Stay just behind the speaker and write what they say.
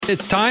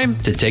It's time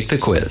to take the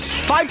quiz.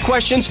 5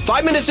 questions,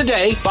 5 minutes a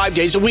day, 5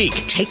 days a week.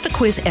 Take the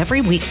quiz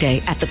every weekday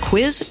at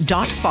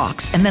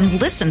thequiz.fox and then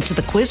listen to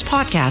the quiz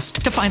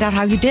podcast to find out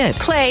how you did.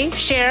 Play,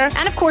 share,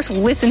 and of course,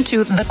 listen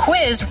to the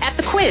quiz at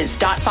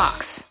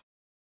thequiz.fox.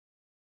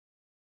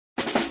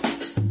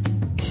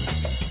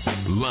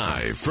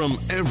 Live from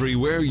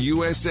everywhere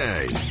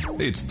USA,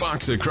 it's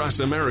Fox Across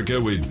America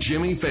with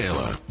Jimmy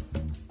Fallon.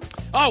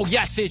 Oh,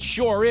 yes, it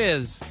sure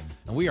is.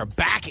 And we are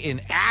back in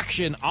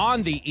action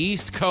on the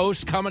East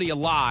Coast, coming to you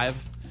live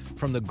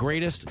from the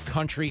greatest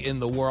country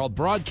in the world,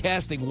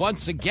 broadcasting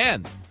once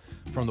again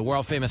from the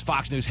world-famous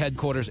Fox News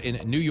headquarters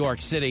in New York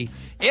City.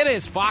 It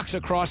is Fox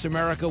Across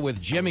America with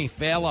Jimmy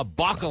Fallon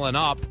buckling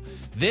up.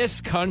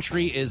 This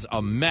country is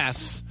a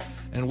mess,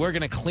 and we're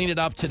going to clean it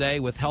up today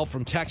with help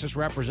from Texas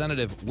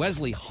Representative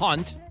Wesley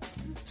Hunt.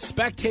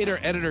 Spectator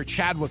editor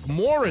Chadwick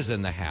Moore is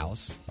in the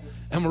house.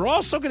 And we're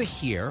also going to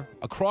hear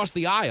across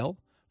the aisle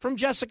from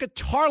Jessica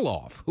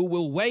Tarloff, who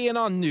will weigh in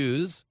on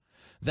news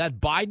that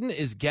Biden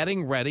is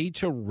getting ready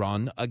to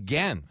run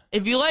again.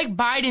 If you like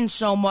Biden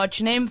so much,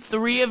 name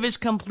 3 of his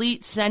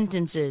complete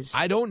sentences.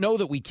 I don't know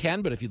that we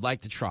can, but if you'd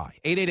like to try.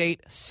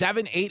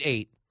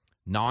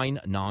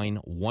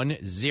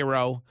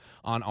 888-788-9910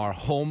 on our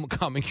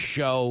homecoming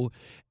show.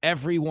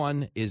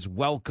 Everyone is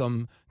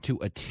welcome to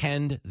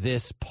attend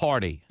this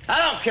party. I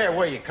don't care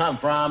where you come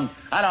from.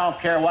 I don't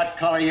care what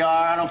color you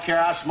are. I don't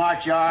care how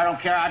smart you are. I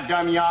don't care how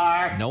dumb you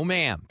are. No,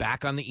 ma'am.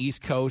 Back on the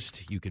East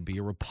Coast, you can be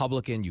a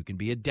Republican. You can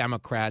be a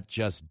Democrat.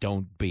 Just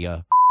don't be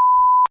a...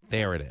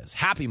 There it is.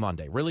 Happy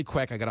Monday. Really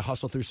quick, I got to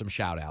hustle through some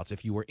shout-outs.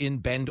 If you were in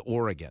Bend,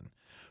 Oregon,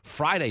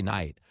 Friday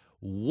night,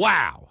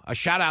 wow. A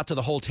shout-out to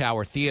the Whole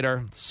Tower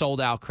Theater.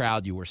 Sold-out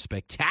crowd. You were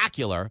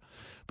spectacular.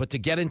 But to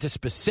get into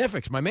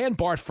specifics, my man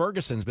Bart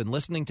Ferguson's been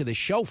listening to this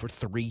show for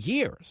 3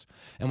 years.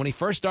 And when he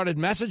first started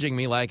messaging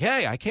me like,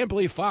 hey, I can't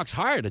believe Fox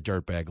hired a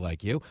dirtbag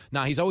like you.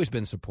 Now, he's always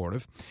been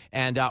supportive.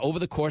 And over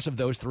the course of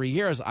those 3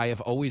 years, I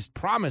have always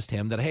promised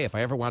him that, hey, if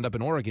I ever wound up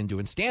in Oregon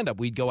doing stand-up,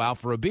 we'd go out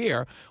for a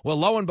beer. Well,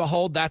 lo and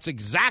behold, that's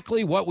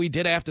exactly what we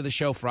did after the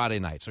show Friday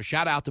night. So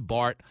shout out to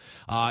Bart.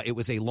 It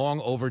was a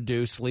long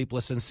overdue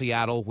Sleepless in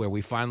Seattle where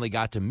we finally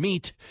got to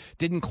meet.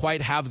 Didn't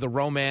quite have the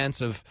romance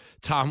of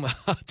Tom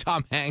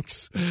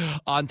Hanks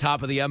on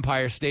top of the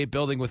Empire State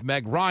Building with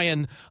Meg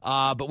Ryan,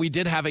 but we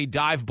did have a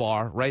dive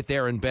bar right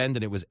there in Bend,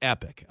 and it was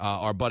epic.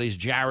 Our buddies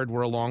Jared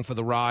were along for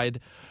the ride,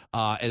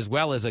 as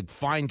well as a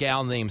fine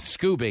gal named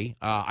Scooby.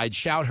 I'd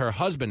shout her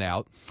husband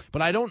out,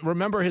 but I don't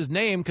remember his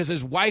name because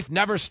his wife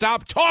never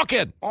stopped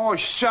talking. Oh,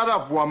 shut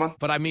up, woman.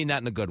 But I mean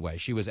that in a good way.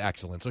 She was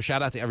excellent. So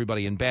shout out to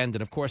everybody in Bend.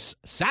 And, of course,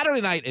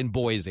 Saturday night in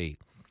Boise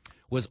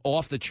was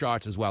off the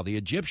charts as well. The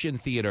Egyptian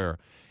Theater,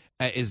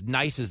 as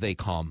nice as they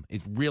come.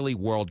 It's really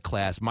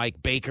world-class.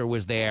 Mike Baker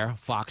was there,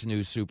 Fox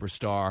News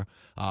superstar.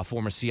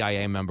 Former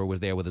CIA member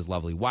was there with his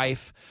lovely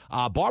wife.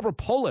 Barbara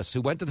Polis,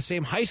 who went to the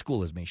same high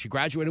school as me. She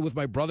graduated with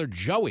my brother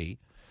Joey.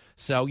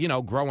 So, you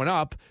know, growing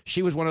up,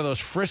 she was one of those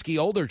frisky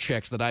older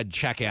chicks that I'd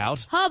check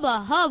out. Hubba,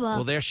 hubba.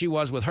 Well, there she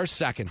was with her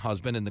second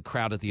husband in the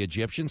crowd at the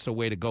Egyptian, so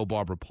way to go,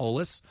 Barbara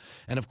Polis.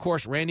 And, of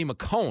course, Randy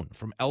McCone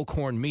from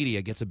Elkhorn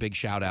Media gets a big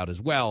shout-out as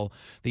well.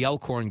 The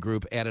Elkhorn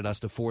Group added us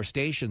to 4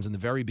 stations in the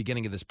very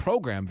beginning of this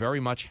program,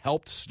 very much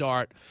helped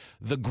start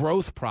the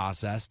growth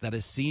process that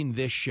has seen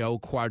this show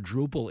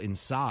quadruple in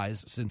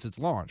size since its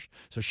launch.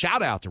 So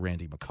shout-out to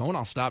Randy McCone.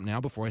 I'll stop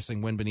now before I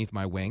sing Wind Beneath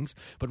My Wings.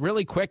 But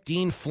really quick,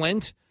 Dean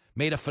Flint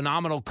made a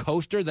phenomenal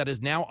coaster that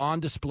is now on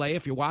display.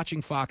 If you're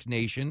watching Fox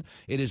Nation,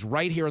 it is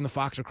right here in the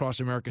Fox Across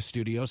America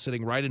studio,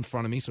 sitting right in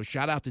front of me. So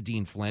shout out to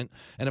Dean Flint.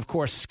 And, of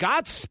course,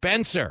 Scott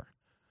Spencer,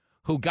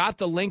 who got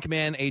the link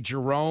man a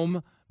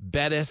Jerome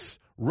Bettis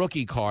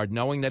rookie card,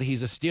 knowing that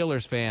he's a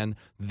Steelers fan.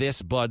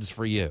 This bud's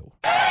for you.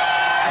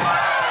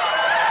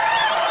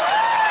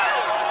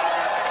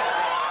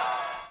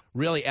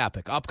 Really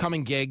epic.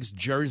 Upcoming gigs,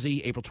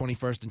 Jersey, April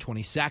 21st and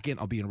 22nd.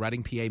 I'll be in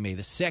Reading, PA, May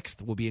the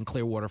 6th. We'll be in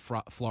Clearwater,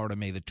 Florida,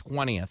 May the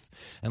 20th.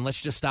 And let's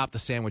just stop the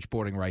sandwich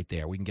boarding right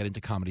there. We can get into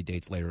comedy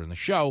dates later in the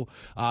show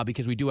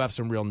because we do have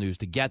some real news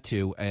to get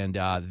to. And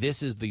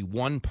this is the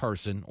one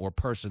person or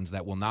persons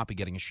that will not be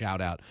getting a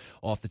shout-out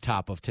off the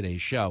top of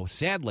today's show.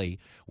 Sadly,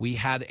 we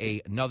had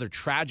another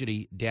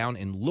tragedy down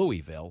in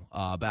Louisville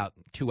about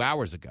 2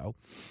 hours ago.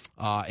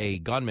 A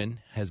gunman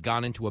has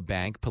gone into a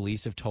bank.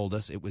 Police have told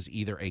us it was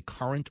either a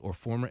current or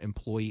former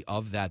employee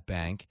of that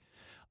bank,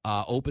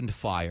 opened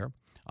fire.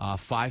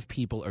 5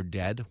 people are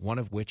dead, one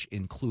of which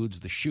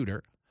includes the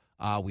shooter.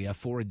 We have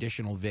 4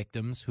 additional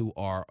victims who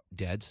are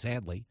dead,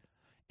 sadly,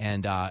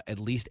 and at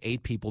least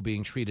 8 people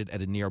being treated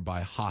at a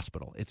nearby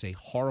hospital. It's a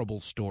horrible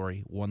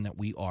story, one that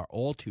we are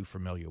all too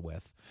familiar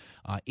with.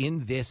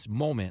 In this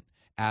moment,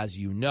 as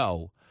you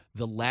know,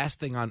 the last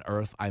thing on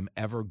earth I'm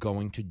ever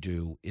going to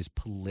do is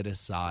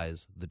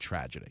politicize the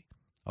tragedy.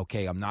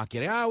 Okay, I'm not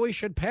getting, we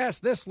should pass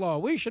this law.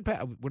 We should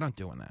pass. We're not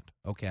doing that,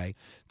 okay?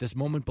 This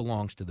moment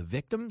belongs to the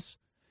victims.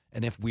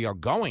 And if we are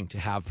going to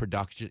have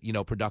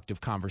productive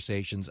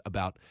conversations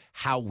about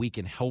how we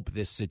can help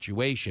this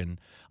situation,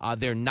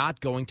 they're not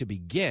going to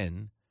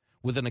begin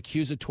with an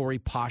accusatory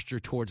posture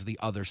towards the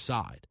other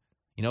side.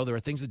 You know, there are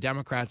things that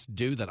Democrats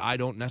do that I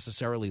don't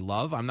necessarily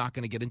love. I'm not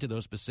going to get into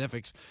those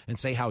specifics and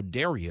say, how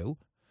dare you?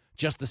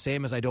 Just the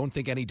same as I don't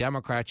think any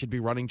Democrat should be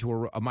running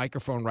to a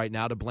microphone right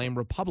now to blame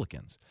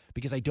Republicans,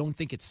 because I don't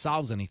think it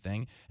solves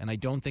anything, and I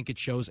don't think it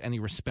shows any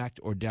respect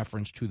or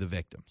deference to the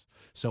victims.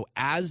 So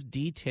as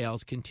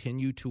details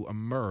continue to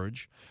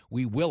emerge,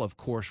 we will, of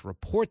course,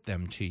 report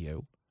them to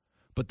you.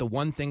 But the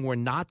one thing we're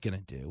not going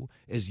to do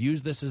is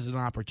use this as an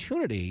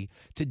opportunity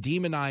to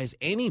demonize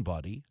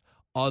anybody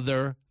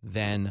other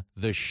than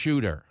the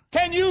shooter.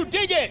 Can you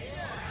dig it?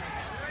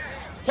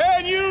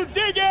 Can you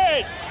dig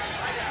it?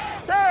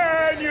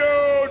 Can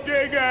you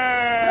dig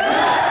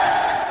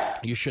it?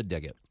 You should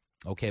dig it,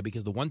 okay?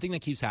 Because the one thing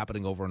that keeps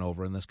happening over and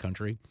over in this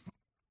country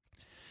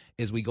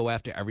is we go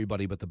after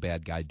everybody but the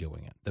bad guy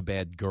doing it. The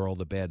bad girl,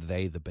 the bad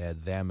they, the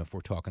bad them, if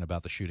we're talking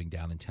about the shooting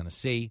down in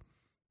Tennessee.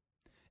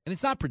 And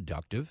it's not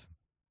productive.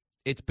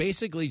 It's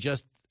basically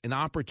just an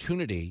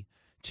opportunity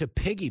to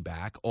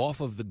piggyback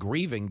off of the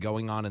grieving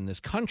going on in this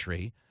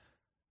country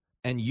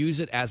and use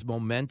it as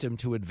momentum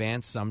to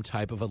advance some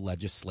type of a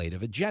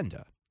legislative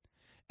agenda.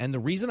 And the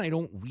reason I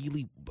don't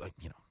really,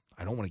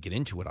 I don't want to get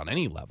into it on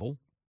any level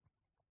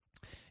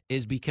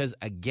is because,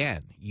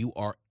 again, you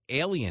are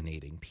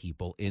alienating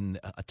people in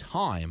a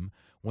time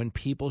when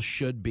people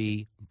should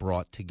be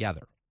brought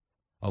together.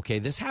 Okay,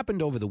 this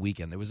happened over the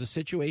weekend. There was a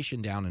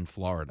situation down in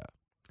Florida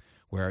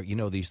where, you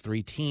know, these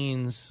 3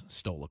 teens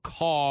stole a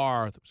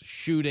car, there was a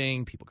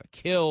shooting, people got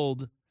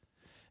killed.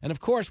 And,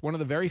 of course, one of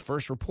the very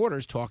first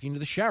reporters talking to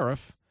the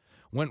sheriff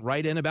went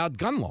right in about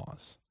gun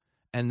laws.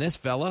 And this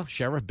fella,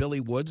 Sheriff Billy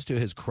Woods, to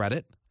his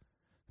credit,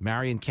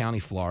 Marion County,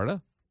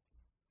 Florida,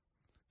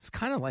 is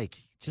kind of like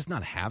just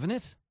not having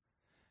it.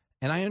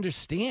 And I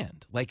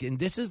understand. Like, and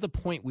this is the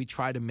point we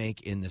try to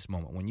make in this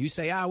moment. When you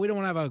say, we don't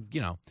want to have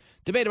a,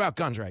 debate about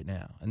guns right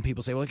now. And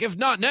people say, well, if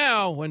not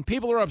now, when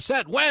people are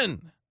upset,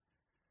 when?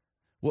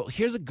 Well,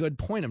 here's a good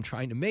point I'm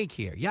trying to make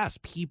here. Yes,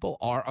 people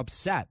are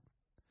upset.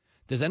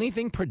 Does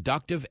anything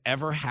productive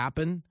ever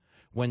happen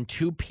when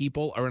 2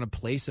 people are in a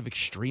place of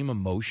extreme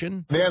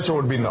emotion? The answer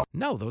would be no.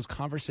 No, those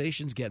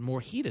conversations get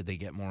more heated. They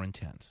get more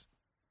intense.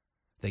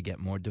 They get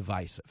more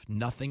divisive.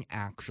 Nothing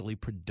actually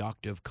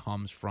productive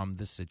comes from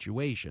the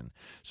situation.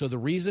 So the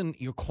reason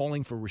you're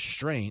calling for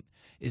restraint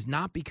is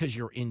not because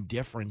you're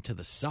indifferent to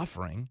the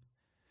suffering.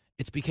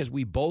 It's because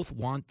we both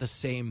want the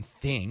same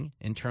thing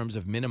in terms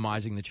of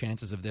minimizing the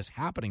chances of this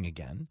happening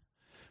again,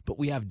 but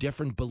we have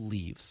different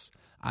beliefs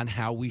on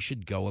how we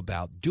should go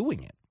about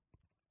doing it.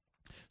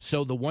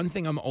 So the one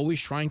thing I'm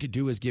always trying to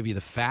do is give you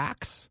the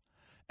facts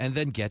and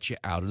then get you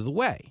out of the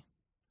way.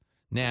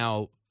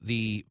 Now,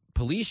 the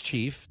police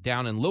chief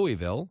down in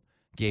Louisville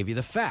gave you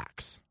the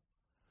facts.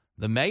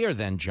 The mayor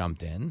then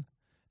jumped in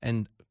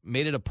and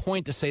made it a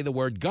point to say the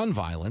word gun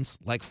violence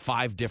like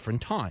 5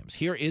 different times.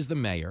 Here is the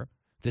mayor.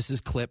 This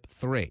is clip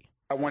 3.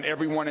 I want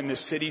everyone in the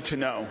city to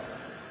know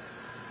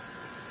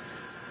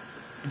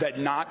that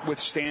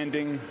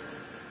notwithstanding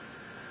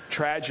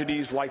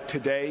tragedies like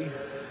today,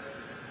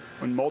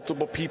 when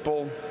multiple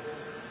people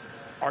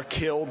are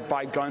killed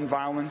by gun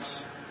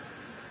violence,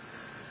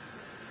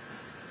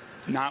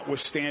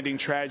 notwithstanding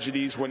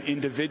tragedies when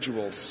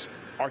individuals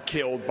are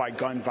killed by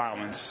gun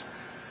violence,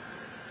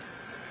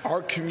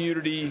 our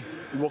community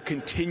will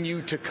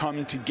continue to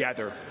come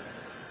together.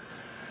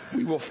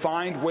 We will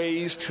find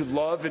ways to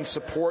love and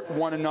support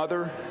one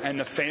another and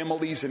the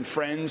families and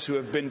friends who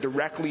have been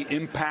directly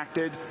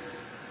impacted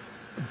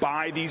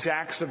by these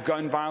acts of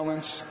gun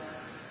violence.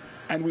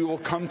 And we will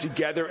come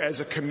together as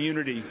a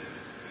community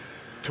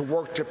to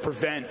work to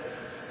prevent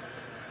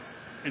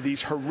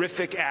these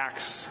horrific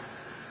acts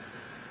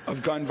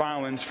of gun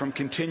violence from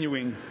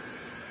continuing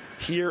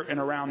here and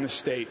around the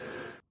state.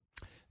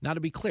 Now, to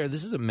be clear,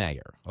 this is a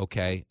mayor,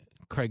 okay,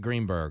 Craig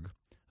Greenberg,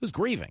 who's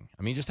grieving.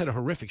 I mean, he just had a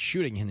horrific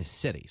shooting in his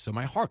city, so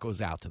my heart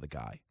goes out to the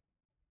guy.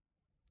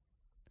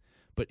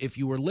 But if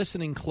you were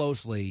listening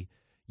closely,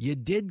 you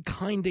did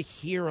kind of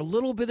hear a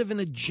little bit of an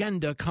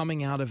agenda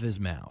coming out of his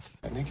mouth.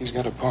 I think he's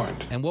got a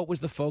point. And what was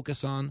the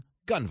focus on?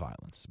 Gun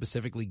violence,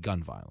 specifically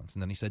gun violence.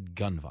 And then he said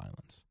gun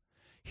violence.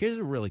 Here's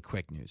a really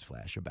quick news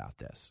flash about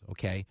this,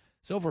 okay?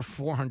 It's over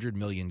 400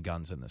 million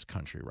guns in this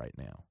country right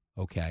now,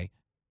 okay?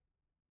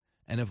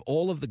 And of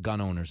all of the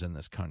gun owners in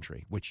this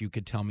country, which you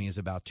could tell me is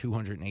about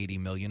 280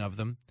 million of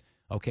them,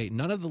 okay,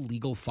 none of the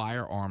legal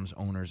firearms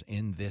owners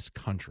in this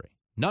country,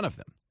 none of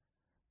them,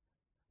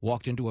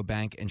 walked into a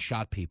bank and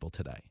shot people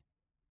today,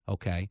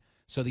 okay?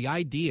 So the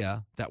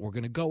idea that we're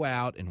going to go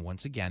out and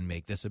once again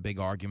make this a big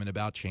argument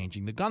about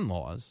changing the gun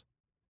laws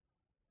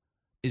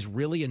is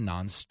really a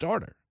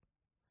non-starter.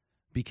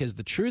 Because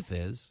the truth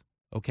is,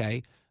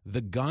 okay,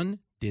 the gun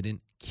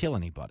didn't kill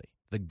anybody.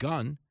 The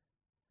gun,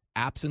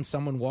 absent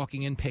someone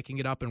walking in, picking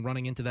it up, and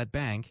running into that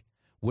bank,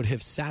 would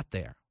have sat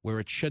there where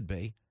it should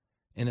be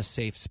in a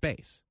safe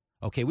space.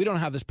 Okay, we don't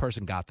know how this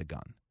person got the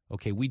gun.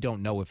 Okay, we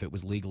don't know if it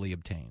was legally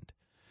obtained.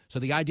 So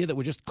the idea that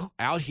we're just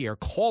out here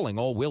calling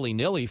all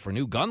willy-nilly for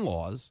new gun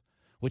laws,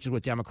 which is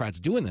what Democrats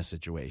do in this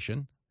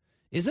situation,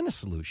 isn't a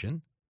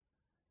solution.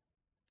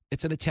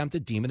 It's an attempt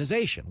at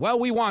demonization. Well,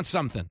 we want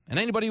something, and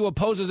anybody who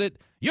opposes it,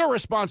 you're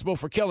responsible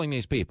for killing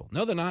these people.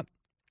 No, they're not.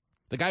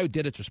 The guy who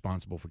did it's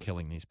responsible for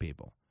killing these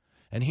people.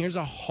 And here's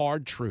a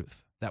hard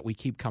truth that we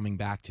keep coming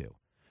back to.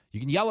 You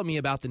can yell at me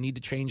about the need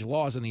to change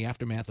laws in the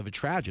aftermath of a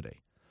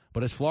tragedy,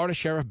 but as Florida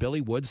Sheriff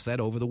Billy Woods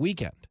said over the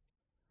weekend,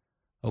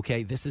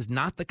 okay, this is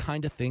not the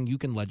kind of thing you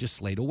can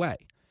legislate away.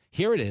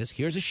 Here it is.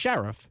 Here's a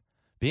sheriff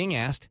being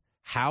asked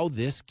how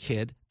this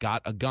kid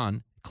got a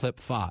gun, clip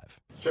 5.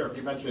 Sheriff,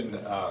 you mentioned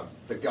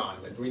the gun.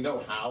 Do we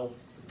know how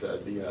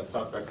the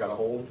suspect got a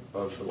hold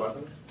of the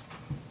weapon?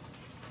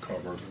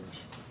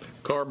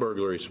 Car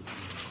burglaries.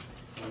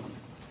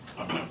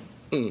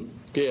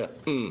 Yeah.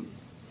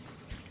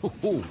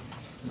 Ooh.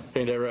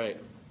 Ain't that right?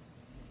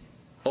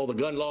 All the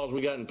gun laws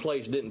we got in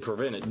place didn't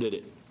prevent it, did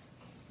it?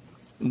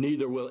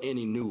 Neither will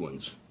any new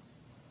ones.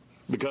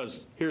 Because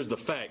here's the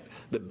fact.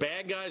 The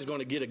bad guy's going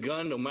to get a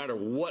gun no matter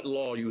what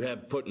law you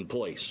have put in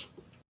place.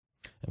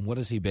 And what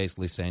is he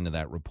basically saying to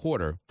that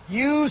reporter?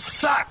 You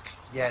suck,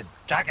 you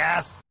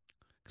jackass.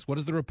 Because what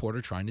is the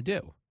reporter trying to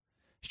do?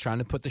 He's trying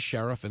to put the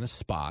sheriff in a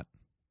spot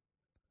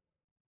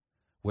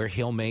where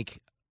he'll make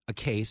a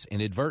case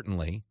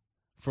inadvertently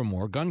for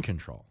more gun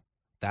control.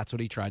 That's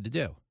what he tried to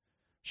do.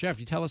 Sheriff,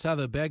 you tell us how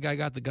the bad guy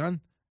got the gun?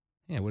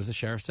 Yeah, what does the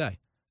sheriff say?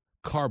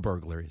 Car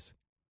burglaries.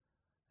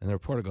 And the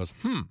reporter goes,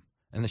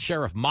 And the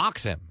sheriff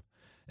mocks him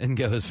and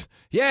goes,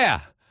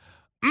 yeah,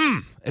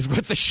 is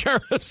what the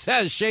sheriff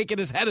says, shaking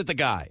his head at the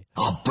guy.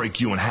 I'll break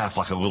you in half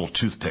like a little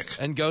toothpick.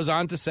 And goes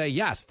on to say,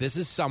 yes, this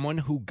is someone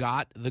who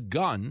got the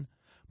gun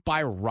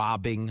by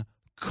robbing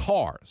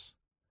cars.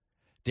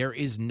 There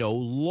is no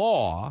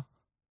law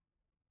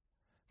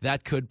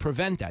that could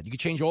prevent that. You could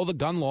change all the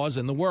gun laws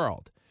in the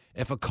world.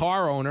 If a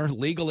car owner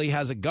legally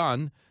has a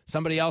gun,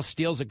 somebody else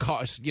steals a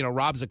car,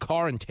 robs a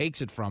car and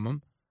takes it from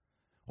him,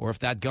 or if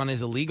that gun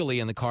is illegally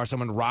in the car,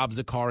 someone robs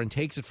a car and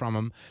takes it from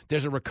him,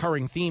 there's a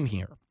recurring theme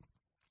here.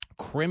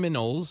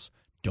 Criminals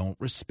don't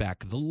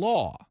respect the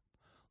law.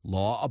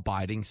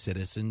 Law-abiding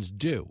citizens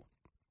do.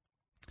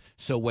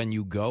 So when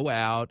you go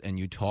out and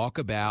you talk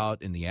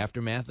about, in the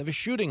aftermath of a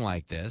shooting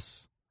like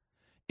this,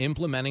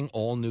 implementing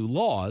all new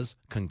laws,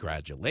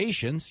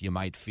 congratulations, you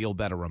might feel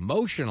better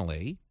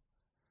emotionally,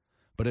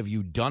 but have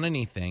you done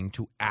anything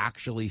to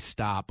actually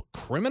stop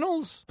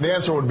criminals? The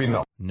answer would be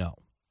no. No.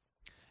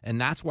 And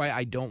that's why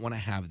I don't want to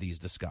have these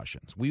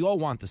discussions. We all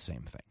want the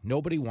same thing.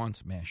 Nobody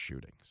wants mass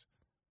shootings.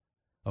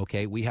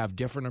 Okay, we have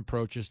different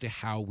approaches to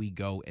how we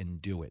go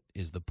and do it,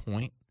 is the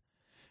point.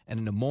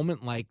 And in a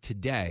moment like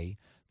today,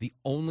 the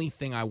only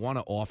thing I want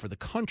to offer the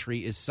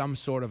country is some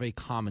sort of a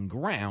common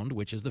ground,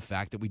 which is the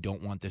fact that we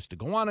don't want this to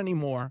go on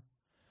anymore,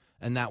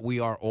 and that we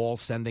are all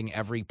sending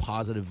every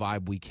positive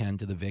vibe we can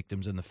to the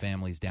victims and the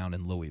families down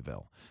in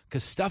Louisville.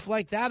 Because stuff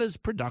like that is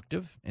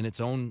productive in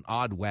its own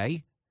odd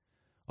way.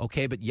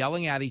 Okay, but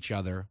yelling at each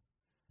other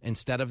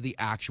instead of the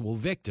actual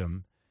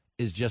victim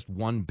is just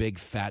one big,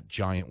 fat,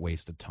 giant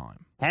waste of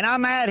time. And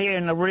I'm out here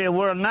in the real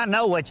world, and I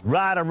know what's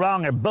right or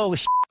wrong or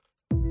bullshit.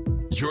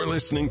 You're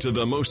listening to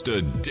the most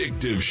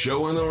addictive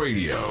show on the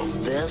radio.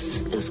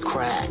 This is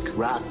crack,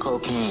 rock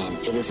cocaine.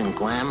 It isn't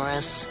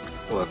glamorous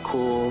or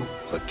cool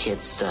or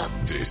kid stuff.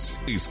 This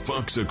is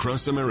Fox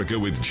Across America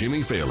with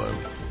Jimmy Fallon.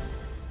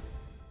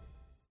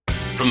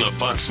 From the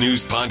Fox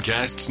News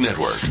Podcasts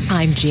Network.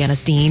 I'm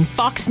Janice Dean,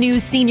 Fox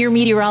News senior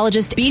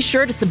meteorologist. Be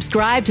sure to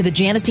subscribe to the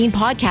Janice Dean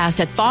podcast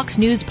at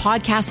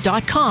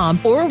foxnewspodcast.com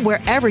or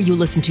wherever you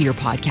listen to your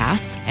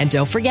podcasts. And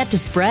don't forget to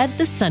spread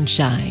the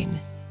sunshine.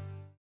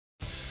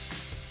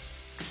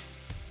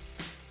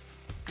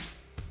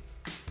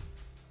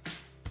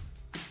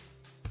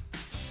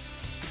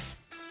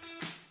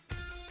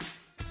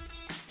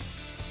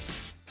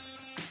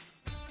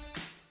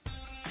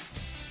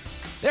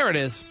 There it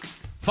is.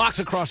 Fox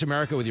Across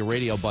America with your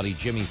radio buddy,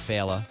 Jimmy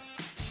Fallon,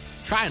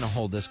 trying to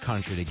hold this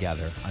country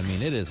together. I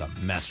mean, it is a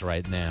mess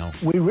right now.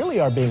 We really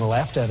are being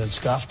laughed at and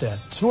scoffed at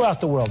throughout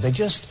the world.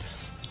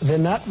 They're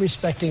not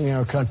respecting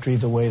our country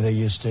the way they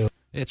used to.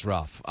 It's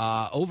rough.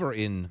 Over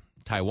in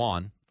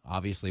Taiwan,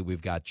 obviously,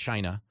 we've got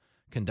China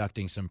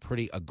conducting some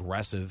pretty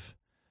aggressive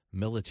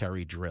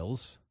military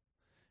drills.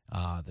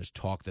 There's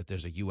talk that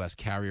there's a U.S.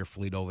 carrier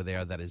fleet over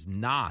there that is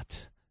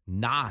not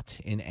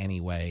in any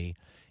way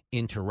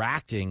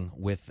interacting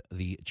with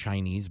the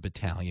Chinese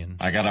battalion.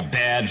 I got a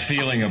bad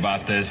feeling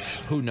about this.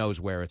 Who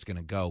knows where it's going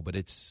to go, but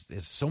there's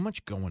so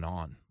much going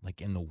on,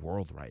 like, in the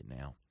world right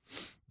now,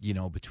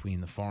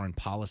 between the foreign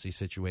policy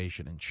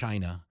situation in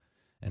China.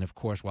 And, of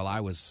course, while I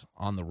was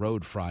on the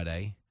road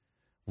Friday,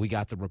 we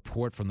got the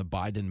report from the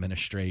Biden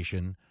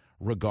administration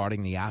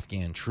regarding the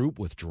Afghan troop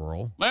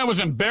withdrawal. That was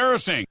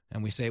embarrassing.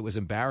 And we say it was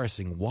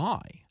embarrassing.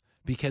 Why?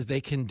 Because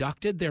they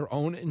conducted their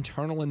own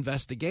internal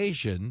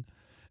investigation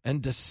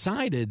and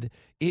decided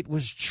it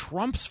was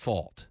Trump's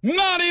fault.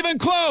 Not even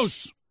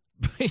close.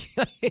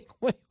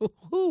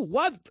 Who?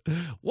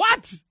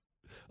 What?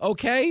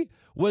 Okay.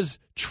 Was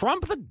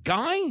Trump the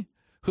guy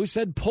who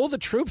said pull the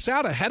troops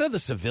out ahead of the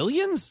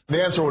civilians?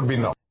 The answer would be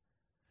no.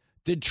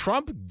 Did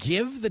Trump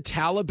give the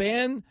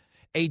Taliban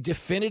a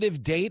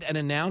definitive date and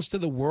announce to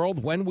the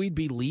world when we'd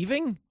be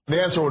leaving?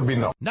 The answer would be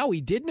no. No,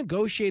 he did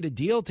negotiate a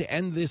deal to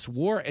end this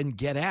war and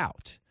get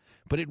out.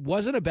 But it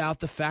wasn't about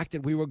the fact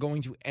that we were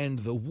going to end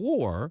the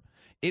war.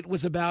 It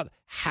was about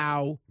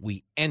how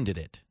we ended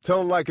it. Tell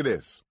them like it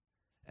is.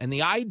 And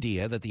the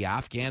idea that the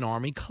Afghan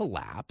army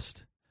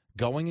collapsed,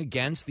 going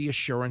against the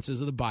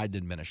assurances of the Biden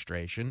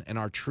administration, and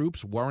our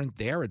troops weren't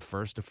there at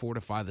first to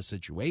fortify the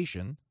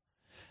situation,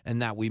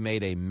 and that we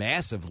made a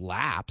massive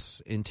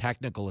lapse in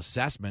technical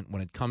assessment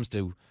when it comes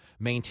to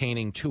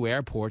maintaining 2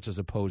 airports as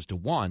opposed to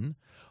 1,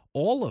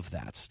 all of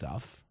that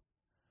stuff,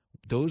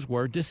 those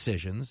were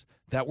decisions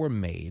that were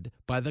made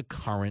by the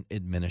current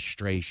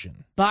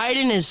administration.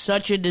 Biden is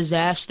such a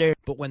disaster.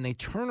 But when they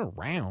turn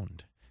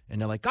around and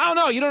they're like, oh,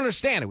 no, you don't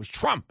understand. It was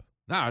Trump.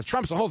 No,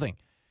 Trump's the whole thing.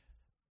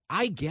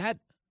 I get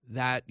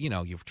that,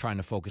 you're trying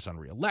to focus on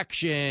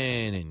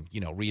re-election and,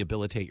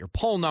 rehabilitate your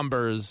poll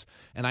numbers.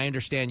 And I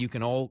understand you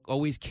can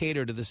always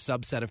cater to this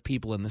subset of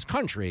people in this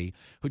country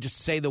who just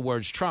say the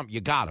words Trump.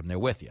 You got them. They're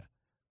with you.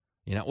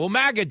 Well,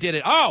 MAGA did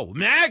it. Oh,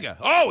 MAGA.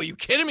 Oh, are you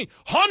kidding me?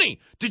 Honey,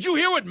 did you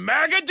hear what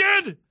MAGA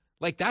did?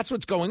 Like, that's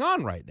what's going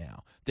on right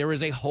now. There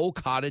is a whole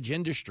cottage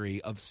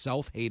industry of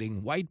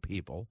self-hating white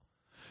people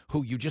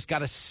who you just got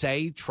to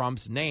say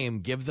Trump's name,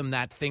 give them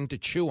that thing to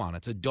chew on.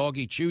 It's a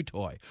doggy chew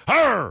toy.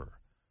 Arr!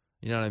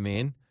 You know what I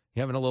mean?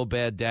 You having a little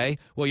bad day?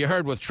 Well, you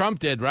heard what Trump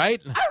did,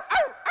 right?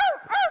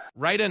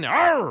 Right in there.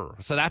 Arr!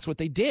 So that's what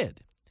they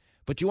did.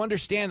 But you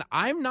understand,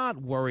 I'm not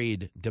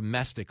worried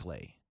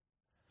domestically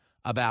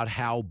about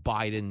how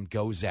Biden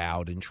goes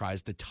out and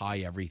tries to tie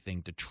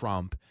everything to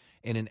Trump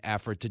in an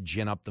effort to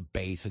gin up the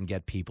base and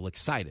get people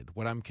excited.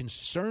 What I'm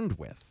concerned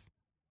with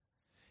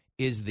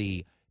is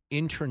the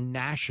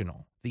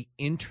international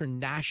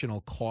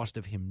cost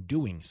of him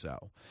doing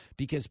so,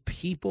 because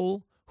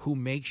people who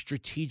make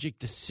strategic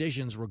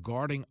decisions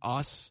regarding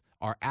us,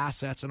 our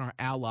assets, and our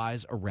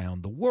allies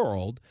around the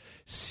world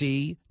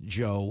see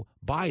Joe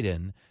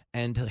Biden,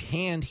 and the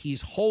hand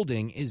he's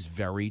holding is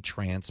very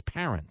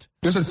transparent.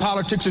 This is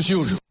politics as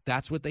usual.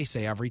 That's what they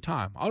say every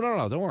time. Oh,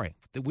 no, don't worry.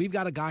 We've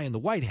got a guy in the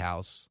White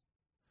House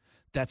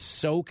that's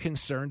so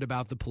concerned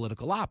about the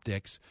political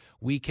optics,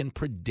 we can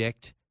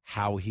predict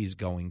how he's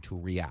going to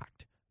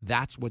react.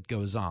 That's what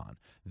goes on.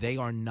 They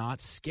are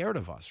not scared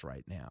of us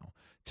right now.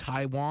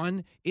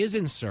 Taiwan is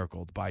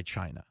encircled by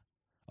China.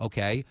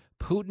 Okay?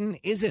 Putin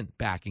isn't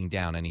backing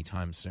down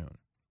anytime soon.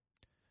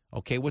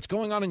 Okay, what's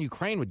going on in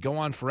Ukraine would go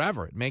on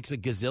forever. It makes $1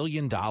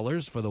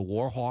 gazillion for the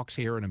war hawks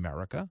here in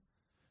America,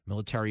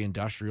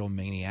 military-industrial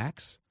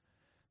maniacs.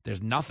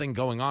 There's nothing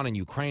going on in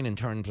Ukraine in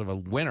terms of a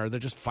winner.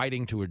 They're just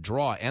fighting to a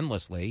draw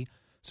endlessly.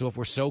 So if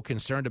we're so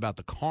concerned about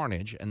the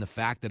carnage and the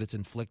fact that it's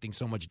inflicting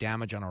so much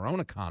damage on our own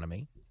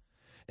economy,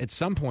 at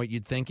some point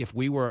you'd think if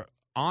we were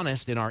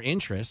honest in our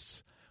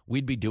interests,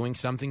 we'd be doing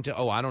something to,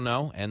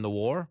 end the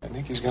war. I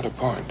think he's got a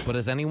point. But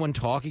is anyone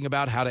talking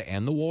about how to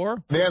end the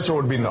war? The answer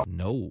would be no.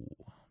 No,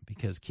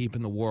 because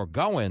keeping the war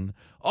going,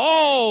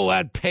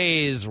 that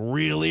pays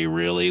really,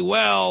 really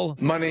well.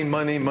 Money,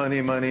 money,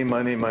 money, money,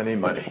 money, money,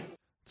 money.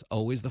 It's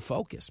always the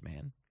focus,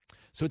 man.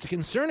 So it's a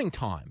concerning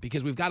time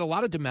because we've got a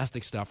lot of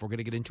domestic stuff we're going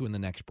to get into in the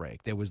next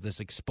break. There was this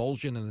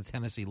expulsion in the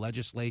Tennessee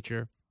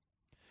legislature.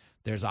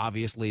 There's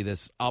obviously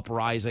this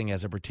uprising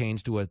as it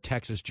pertains to a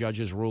Texas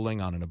judge's ruling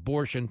on an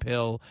abortion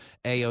pill.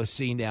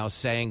 AOC now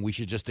saying we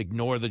should just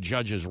ignore the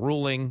judge's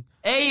ruling.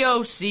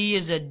 AOC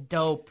is a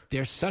dope.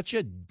 There's such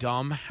a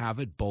dumb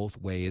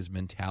have-it-both-ways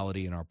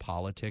mentality in our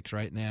politics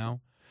right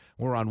now.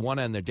 We're on one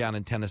end, they're down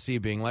in Tennessee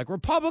being like,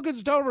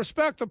 Republicans don't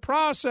respect the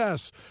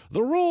process,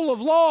 the rule of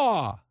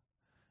law.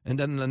 And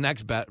then in the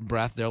next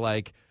breath, they're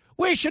like,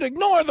 we should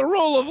ignore the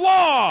rule of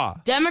law.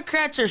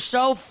 Democrats are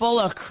so full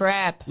of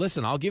crap.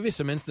 Listen, I'll give you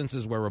some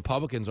instances where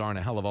Republicans aren't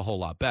a hell of a whole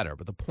lot better.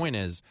 But the point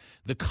is,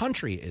 the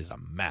country is a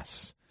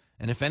mess.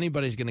 And if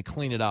anybody's going to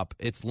clean it up,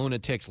 it's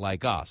lunatics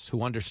like us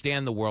who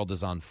understand the world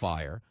is on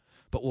fire,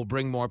 but will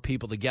bring more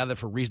people together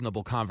for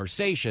reasonable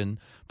conversation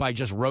by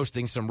just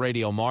roasting some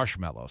radio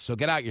marshmallows. So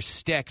get out your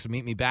sticks and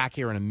meet me back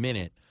here in a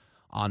minute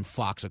on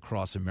Fox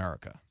Across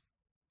America.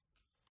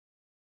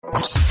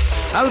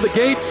 Out of the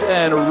gates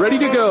and ready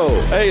to go.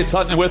 Hey, it's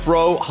Hutton and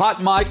Withrow.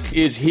 Hot Mike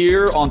is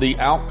here on the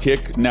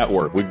Outkick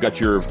Network. We've got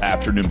your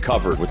afternoon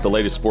covered with the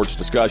latest sports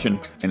discussion,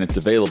 and it's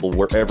available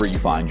wherever you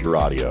find your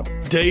audio.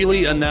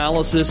 Daily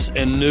analysis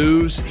and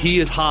news.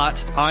 He is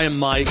hot. I am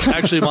Mike.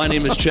 Actually, my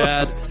name is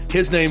Chad.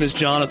 His name is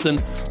Jonathan,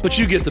 but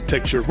you get the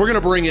picture. We're going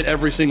to bring it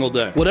every single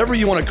day. Whatever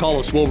you want to call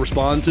us, we'll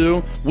respond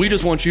to. We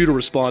just want you to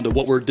respond to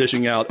what we're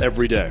dishing out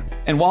every day.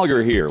 And while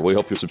you're here, we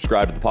hope you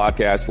subscribe to the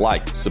podcast,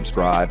 like,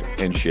 subscribe,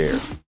 and share.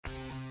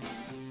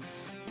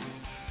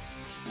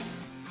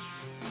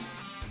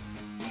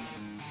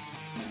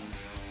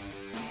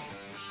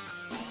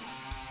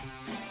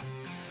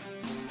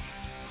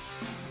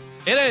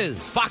 It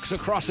is Fox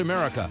Across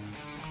America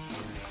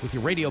with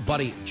your radio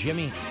buddy,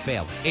 Jimmy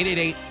Fail.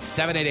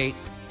 888-788-9910.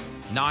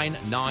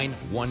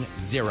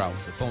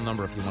 The phone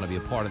number if you want to be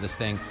a part of this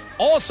thing.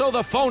 Also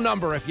the phone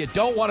number if you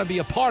don't want to be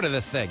a part of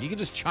this thing. You can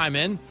just chime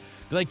in.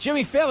 Be like,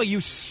 Jimmy Fallon, you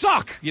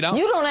suck, You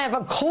don't have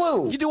a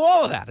clue. You do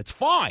all of that. It's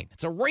fine.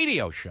 It's a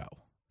radio show.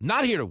 I'm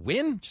not here to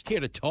win, just here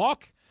to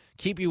talk,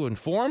 keep you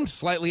informed,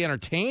 slightly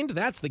entertained.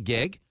 That's the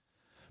gig.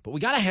 But we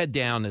got to head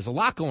down. There's a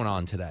lot going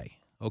on today,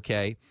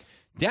 okay?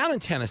 Down in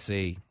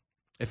Tennessee,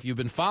 if you've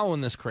been following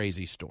this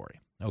crazy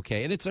story,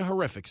 okay, and it's a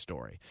horrific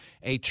story,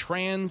 a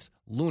trans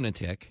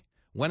lunatic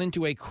went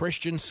into a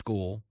Christian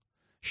school,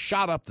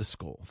 shot up the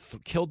school,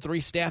 killed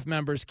 3 staff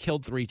members,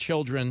 killed 3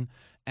 children,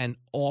 an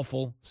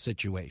awful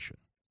situation.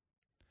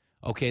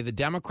 Okay, the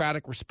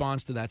Democratic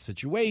response to that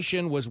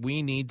situation was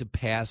we need to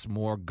pass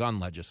more gun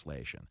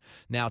legislation.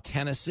 Now,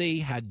 Tennessee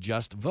had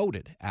just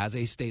voted as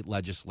a state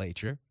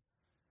legislature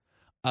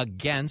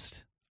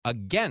against,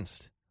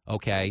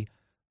 okay,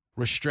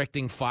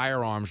 restricting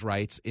firearms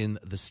rights in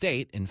the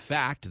state. In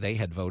fact, they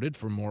had voted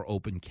for more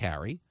open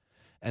carry,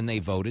 and they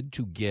voted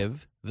to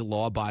give the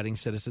law-abiding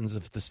citizens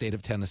of the state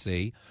of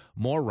Tennessee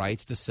more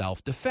rights to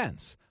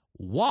self-defense.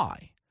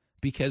 Why?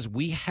 Because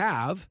we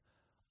have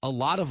a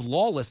lot of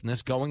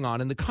lawlessness going on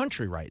in the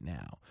country right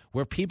now,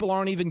 where people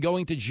aren't even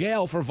going to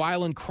jail for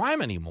violent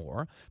crime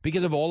anymore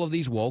because of all of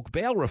these woke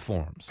bail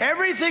reforms.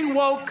 Everything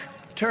woke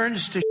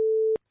turns to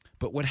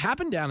But what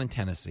happened down in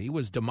Tennessee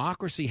was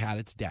democracy had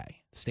its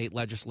day. The state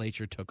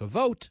legislature took a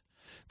vote.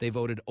 They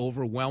voted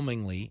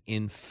overwhelmingly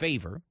in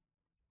favor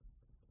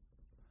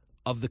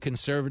of the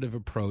conservative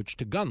approach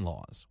to gun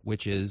laws,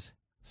 which is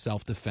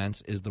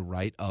self-defense is the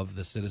right of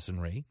the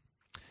citizenry,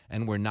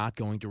 and we're not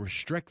going to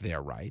restrict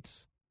their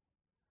rights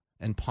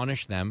and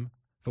punish them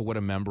for what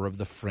a member of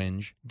the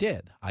fringe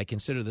did. I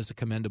consider this a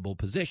commendable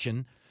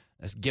position,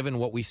 as given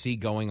what we see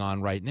going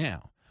on right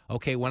now.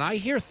 Okay, when I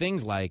hear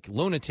things like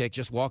lunatic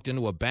just walked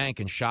into a bank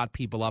and shot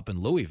people up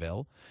in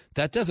Louisville,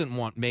 that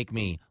doesn't make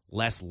me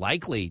less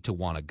likely to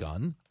want a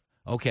gun.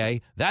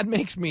 Okay, that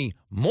makes me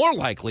more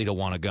likely to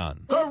want a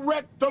gun.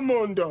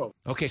 Correctamundo.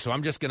 Okay, so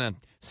I'm just going to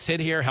sit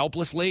here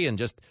helplessly and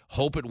just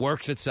hope it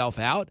works itself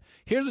out.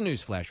 Here's a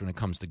newsflash when it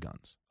comes to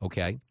guns,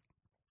 okay?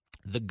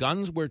 The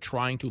guns we're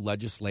trying to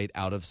legislate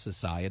out of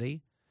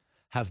society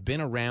have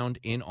been around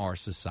in our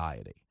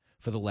society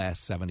for the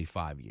last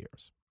 75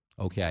 years,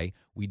 okay?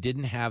 We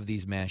didn't have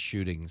these mass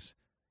shootings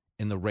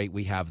in the rate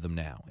we have them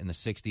now, in the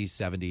 60s,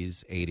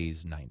 70s,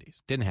 80s,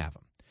 90s. Didn't have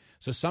them.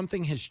 So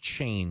something has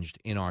changed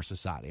in our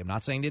society. I'm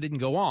not saying they didn't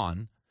go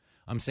on.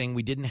 I'm saying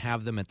we didn't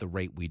have them at the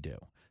rate we do.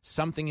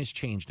 Something has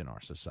changed in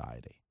our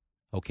society,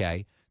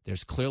 okay?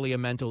 There's clearly a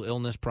mental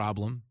illness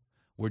problem.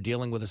 We're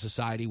dealing with a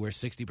society where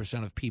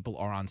 60% of people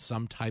are on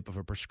some type of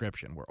a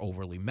prescription. We're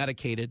overly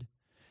medicated.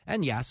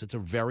 And yes, it's a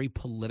very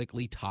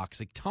politically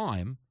toxic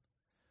time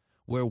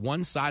where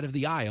one side of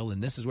the aisle,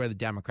 and this is where the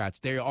Democrats,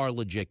 they are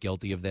legit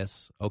guilty of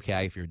this,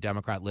 okay? If you're a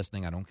Democrat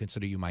listening, I don't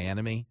consider you my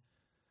enemy.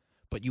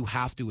 But you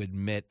have to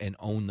admit and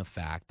own the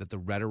fact that the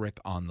rhetoric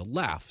on the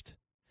left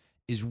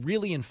is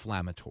really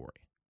inflammatory.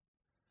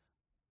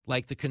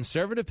 Like the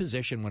conservative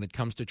position when it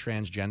comes to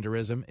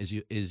transgenderism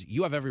is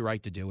you have every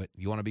right to do it.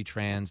 You want to be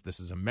trans, this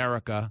is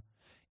America.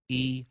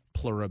 E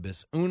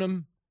pluribus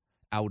unum.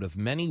 Out of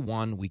many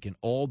one, we can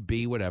all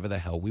be whatever the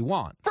hell we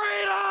want.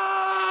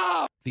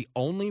 Freedom! The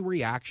only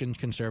reaction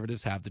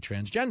conservatives have to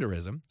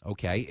transgenderism,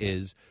 okay,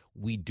 is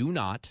we do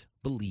not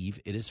believe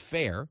it is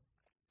fair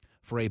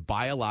for a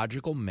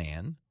biological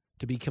man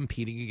to be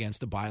competing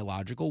against a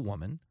biological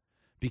woman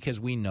because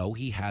we know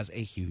he has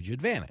a huge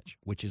advantage,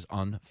 which is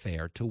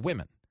unfair to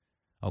women.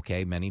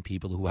 Okay, many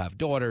people who have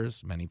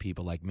daughters, many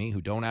people like me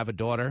who don't have a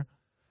daughter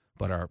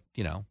but are,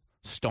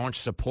 staunch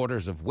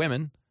supporters of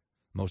women,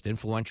 most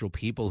influential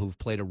people who've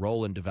played a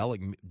role in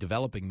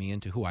developing me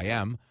into who I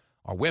am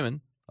are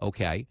women,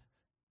 okay?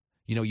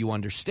 You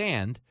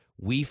understand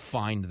we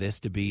find this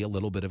to be a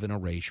little bit of an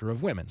erasure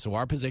of women. So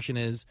our position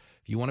is,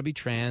 if you want to be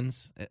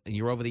trans, and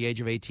you're over the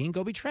age of 18,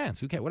 go be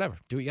trans. Okay, whatever.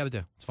 Do what you got to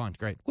do. It's fine.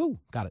 Great. Woo,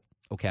 got it.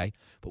 Okay.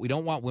 But we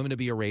don't want women to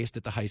be erased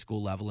at the high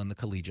school level and the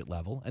collegiate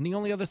level. And the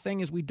only other thing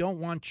is we don't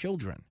want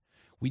children.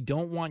 We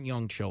don't want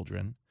young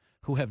children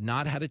who have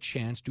not had a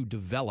chance to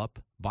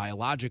develop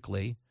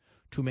biologically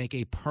to make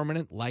a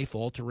permanent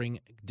life-altering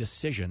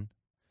decision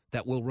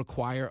that will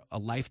require a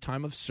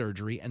lifetime of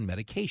surgery and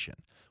medication.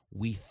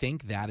 We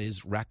think that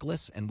is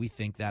reckless, and we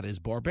think that is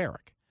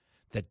barbaric.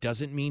 That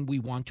doesn't mean we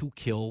want to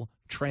kill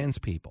trans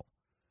people.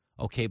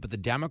 Okay, but the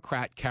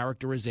Democrat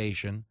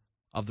characterization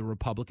of the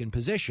Republican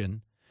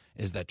position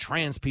is that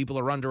trans people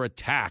are under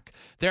attack.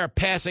 They're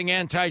passing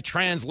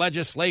anti-trans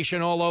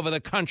legislation all over the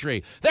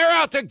country. They're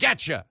out to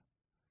get you.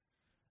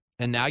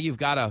 And now you've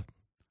got a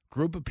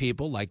group of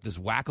people like this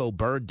wacko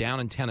bird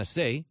down in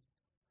Tennessee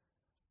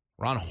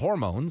are on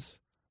hormones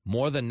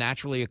more than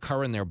naturally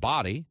occur in their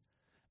body,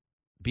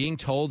 being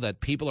told that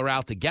people are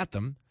out to get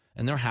them,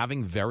 and they're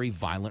having very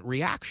violent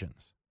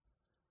reactions.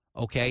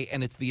 Okay,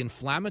 and it's the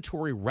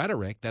inflammatory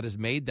rhetoric that has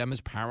made them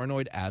as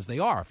paranoid as they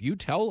are. If you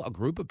tell a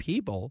group of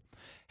people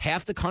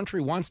half the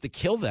country wants to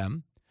kill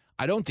them,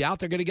 I don't doubt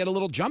they're going to get a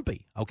little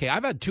jumpy. Okay,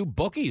 I've had 2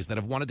 bookies that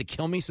have wanted to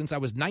kill me since I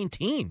was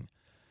 19.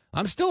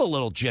 I'm still a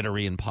little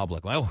jittery in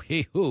public. Well,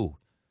 who?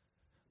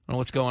 I don't know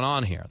what's going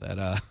on here. That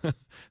that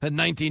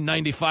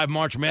 1995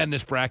 March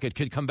Madness bracket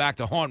could come back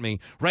to haunt me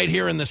right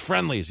here in this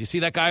Friendlies. You see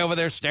that guy over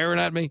there staring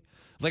at me?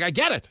 Like, I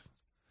get it.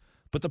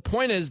 But the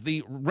point is,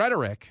 the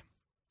rhetoric,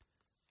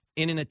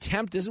 in an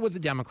attempt, this is what the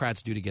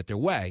Democrats do to get their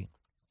way,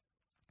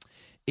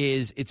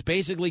 is it's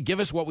basically give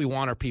us what we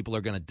want or people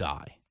are going to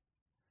die.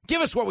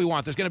 Give us what we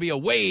want. There's going to be a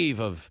wave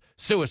of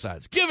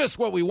suicides. Give us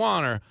what we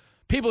want or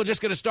people are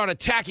just going to start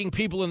attacking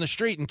people in the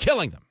street and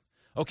killing them.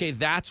 Okay,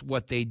 that's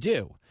what they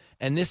do.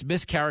 And this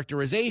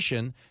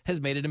mischaracterization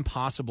has made it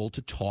impossible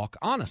to talk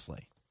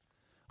honestly.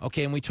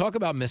 Okay, and we talk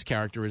about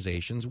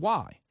mischaracterizations.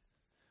 Why?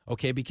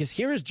 Okay, because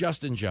here is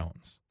Justin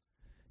Jones.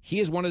 He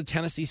is one of the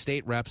Tennessee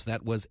state reps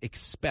that was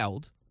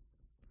expelled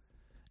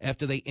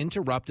after they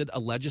interrupted a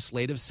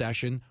legislative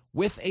session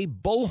with a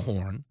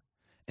bullhorn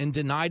and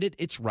denied it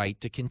its right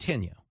to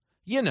continue.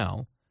 You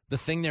know, the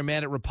thing they're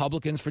mad at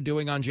Republicans for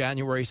doing on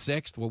January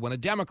 6th. Well, when a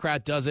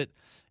Democrat does it,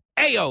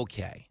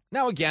 A-OK.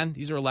 Now, again,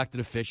 these are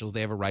elected officials.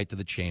 They have a right to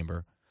the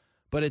chamber.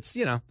 But it's,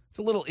 you know, it's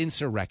a little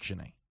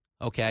insurrection-y,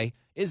 okay?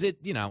 Is it,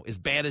 you know, as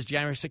bad as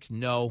January 6th?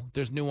 No.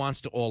 There's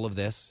nuance to all of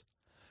this.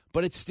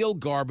 But it's still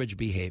garbage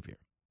behavior.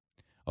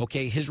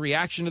 Okay, his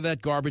reaction to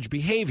that garbage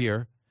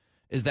behavior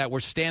is that we're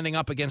standing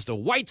up against a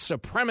white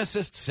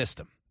supremacist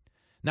system.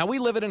 Now, we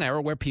live in an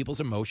era where people's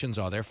emotions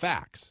are their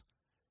facts.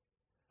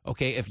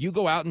 Okay, if you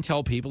go out and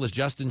tell people, as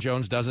Justin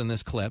Jones does in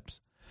this clips,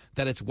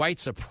 that it's white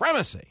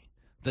supremacy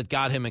that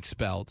got him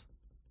expelled,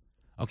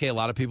 okay, a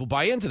lot of people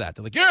buy into that.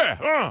 They're like,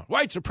 yeah,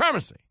 white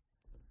supremacy.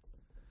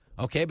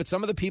 Okay, but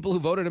some of the people who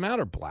voted him out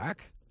are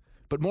black.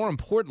 But more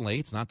importantly,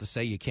 it's not to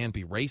say you can't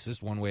be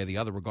racist one way or the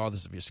other,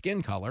 regardless of your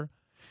skin color.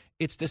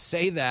 It's to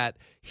say that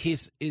he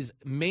is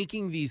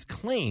making these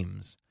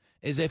claims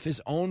as if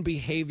his own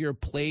behavior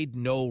played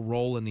no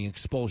role in the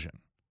expulsion.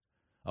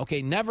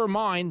 Okay, never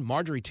mind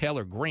Marjorie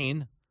Taylor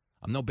Greene.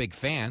 I'm no big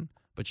fan,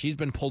 but she's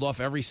been pulled off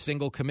every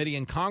single committee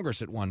in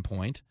Congress at one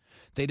point.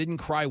 They didn't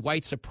cry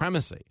white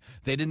supremacy.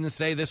 They didn't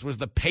say this was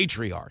the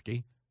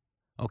patriarchy.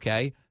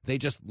 Okay, they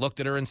just looked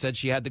at her and said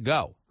she had to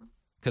go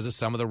because of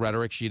some of the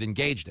rhetoric she'd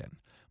engaged in.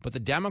 But the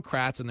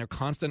Democrats and their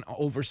constant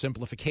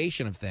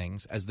oversimplification of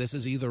things, as this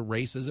is either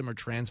racism or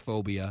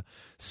transphobia,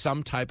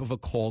 some type of a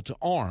call to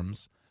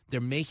arms, they're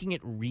making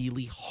it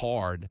really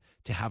hard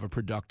to have a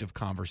productive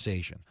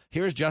conversation.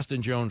 Here's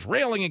Justin Jones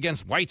railing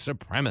against white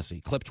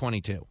supremacy. Clip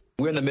 22.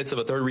 We're in the midst of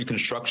a third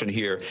Reconstruction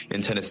here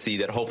in Tennessee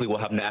that hopefully will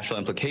have national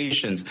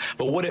implications.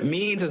 But what it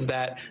means is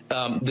that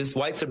this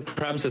white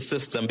supremacist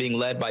system being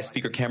led by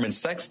Speaker Cameron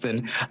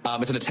Sexton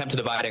is an attempt to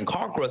divide and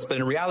conquer us. But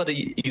in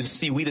reality, you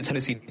see, we, the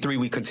Tennessee Three,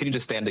 we continue to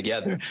stand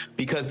together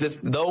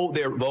because though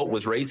their vote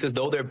was racist,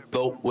 though their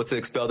vote was to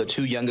expel the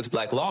two youngest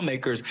black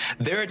lawmakers,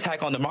 their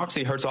attack on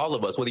democracy hurts all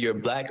of us, whether you're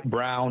black,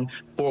 brown,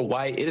 or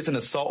white. It is an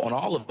assault on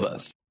all of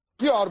us.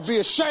 You ought to be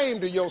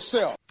ashamed of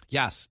yourself.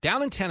 Yes,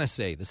 down in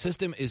Tennessee, the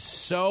system is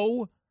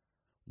so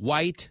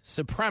white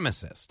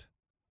supremacist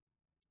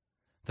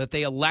that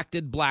they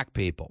elected black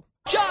people.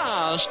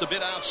 Just a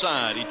bit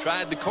outside. He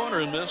tried the corner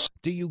and missed.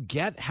 Do you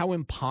get how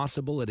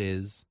impossible it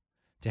is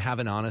to have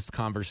an honest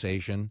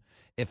conversation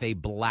if a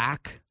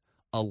black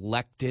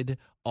elected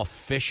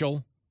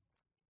official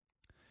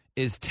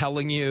is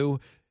telling you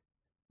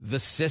the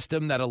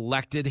system that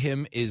elected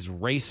him is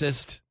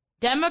racist?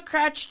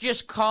 Democrats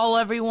just call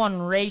everyone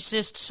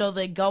racist so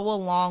they go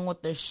along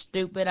with their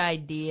stupid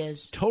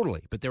ideas.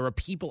 Totally. But there are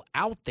people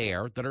out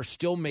there that are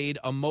still made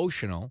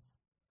emotional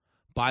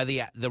by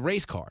the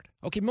race card.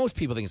 Okay, most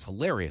people think it's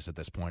hilarious at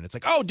this point. It's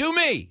like, oh, do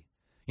me.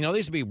 You know, there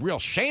used to be real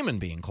shame in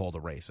being called a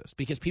racist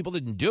because people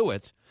didn't do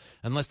it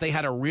unless they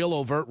had a real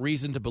overt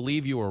reason to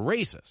believe you were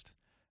racist.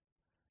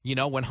 You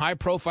know, when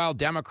high-profile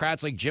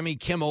Democrats like Jimmy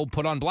Kimmel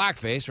put on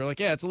blackface, they're like,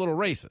 yeah, it's a little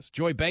racist.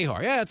 Joy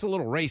Behar, yeah, it's a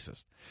little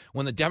racist.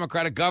 When the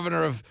Democratic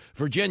governor of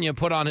Virginia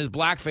put on his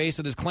blackface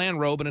and his Klan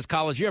robe and his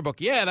college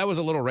yearbook, yeah, that was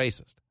a little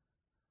racist.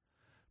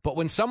 But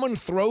when someone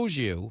throws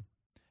you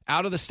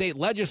out of the state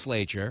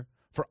legislature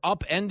for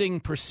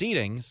upending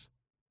proceedings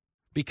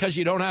because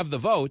you don't have the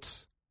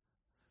votes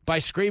by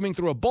screaming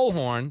through a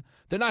bullhorn,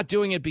 they're not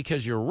doing it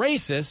because you're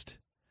racist.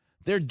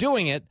 They're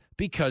doing it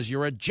because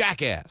you're a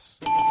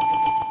jackass.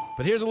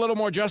 But here's a little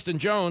more Justin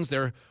Jones.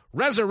 They're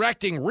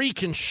resurrecting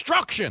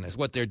Reconstruction is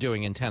what they're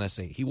doing in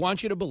Tennessee. He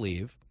wants you to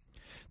believe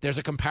there's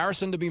a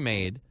comparison to be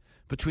made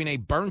between a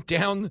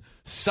burnt-down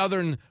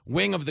southern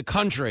wing of the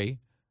country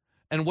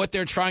and what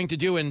they're trying to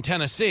do in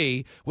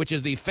Tennessee, which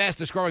is the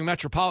fastest-growing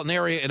metropolitan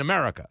area in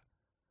America.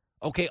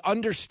 Okay,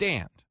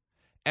 understand.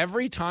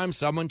 Every time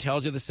someone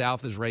tells you the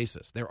South is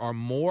racist, there are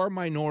more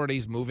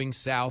minorities moving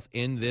south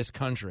in this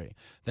country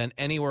than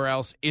anywhere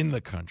else in the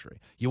country.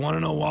 You want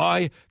to know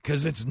why?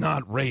 Because it's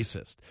not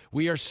racist.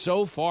 We are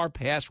so far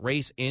past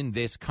race in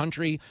this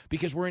country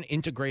because we're an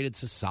integrated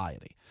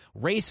society.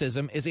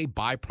 Racism is a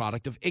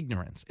byproduct of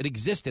ignorance. It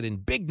existed in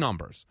big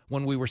numbers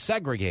when we were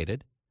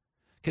segregated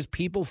because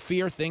people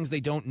fear things they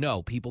don't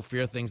know. People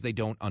fear things they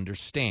don't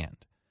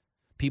understand.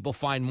 People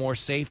find more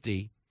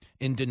safety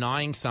in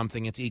denying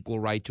something its equal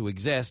right to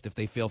exist if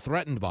they feel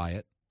threatened by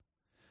it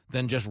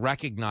than just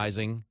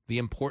recognizing the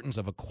importance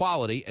of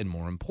equality and,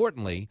 more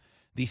importantly,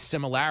 the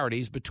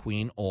similarities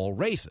between all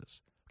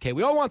races. Okay,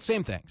 we all want the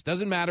same things.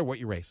 Doesn't matter what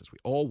your race is. We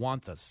all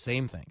want the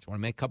same things. Want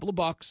to make a couple of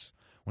bucks,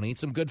 want to eat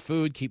some good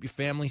food, keep your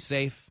family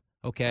safe,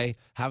 okay,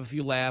 have a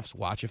few laughs,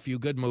 watch a few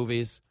good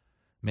movies,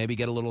 maybe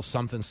get a little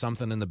something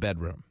in the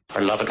bedroom. I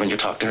love it when you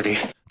talk dirty.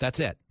 That's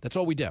it. That's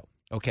all we do,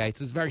 okay? It's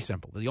very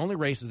simple. The only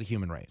race is the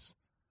human race.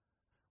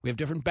 We have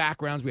different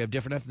backgrounds, we have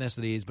different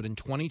ethnicities, but in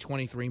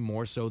 2023,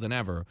 more so than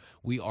ever,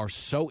 we are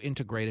so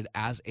integrated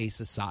as a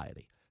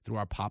society through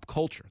our pop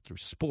culture, through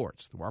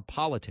sports, through our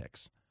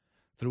politics,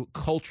 through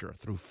culture,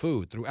 through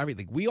food, through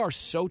everything. We are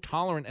so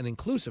tolerant and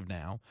inclusive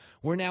now,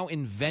 we're now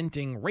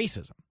inventing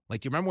racism.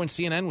 Like, do you remember when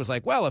CNN was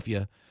like, well, if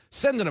you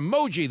send an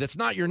emoji that's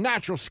not your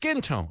natural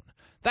skin tone,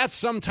 that's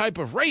some type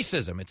of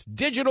racism. It's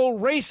digital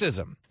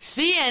racism.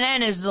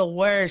 CNN is the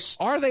worst.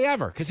 Are they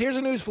ever? Because here's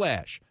a news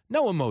flash.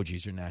 No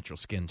emoji's your natural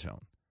skin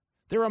tone.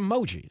 They're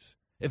emojis.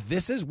 If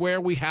this is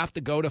where we have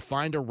to go to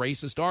find a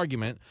racist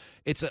argument,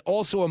 it's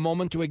also a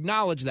moment to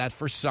acknowledge that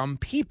for some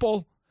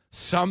people,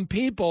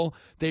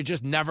 they're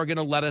just never going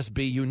to let us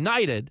be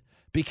united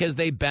because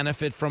they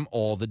benefit from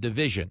all the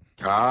division.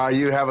 Ah,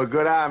 you have a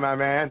good eye, my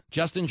man.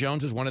 Justin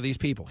Jones is one of these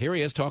people. Here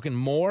he is talking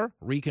more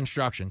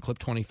Reconstruction. Clip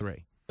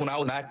 23. When I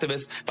was an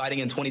activist fighting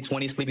in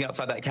 2020, sleeping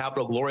outside that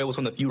Capitol, Gloria was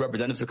one of the few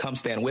representatives to come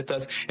stand with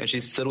us, and she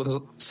stood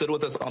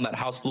with us on that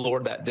House floor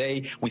that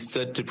day. We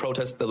stood to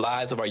protest the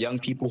lives of our young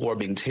people who are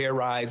being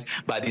terrorized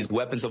by these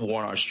weapons of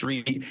war on our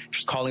street,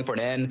 calling for an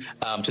end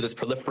to this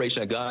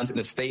proliferation of guns in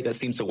a state that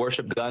seems to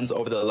worship guns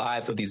over the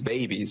lives of these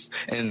babies.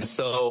 And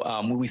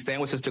so we stand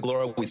with Sister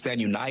Gloria, we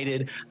stand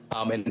united,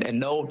 and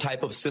no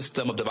type of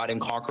system of divide and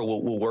conquer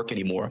will work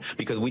anymore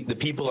because the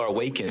people are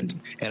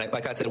awakened. And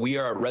like I said, we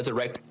are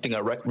resurrecting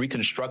a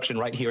reconstruction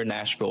right here in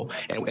Nashville,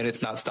 and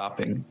it's not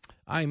stopping.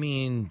 I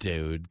mean,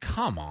 dude,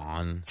 come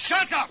on.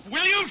 Shut up!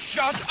 Will you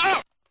shut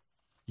up?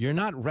 You're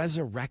not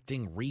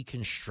resurrecting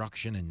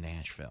Reconstruction in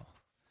Nashville.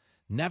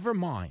 Never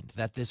mind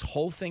that this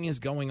whole thing is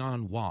going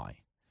on. Why?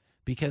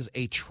 Because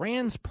a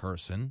trans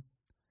person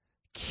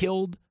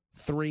killed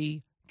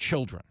 3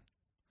 children.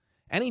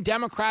 Any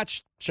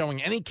Democrats showing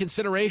any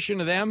consideration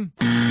to them?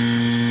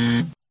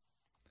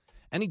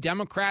 Any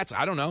Democrats,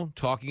 I don't know,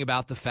 talking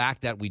about the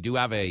fact that we do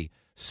have a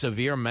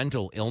severe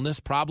mental illness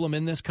problem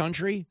in this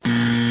country?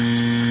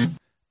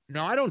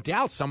 No, I don't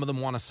doubt some of them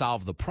want to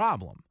solve the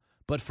problem.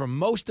 But for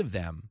most of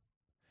them,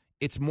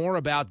 it's more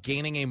about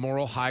gaining a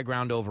moral high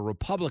ground over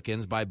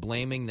Republicans by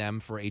blaming them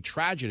for a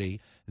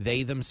tragedy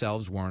they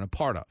themselves weren't a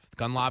part of. The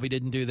gun lobby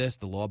didn't do this.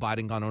 The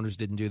law-abiding gun owners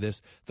didn't do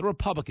this. The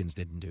Republicans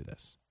didn't do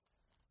this.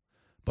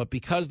 But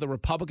because the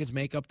Republicans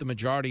make up the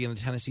majority in the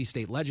Tennessee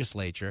state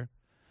legislature,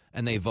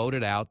 and they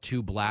voted out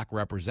 2 black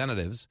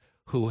representatives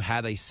who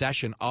had a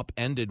session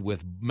upended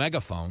with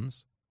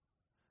megaphones,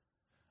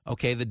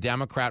 okay, the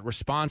Democrat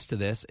response to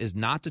this is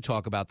not to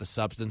talk about the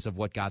substance of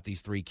what got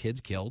these 3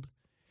 kids killed.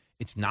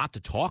 It's not to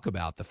talk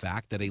about the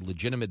fact that a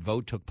legitimate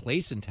vote took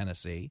place in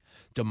Tennessee.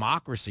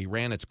 Democracy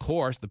ran its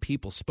course. The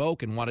people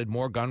spoke and wanted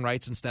more gun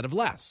rights instead of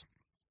less.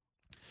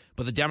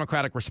 But the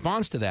Democratic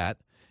response to that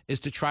is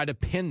to try to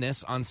pin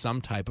this on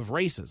some type of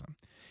racism.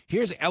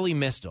 Here's Ellie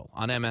Mistel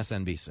on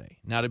MSNBC.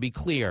 Now, to be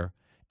clear,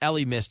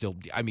 Ellie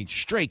Mistel, I mean,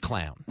 straight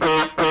clown.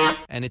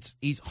 And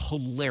he's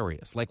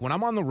hilarious. Like, when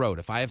I'm on the road,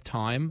 if I have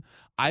time,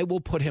 I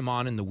will put him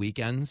on in the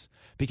weekends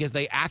because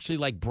they actually,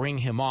 like, bring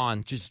him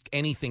on, just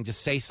anything, to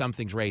say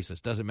something's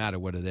racist. Doesn't matter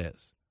what it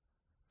is.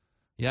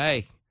 Yeah,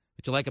 hey,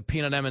 would you like a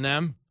peanut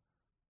M&M?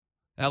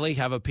 Ellie,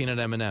 have a peanut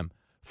M&M.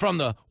 From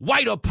the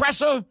white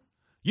oppressor?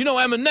 You know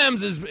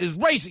M&M's is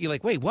racist. You're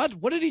like, wait, what?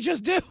 What did he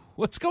just do?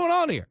 What's going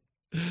on here?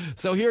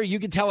 So here you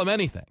can tell him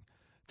anything.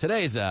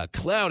 Today's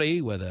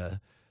cloudy with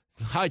a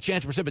high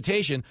chance of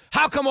precipitation.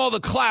 How come all the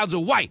clouds are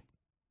white?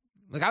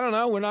 Like, I don't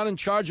know. We're not in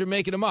charge of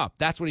making them up.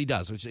 That's what he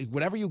does.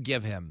 Whatever you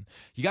give him,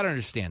 you got to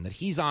understand that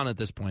he's on at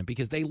this point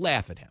because they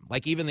laugh at him.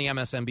 Like, even the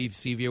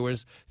MSNBC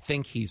viewers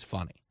think he's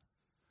funny.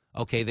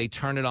 Okay, they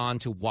turn it on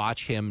to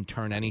watch him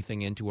turn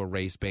anything into a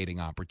race-baiting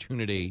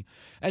opportunity.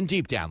 And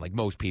deep down, like,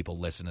 most people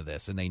listen to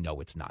this and they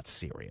know it's not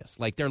serious.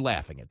 Like, they're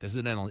laughing at this.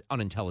 This is an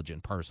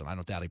unintelligent person. I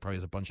don't doubt he probably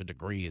has a bunch of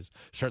degrees,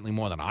 certainly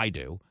more than I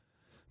do.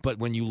 But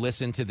when you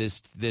listen to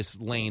this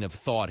lane of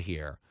thought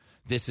here,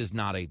 this is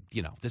not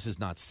this is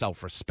not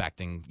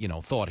self-respecting,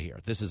 thought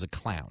here. This is a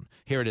clown.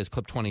 Here it is,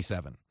 clip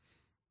 27.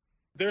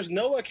 There's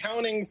no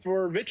accounting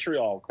for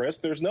vitriol, Chris.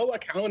 There's no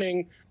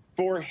accounting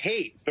for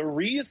hate. The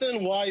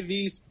reason why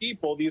these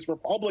people, these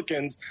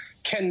Republicans,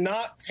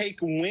 cannot take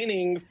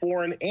winning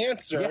for an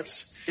answer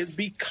is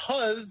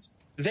because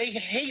they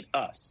hate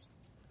us.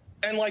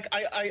 And like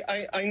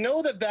I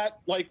know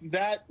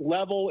that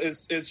level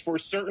is for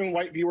certain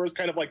white viewers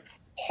kind of like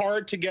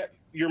hard to get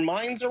your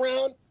minds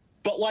around,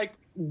 but like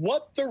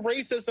what the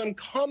racism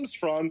comes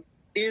from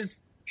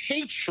is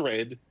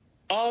hatred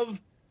of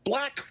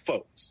black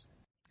folks.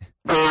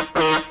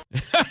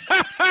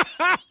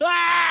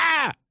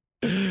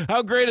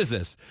 How great is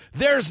this?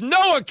 There's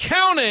no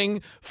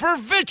accounting for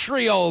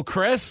vitriol,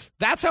 Chris.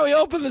 That's how he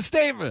opened the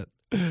statement.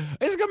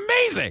 It's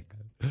amazing.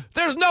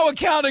 There's no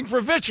accounting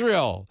for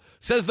vitriol,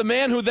 says the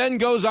man who then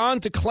goes on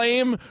to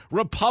claim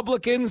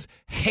Republicans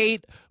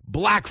hate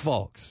black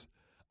folks.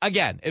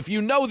 Again, if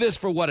you know this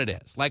for what it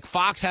is, like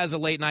Fox has a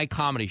late-night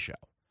comedy show,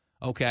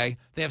 okay?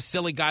 They have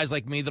silly guys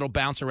like me that'll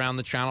bounce around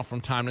the channel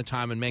from time to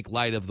time and make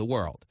light of the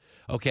world,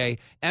 okay?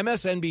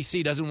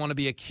 MSNBC doesn't want to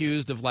be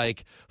accused of,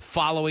 like,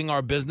 following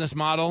our business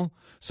model,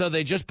 so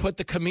they just put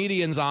the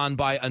comedians on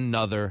by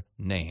another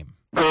name.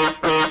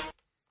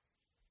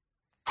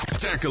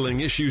 Tackling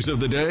issues of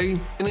the day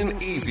in an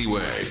easy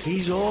way.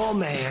 He's all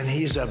man.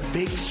 He's a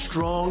big,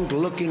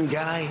 strong-looking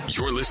guy.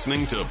 You're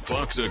listening to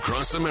Fox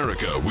Across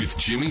America with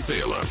Jimmy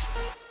Fallon.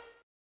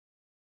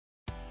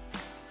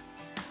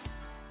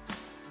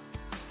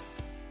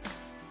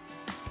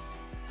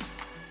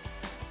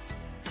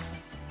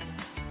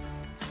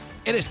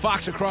 It is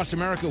Fox Across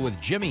America with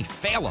Jimmy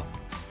Fallon.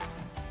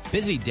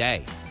 Busy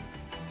day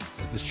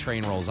as this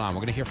train rolls on.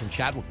 We're going to hear from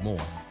Chadwick Moore,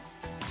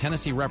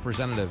 Texas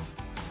Representative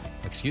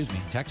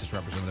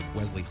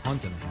Wesley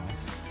Hunt in the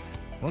House.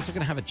 We're also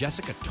going to have a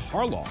Jessica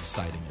Tarloff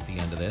sighting at the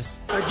end of this.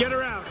 Get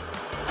her out.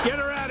 Get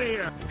her out of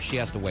here. She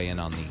has to weigh in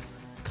on the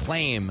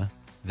claim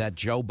that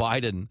Joe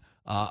Biden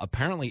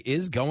apparently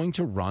is going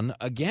to run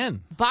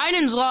again.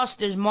 Biden's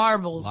lost his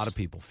marbles. A lot of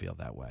people feel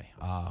that way.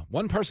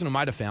 One person who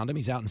might have found him,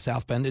 he's out in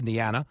South Bend,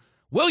 Indiana.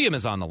 William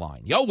is on the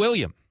line. Yo,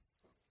 William.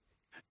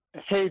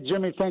 Hey,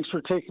 Jimmy, thanks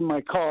for taking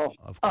my call.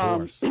 Of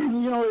course.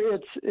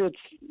 It's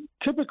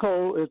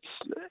typical. It's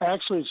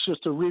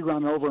just a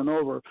rerun over and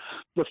over.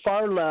 The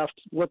far left,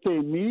 what they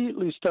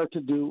immediately start to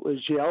do is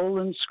yell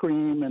and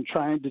scream and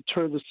try and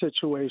deter the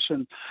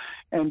situation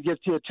and get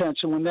the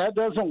attention. When that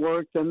doesn't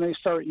work, then they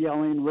start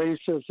yelling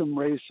racism,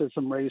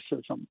 racism,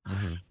 racism.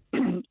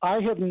 Mm-hmm.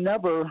 I have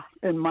never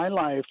in my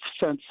life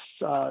since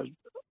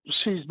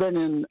she's been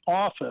in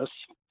office,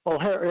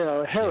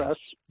 Harris,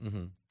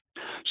 mm-hmm.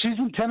 She's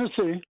in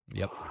Tennessee.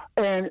 Yep.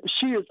 And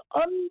she is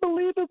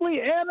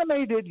unbelievably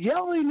animated,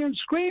 yelling and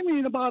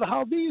screaming about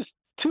how these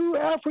two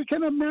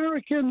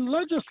African-American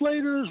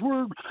legislators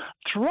were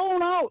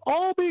thrown out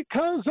all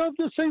because of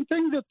the same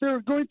thing, that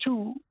they're going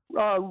to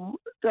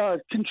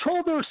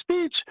control their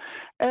speech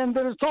and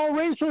that it's all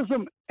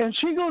racism. And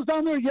she goes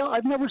down there and yells.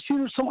 I've never seen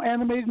her so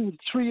animated in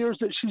 3 years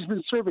that she's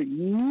been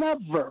serving.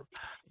 Never.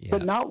 Yeah.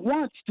 But not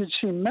once did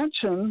she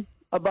mention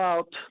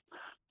about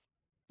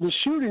the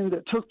shooting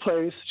that took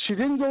place. She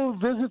didn't go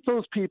visit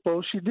those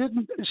people. She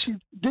didn't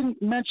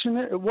mention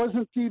it. It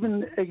wasn't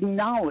even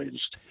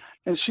acknowledged.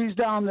 And she's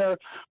down there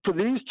for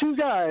these two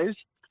guys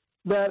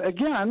that,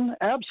 again,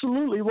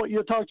 absolutely what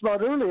you talked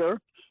about earlier,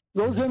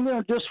 goes in there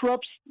and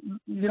disrupts,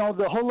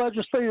 the whole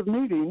legislative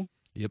meeting.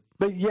 Yep.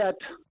 But yet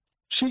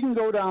she can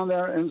go down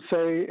there and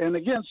say, and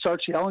again,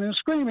 starts yelling and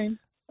screaming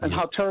and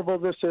how terrible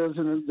this is,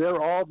 and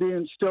they're all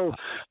being still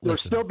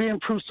being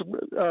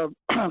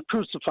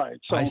crucified.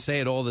 So I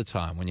say it all the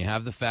time. When you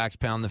have the facts,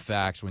 pound the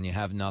facts. When you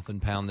have nothing,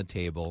 pound the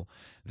table.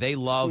 They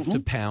love to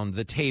pound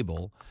the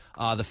table.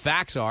 The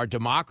facts are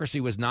democracy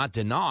was not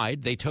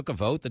denied. They took a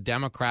vote. The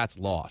Democrats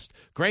lost.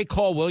 Great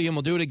call, William.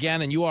 We'll do it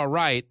again, and you are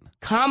right.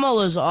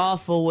 Kamala's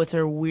awful with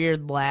her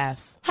weird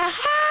laugh. Ha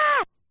ha!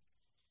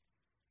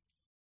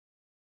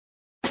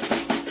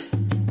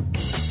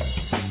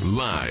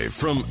 Live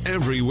from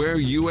everywhere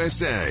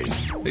USA,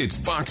 it's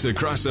Fox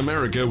Across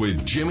America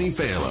with Jimmy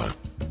Fallon.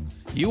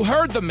 You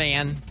heard the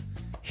man.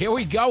 Here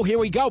we go.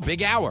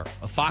 Big hour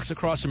of Fox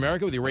Across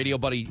America with your radio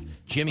buddy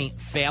Jimmy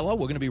Fallon.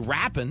 We're going to be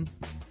rapping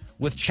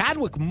with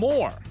Chadwick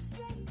Moore,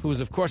 who is,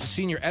 of course, a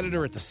senior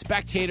editor at The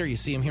Spectator. You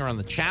see him here on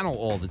the channel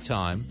all the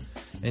time.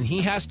 And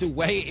he has to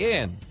weigh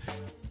in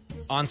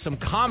on some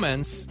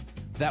comments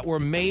that were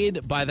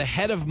made by the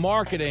head of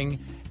marketing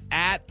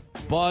at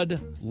Bud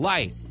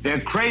Light. They're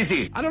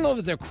crazy. I don't know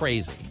that they're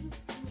crazy,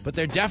 but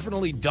they're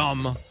definitely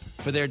dumb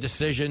for their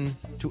decision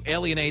to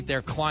alienate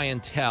their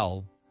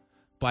clientele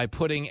by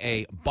putting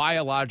a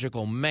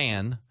biological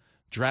man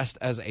dressed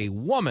as a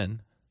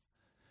woman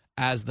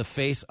as the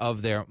face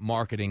of their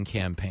marketing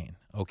campaign.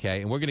 Okay,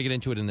 and we're going to get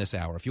into it in this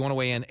hour. If you want to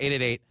weigh in,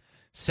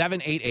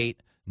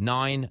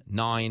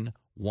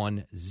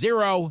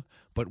 888-788-9910.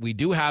 But we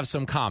do have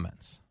some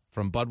comments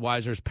from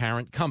Budweiser's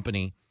parent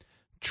company,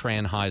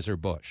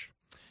 Anheuser-Busch.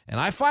 And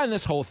I find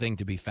this whole thing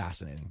to be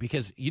fascinating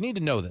because you need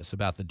to know this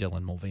about the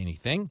Dylan Mulvaney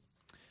thing.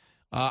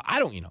 I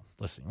don't,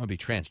 listen, you want to be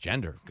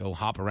transgender, go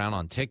hop around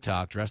on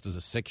TikTok dressed as a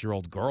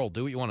 6-year-old girl,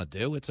 do what you want to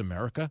do. It's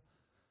America.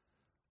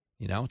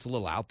 It's a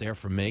little out there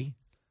for me.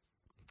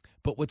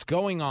 But what's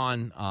going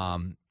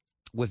on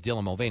with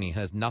Dylan Mulvaney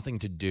has nothing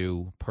to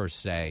do, per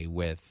se,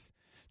 with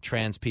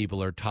trans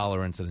people or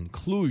tolerance and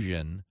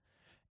inclusion,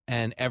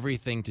 and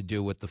everything to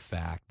do with the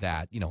fact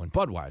that, in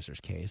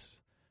Budweiser's case,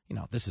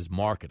 this is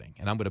marketing.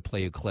 And I'm going to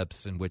play you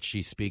clips in which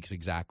she speaks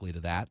exactly to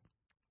that.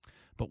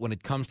 But when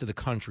it comes to the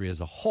country as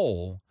a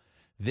whole,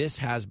 this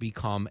has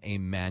become a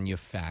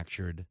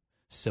manufactured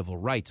civil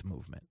rights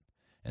movement,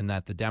 and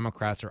that the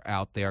Democrats are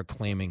out there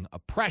claiming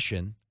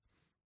oppression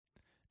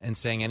and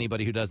saying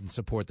anybody who doesn't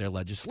support their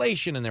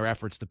legislation and their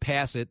efforts to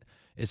pass it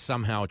is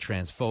somehow a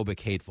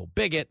transphobic, hateful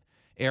bigot.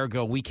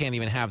 Ergo, we can't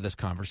even have this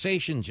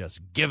conversation.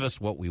 Just give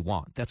us what we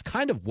want. That's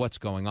kind of what's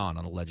going on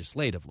a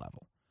legislative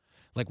level.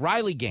 Like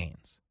Riley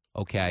Gaines,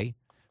 okay,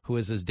 who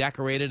is as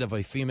decorated of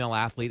a female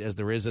athlete as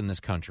there is in this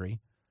country,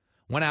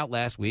 went out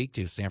last week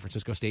to San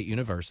Francisco State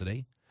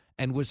University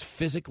and was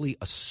physically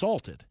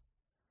assaulted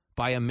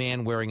by a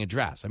man wearing a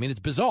dress. I mean, it's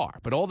bizarre,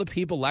 but all the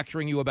people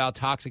lecturing you about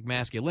toxic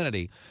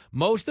masculinity,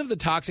 most of the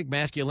toxic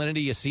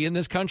masculinity you see in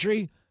this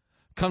country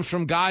comes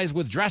from guys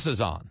with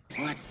dresses on.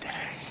 What the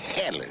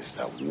hell is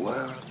the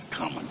world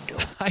coming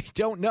to? I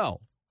don't know.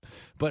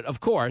 But, of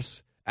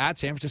course, at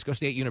San Francisco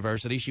State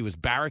University, she was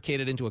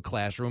barricaded into a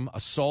classroom,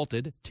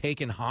 assaulted,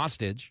 taken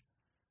hostage,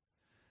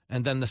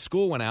 and then the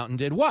school went out and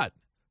did what?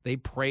 They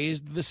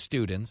praised the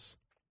students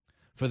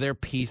for their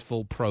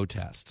peaceful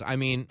protests. I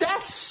mean,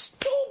 that's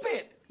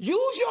stupid.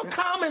 Use your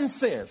common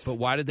sense. But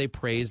why did they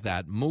praise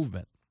that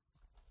movement?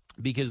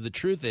 Because the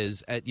truth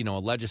is, at a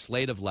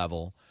legislative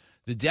level,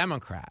 the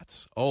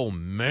Democrats, oh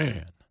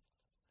man,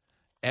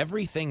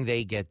 everything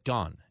they get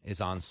done is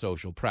on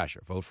social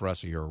pressure. Vote for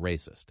us or you're a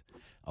racist.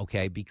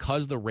 Okay,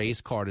 because the race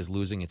card is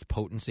losing its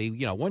potency.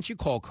 Once you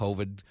call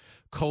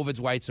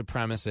COVID's white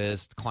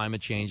supremacist,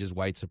 climate change is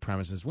white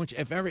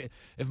supremacist.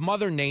 If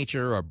Mother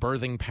Nature or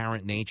birthing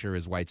parent nature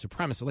is white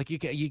supremacist, like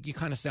you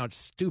kind of sound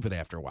stupid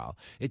after a while.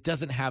 It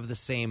doesn't have the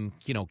same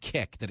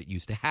kick that it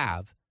used to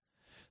have.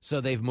 So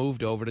they've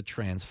moved over to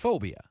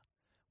transphobia,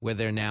 where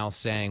they're now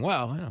saying,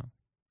 well,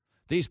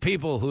 these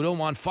people who don't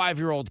want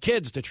 5-year-old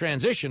kids to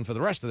transition for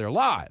the rest of their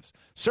lives,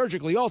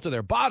 surgically alter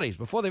their bodies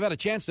before they've had a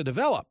chance to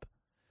develop.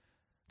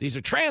 These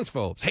are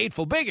transphobes,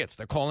 hateful bigots.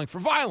 They're calling for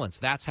violence.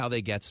 That's how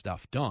they get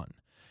stuff done.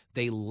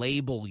 They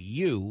label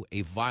you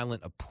a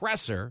violent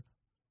oppressor,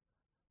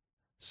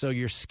 so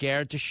you're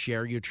scared to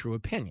share your true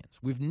opinions.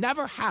 We've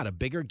never had a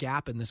bigger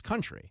gap in this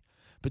country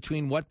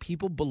between what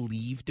people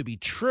believe to be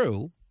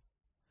true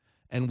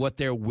and what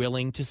they're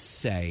willing to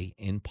say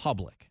in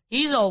public.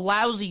 He's a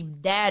lousy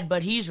dad,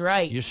 but he's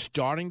right. You're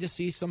starting to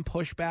see some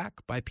pushback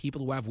by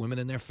people who have women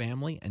in their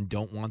family and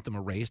don't want them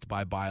erased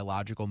by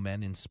biological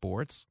men in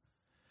sports.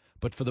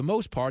 But for the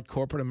most part,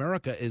 corporate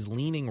America is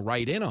leaning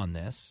right in on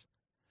this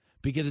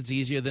because it's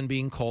easier than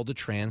being called a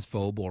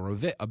transphobe or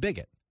a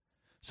bigot.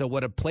 So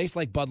what a place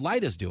like Bud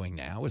Light is doing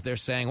now is they're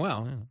saying,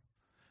 well,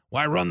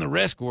 why run the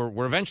risk?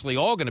 We're eventually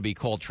all going to be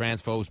called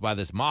transphobes by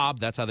this mob.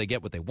 That's how they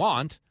get what they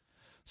want.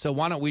 So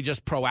why don't we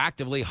just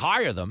proactively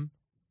hire them?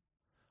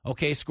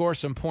 Okay, score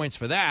some points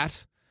for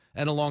that.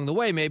 And along the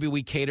way, maybe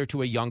we cater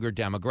to a younger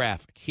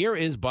demographic. Here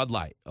is Bud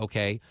Light,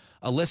 okay?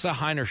 Alyssa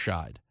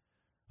Heinerscheid.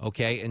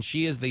 Okay, and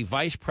she is the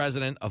vice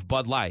president of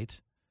Bud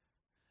Light,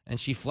 and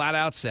she flat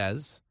out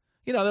says,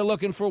 they're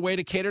looking for a way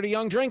to cater to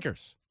young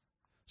drinkers.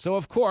 So,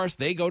 of course,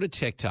 they go to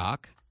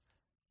TikTok,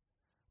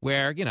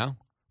 where,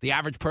 the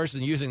average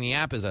person using the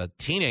app is a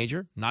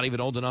teenager, not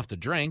even old enough to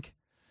drink.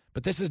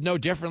 But this is no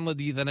different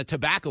than a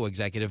tobacco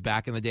executive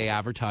back in the day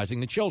advertising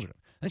to children.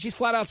 And she's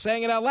flat out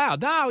saying it out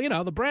loud.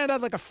 No, the brand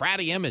had like a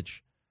fratty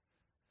image,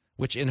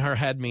 which in her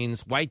head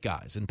means white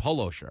guys in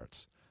polo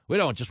shirts. We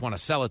don't just want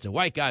to sell it to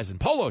white guys in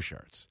polo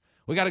shirts.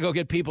 We got to go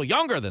get people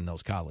younger than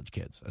those college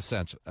kids,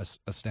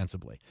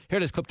 ostensibly. Here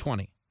it is, clip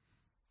 20.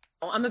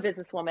 I'm a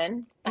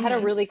businesswoman. I had a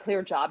really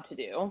clear job to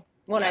do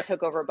when I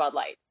took over Bud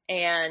Light.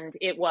 And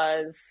it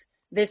was,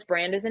 this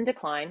brand is in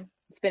decline.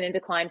 It's been in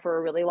decline for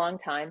a really long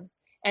time.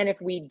 And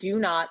if we do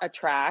not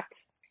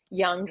attract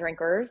young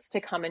drinkers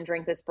to come and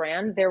drink this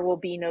brand, there will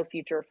be no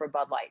future for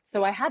Bud Light.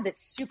 So I had this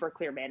super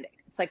clear mandate.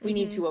 It's like we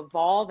need to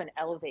evolve and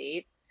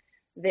elevate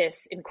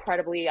this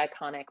incredibly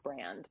iconic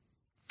brand.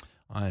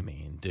 I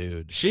mean,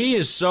 dude. She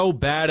is so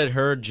bad at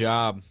her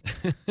job.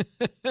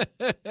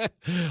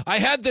 I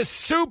had this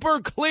super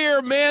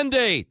clear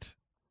mandate.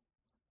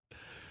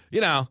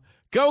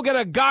 Go get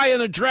a guy in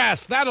a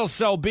dress. That'll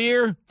sell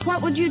beer.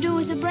 What would you do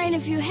with the brand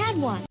if you had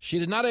one? She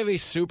did not have a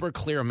super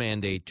clear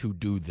mandate to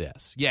do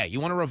this. Yeah,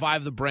 you want to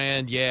revive the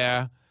brand.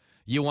 Yeah.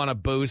 You want to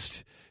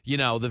boost,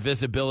 the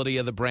visibility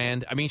of the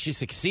brand. I mean, she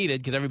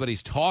succeeded because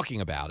everybody's talking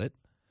about it.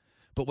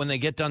 But when they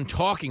get done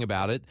talking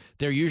about it,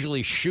 they're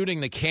usually shooting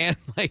the can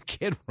like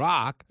Kid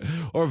Rock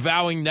or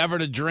vowing never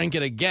to drink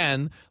it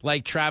again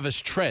like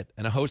Travis Tritt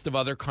and a host of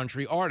other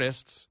country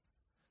artists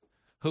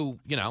who,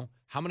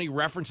 how many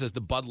references to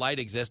Bud Light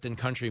exist in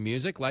country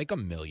music? Like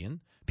 1 million.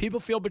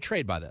 People feel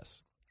betrayed by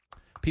this.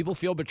 People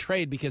feel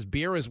betrayed because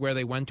beer is where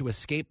they went to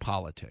escape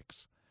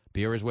politics.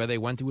 Beer is where they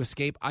went to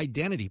escape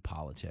identity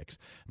politics.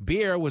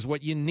 Beer was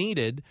what you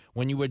needed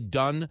when you were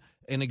done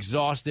and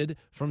exhausted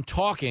from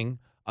talking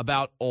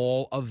about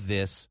all of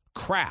this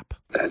crap.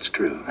 That's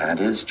true. That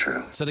is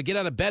true. So to get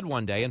out of bed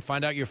one day and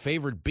find out your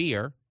favorite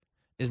beer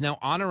is now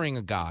honoring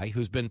a guy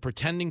who's been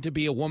pretending to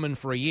be a woman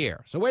for a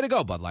year. So way to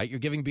go, Bud Light. You're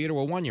giving beer to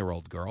a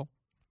 1-year-old girl.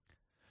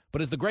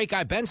 But as the great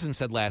Guy Benson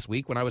said last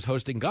week when I was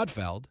hosting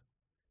Gutfeld,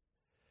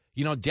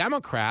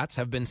 Democrats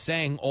have been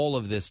saying all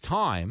of this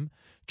time,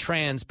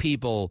 trans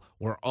people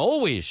were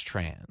always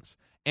trans.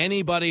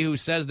 Anybody who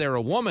says they're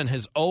a woman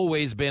has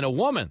always been a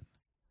woman.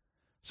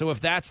 So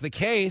if that's the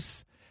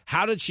case,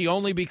 how did she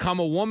only become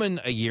a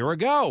woman a year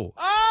ago?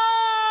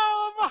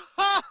 Oh,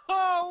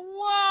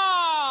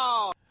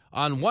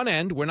 On one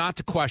end, we're not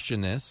to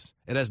question this.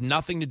 It has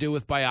nothing to do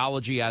with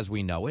biology as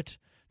we know it.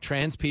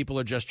 Trans people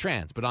are just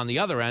trans. But on the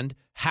other end,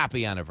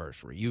 happy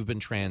anniversary. You've been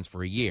trans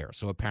for a year.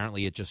 So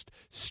apparently it just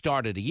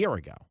started a year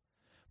ago.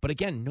 But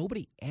again,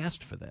 nobody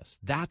asked for this.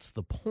 That's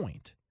the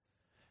point.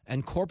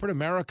 And corporate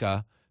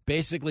America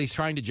basically is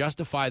trying to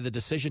justify the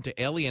decision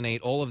to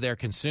alienate all of their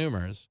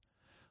consumers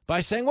by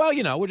saying, well,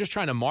 we're just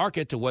trying to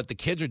market to what the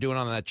kids are doing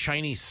on that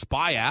Chinese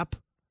spy app.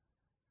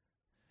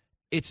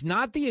 It's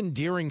not the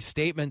endearing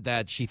statement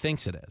that she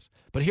thinks it is.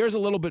 But here's a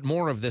little bit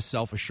more of this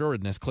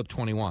self-assuredness, clip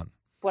 21.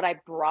 What I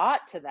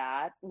brought to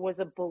that was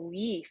a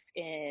belief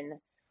in,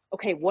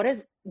 okay, what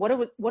does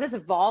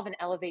evolve and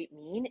elevate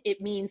mean?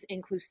 It means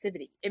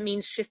inclusivity. It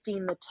means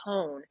shifting the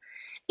tone.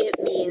 It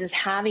means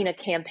having a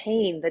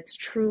campaign that's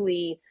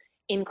truly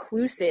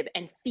inclusive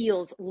and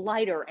feels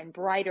lighter and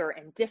brighter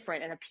and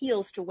different and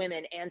appeals to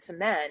women and to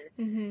men.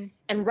 Mm-hmm.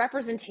 And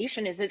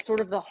representation is at sort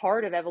of the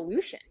heart of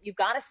evolution. You've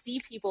got to see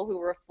people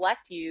who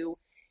reflect you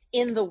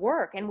in the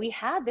work. And we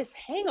had this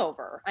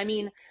hangover. I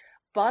mean,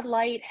 Bud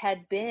Light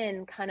had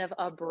been kind of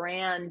a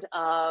brand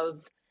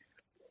of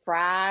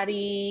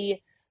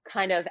fratty,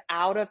 kind of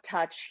out of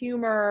touch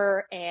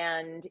humor.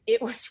 And it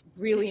was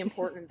really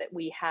important that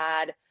we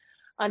had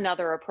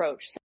another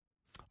approach.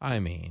 I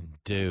mean,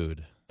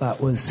 dude. That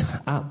was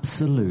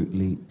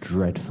absolutely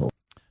dreadful.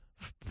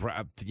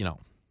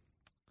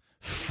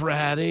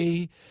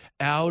 Fratty,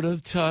 out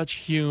of touch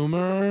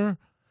humor.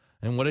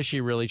 And what is she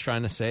really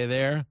trying to say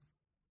there?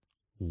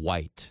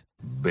 White.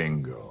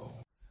 Bingo.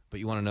 But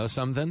you want to know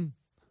something?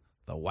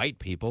 The white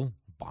people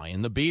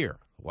buying the beer.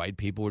 The white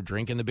people were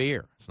drinking the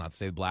beer. It's not to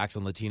say blacks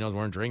and Latinos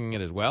weren't drinking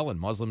it as well, and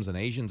Muslims and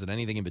Asians and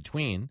anything in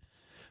between.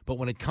 But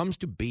when it comes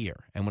to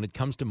beer, and when it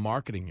comes to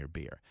marketing your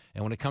beer,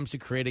 and when it comes to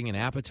creating an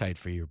appetite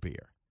for your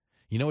beer,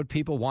 you know what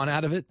people want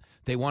out of it?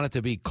 They want it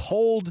to be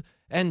cold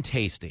and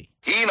tasty.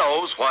 He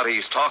knows what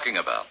he's talking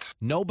about.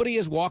 Nobody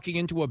is walking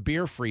into a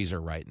beer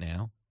freezer right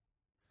now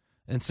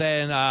and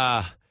saying,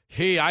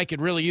 hey, I could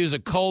really use a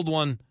cold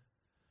one.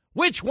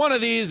 Which one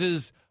of these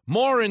is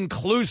more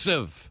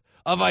inclusive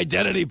of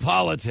identity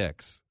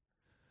politics?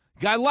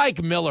 I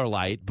like Miller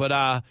Lite,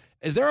 but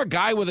is there a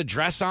guy with a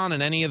dress on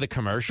in any of the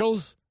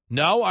commercials?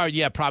 No? Or,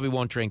 yeah, probably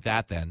won't drink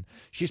that then.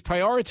 She's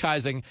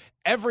prioritizing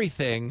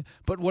everything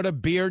but what a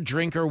beer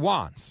drinker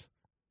wants.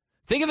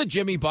 Think of the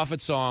Jimmy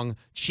Buffett song,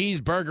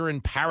 Cheeseburger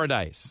in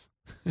Paradise.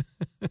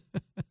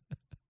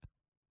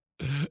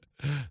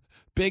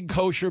 Big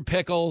kosher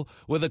pickle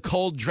with a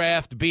cold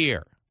draft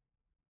beer.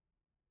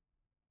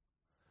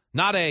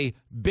 Not a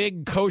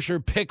big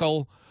kosher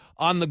pickle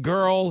on the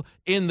girl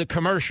in the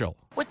commercial.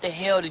 What the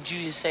hell did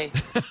you just say?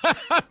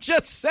 I'm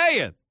just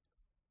saying.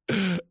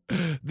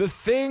 The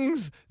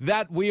things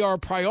that we are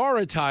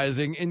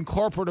prioritizing in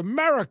corporate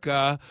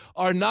America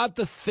are not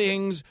the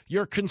things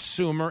your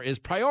consumer is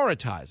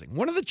prioritizing.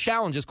 One of the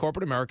challenges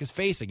corporate America is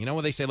facing,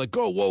 when they say, like,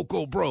 go woke,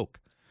 go broke.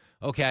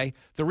 Okay?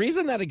 The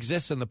reason that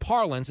exists in the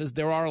parlance is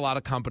there are a lot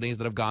of companies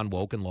that have gone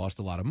woke and lost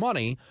a lot of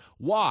money.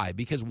 Why?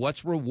 Because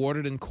what's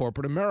rewarded in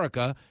corporate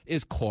America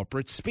is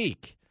corporate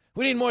speak.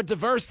 We need more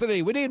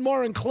diversity. We need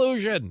more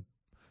inclusion.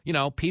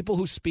 People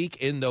who speak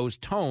in those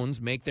tones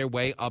make their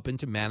way up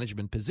into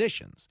management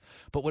positions.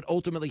 But what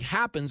ultimately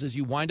happens is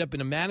you wind up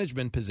in a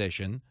management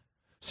position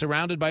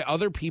surrounded by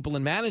other people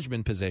in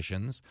management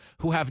positions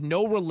who have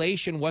no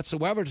relation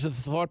whatsoever to the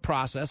thought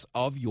process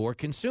of your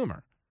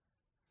consumer.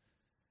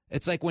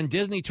 It's like when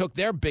Disney took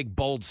their big,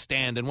 bold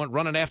stand and went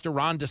running after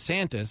Ron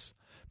DeSantis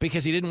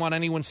because he didn't want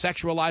anyone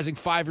sexualizing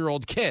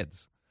 5-year-old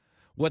kids.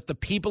 What the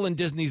people in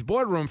Disney's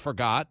boardroom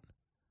forgot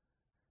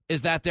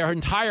is that their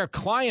entire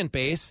client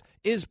base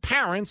is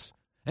parents.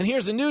 And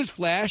here's a news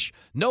flash.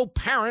 No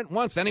parent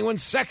wants anyone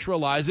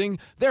sexualizing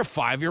their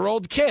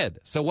 5-year-old kid.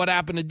 So what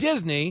happened to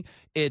Disney?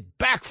 It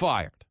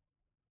backfired.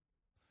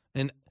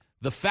 And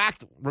the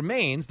fact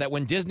remains that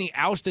when Disney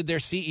ousted their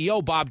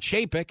CEO, Bob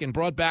Chapek, and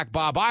brought back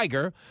Bob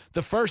Iger,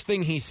 the first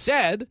thing he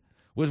said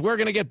was, we're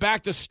going to get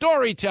back to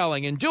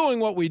storytelling and doing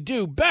what we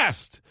do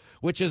best,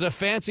 which is a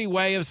fancy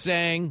way of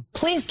saying,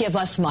 please give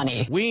us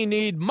money. We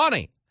need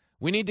money.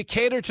 We need to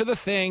cater to the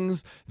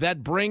things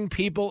that bring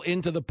people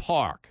into the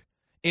park.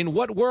 In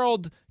what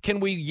world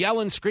can we yell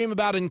and scream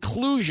about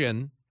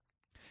inclusion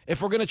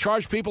if we're going to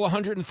charge people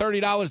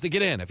 $130 to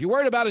get in? If you're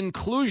worried about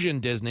inclusion,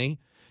 Disney,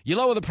 you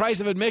lower the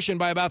price of admission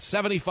by about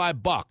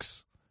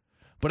 $75.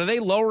 But are they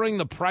lowering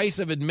the price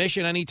of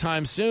admission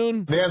anytime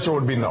soon? The answer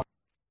would be no.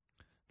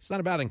 It's not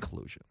about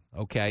inclusion,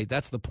 okay?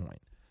 That's the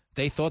point.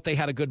 They thought they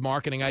had a good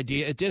marketing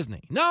idea at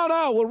Disney.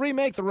 No, we'll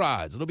remake the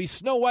rides. It'll be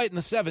Snow White and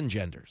the Seven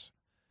Genders.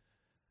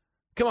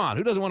 Come on,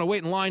 who doesn't want to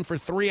wait in line for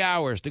 3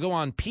 hours to go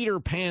on Peter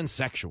Pan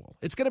Sexual?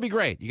 It's going to be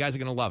great. You guys are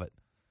going to love it.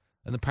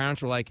 And the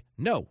parents were like,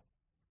 no.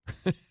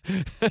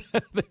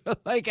 They were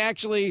like,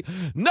 actually,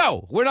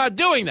 no, we're not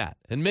doing that.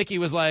 And Mickey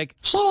was like,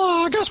 so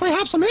I guess we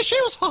have some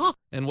issues.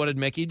 And what did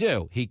Mickey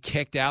do? He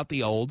kicked out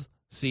the old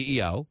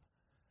CEO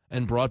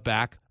and brought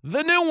back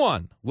the new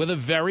one with a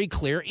very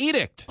clear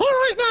edict. All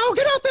right, now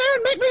get out there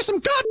and make me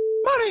some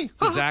money.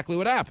 That's exactly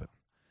what happened.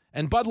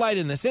 And Bud Light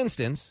in this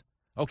instance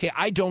Okay,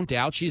 I don't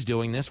doubt she's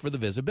doing this for the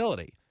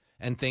visibility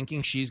and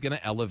thinking she's going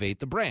to elevate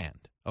the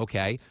brand.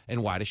 Okay,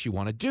 and why does she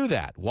want to do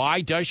that?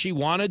 Why does she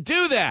want to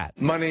do that?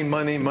 Money,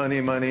 money,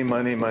 money, money,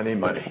 money, money,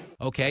 money.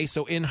 Okay,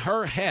 so in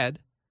her head,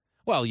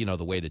 well, you know,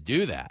 the way to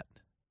do that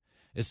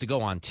is to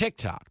go on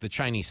TikTok, the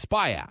Chinese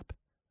spy app,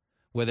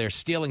 where they're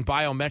stealing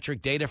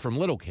biometric data from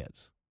little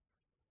kids,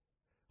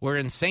 where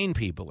insane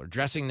people are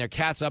dressing their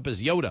cats up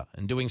as Yoda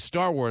and doing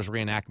Star Wars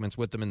reenactments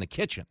with them in the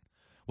kitchen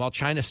while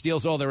China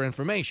steals all their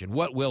information.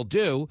 What we'll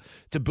do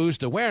to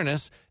boost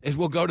awareness is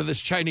we'll go to this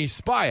Chinese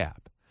spy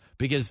app,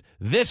 because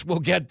this will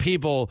get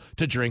people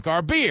to drink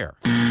our beer.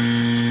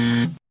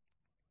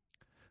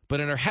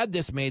 But in her head,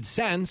 this made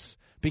sense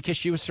because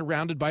she was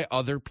surrounded by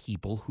other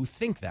people who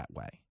think that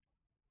way.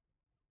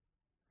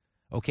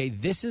 Okay,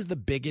 this is the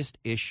biggest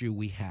issue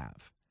we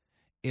have.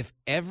 If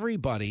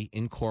everybody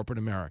in corporate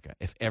America,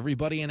 if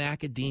everybody in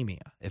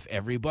academia, if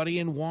everybody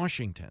in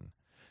Washington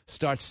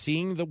starts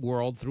seeing the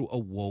world through a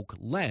woke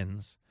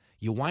lens,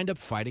 you wind up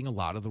fighting a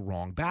lot of the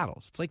wrong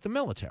battles. It's like the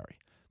military.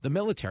 The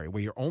military,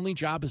 where your only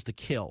job is to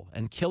kill,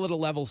 and kill at a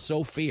level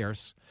so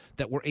fierce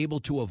that we're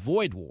able to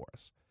avoid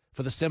wars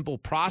for the simple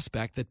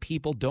prospect that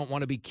people don't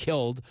want to be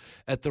killed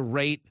at the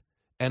rate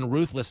and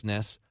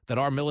ruthlessness that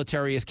our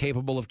military is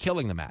capable of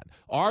killing them at.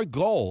 Our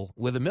goal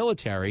with the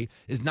military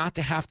is not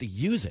to have to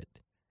use it.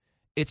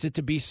 It's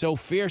to be so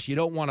fierce you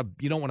don't want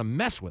to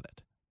mess with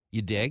it.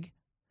 You dig?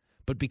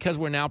 But because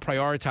we're now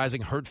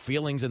prioritizing hurt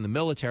feelings in the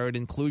military and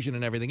inclusion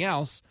and everything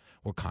else,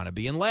 we're kind of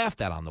being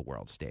laughed at on the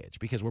world stage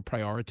because we're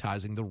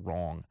prioritizing the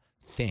wrong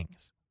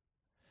things.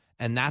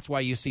 And that's why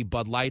you see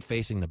Bud Light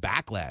facing the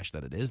backlash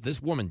that it is.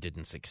 This woman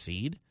didn't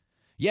succeed.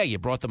 Yeah, you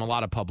brought them a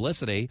lot of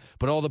publicity,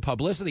 but all the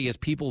publicity is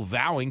people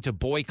vowing to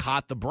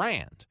boycott the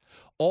brand.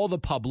 All the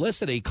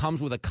publicity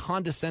comes with a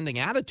condescending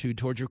attitude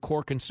towards your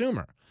core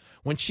consumer.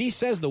 When she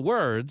says the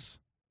words,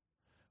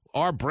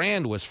 our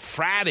brand was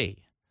fratty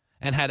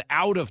and had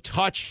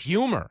out-of-touch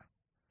humor.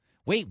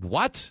 Wait,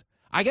 what?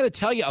 I got to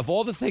tell you, of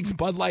all the things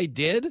Bud Light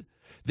did,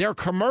 their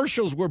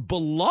commercials were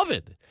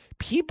beloved.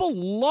 People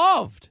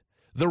loved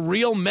the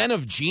Real Men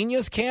of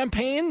Genius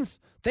campaigns.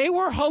 They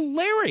were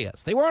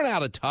hilarious. They weren't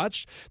out of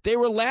touch. They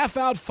were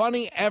laugh-out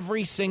funny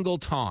every single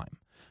time.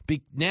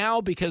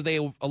 Now, because they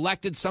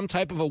elected some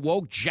type of a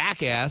woke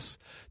jackass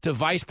to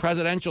vice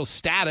presidential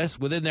status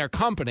within their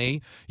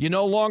company, you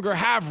no longer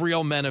have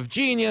Real Men of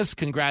Genius.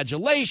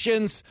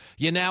 Congratulations.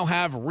 You now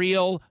have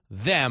Real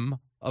Them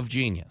of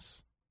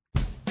Genius.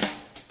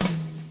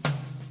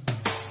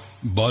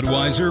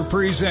 Budweiser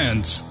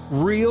presents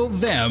Real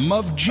Them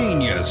of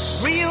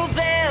Genius. Real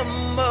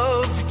Them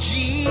of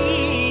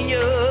Genius.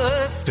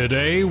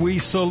 Today we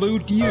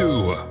salute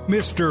you,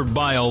 Mr.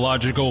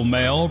 Biological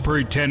Male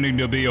pretending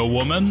to be a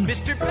woman.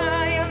 Mr.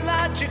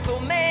 Biological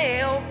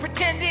Male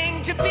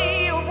pretending to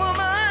be a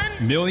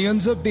woman.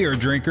 Millions of beer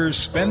drinkers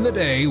spend the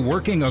day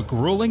working a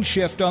grueling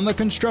shift on the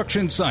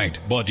construction site,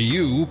 but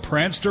you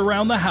pranced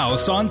around the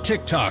house on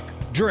TikTok,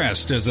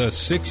 dressed as a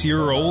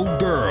 6-year-old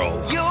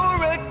girl.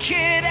 You're a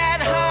kid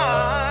at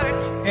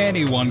heart.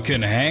 Anyone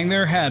can hang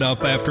their hat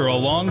up after a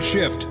long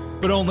shift,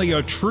 but only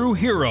a true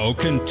hero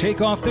can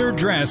take off their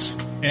dress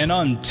and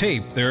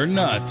untape their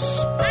nuts.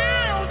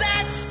 Ow,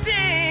 that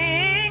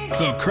stings!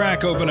 So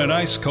crack open an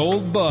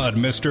ice-cold Bud,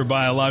 Mr.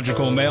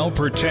 Biological Male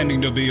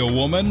pretending to be a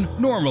woman.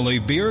 Normally,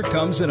 beer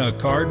comes in a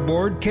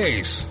cardboard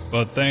case,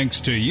 but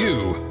thanks to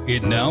you,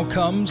 it now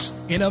comes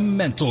in a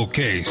mental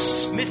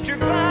case. Mr.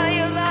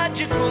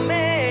 Biological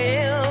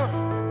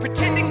Male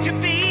pretending to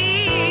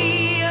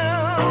be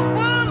a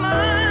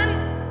woman.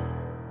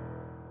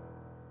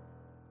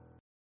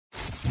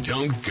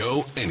 Don't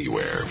go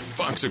anywhere.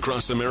 Fox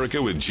Across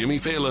America with Jimmy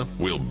Fallon.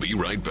 We'll be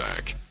right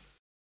back.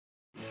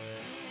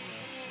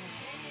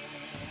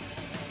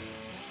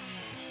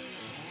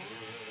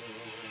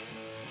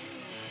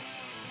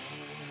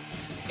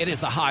 It is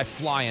the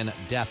high-flying,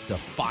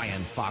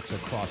 death-defying Fox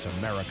Across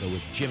America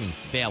with Jimmy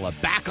Fallon.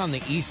 Back on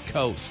the East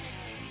Coast.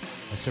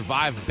 I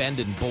survived Bend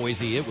and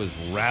Boise. It was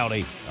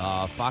rowdy.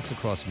 Fox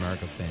Across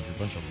America fans, you're a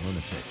bunch of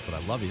lunatics, but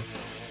I love you.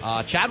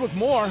 Chadwick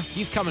Moore,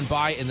 he's coming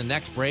by in the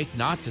next break,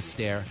 not to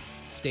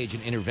stage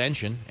an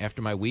intervention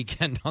after my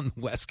weekend on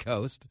the West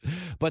Coast,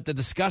 but to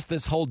discuss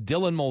this whole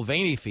Dylan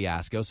Mulvaney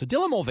fiasco. So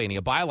Dylan Mulvaney,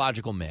 a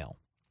biological male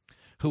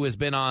who has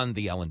been on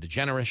the Ellen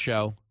DeGeneres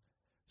show,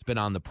 has been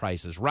on The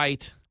Price is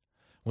Right,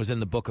 was in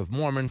the Book of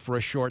Mormon for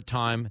a short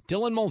time.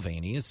 Dylan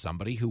Mulvaney is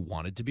somebody who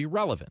wanted to be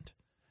relevant,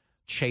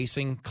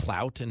 chasing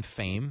clout and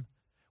fame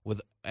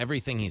with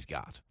everything he's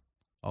got,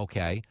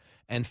 okay,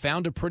 and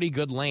found a pretty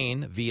good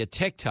lane via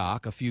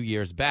TikTok a few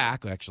years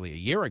back, actually a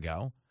year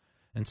ago,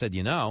 and said,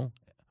 you know,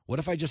 what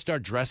if I just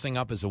start dressing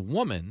up as a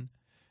woman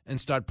and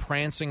start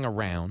prancing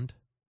around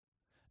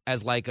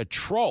as like a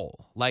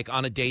troll, like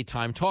on a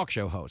daytime talk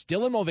show host?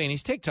 Dylan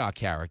Mulvaney's TikTok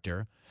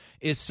character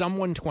is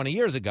someone 20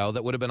 years ago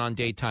that would have been on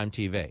daytime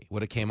TV,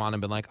 would have came on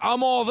and been like,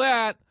 I'm all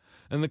that,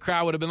 And the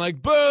crowd would have been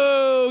like,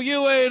 boo,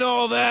 you ain't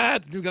all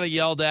that. You're going to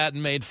yelled at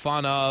and made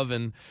fun of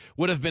and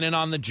would have been in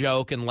on the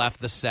joke and left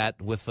the set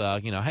with,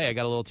 hey, I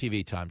got a little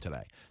TV time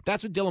today.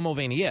 That's what Dylan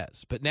Mulvaney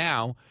is. But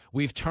now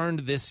we've turned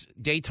this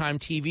daytime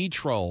TV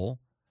troll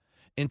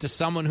into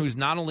someone who's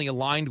not only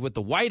aligned with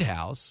the White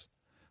House,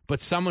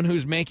 but someone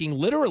who's making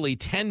literally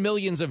 $10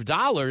 million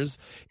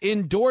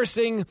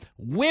endorsing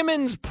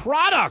women's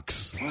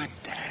products. What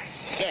the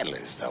hell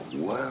is the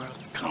world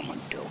coming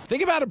to?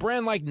 Think about a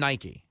brand like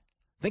Nike.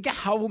 Think of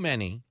how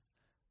many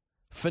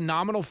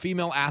phenomenal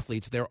female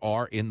athletes there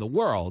are in the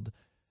world.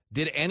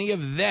 Did any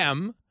of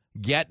them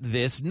get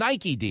this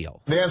Nike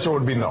deal? The answer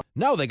would be no.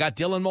 No, they got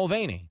Dylan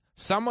Mulvaney,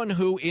 someone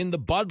who in the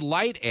Bud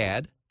Light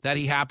ad that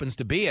he happens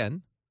to be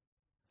in,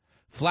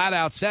 flat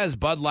out says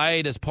Bud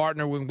Light is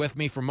partnering with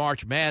me for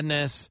March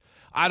Madness.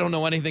 I don't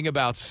know anything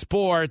about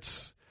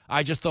sports.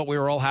 I just thought we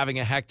were all having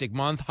a hectic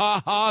month.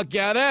 Ha ha,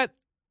 get it?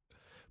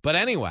 But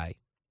anyway,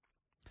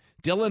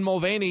 Dylan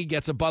Mulvaney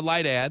gets a Bud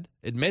Light ad,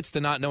 admits to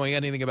not knowing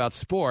anything about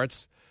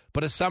sports,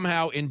 but is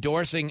somehow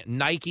endorsing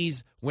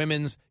Nike's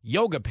women's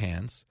yoga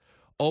pants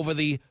over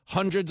the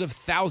hundreds of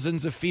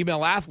thousands of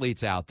female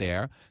athletes out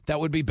there that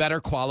would be better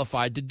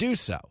qualified to do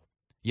so.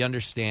 You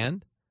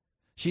understand?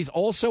 She's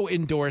also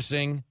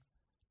endorsing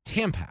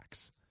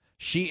Tampax.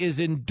 She is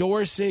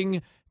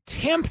endorsing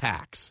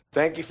Tampax.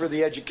 Thank you for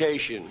the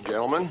education,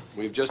 gentlemen.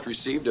 We've just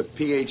received a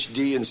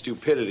PhD in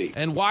stupidity.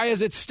 And why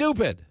is it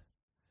stupid?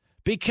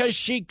 Because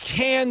she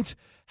can't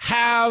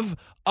have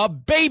a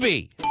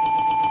baby.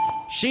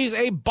 She's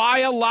a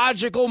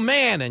biological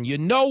man, and you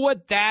know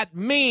what that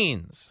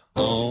means.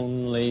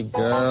 Only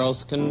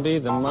girls can be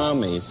the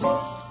mommies.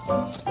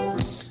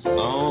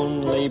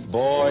 Only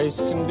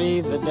boys can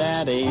be the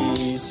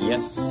daddies.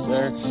 Yes,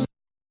 sir.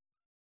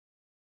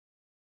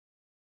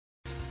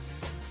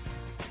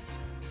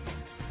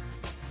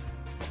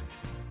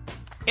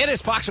 It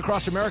is Fox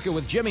Across America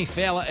with Jimmy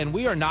Fallon, and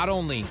we are not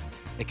only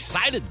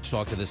excited to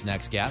talk to this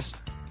next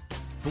guest,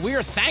 but we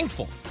are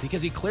thankful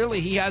because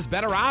he has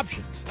better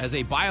options. As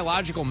a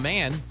biological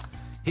man,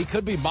 he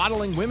could be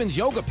modeling women's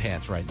yoga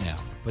pants right now,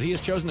 but he has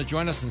chosen to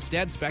join us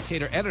instead.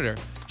 Spectator editor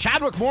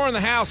Chadwick Moore in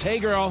the house. Hey,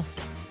 girl.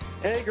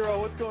 Hey,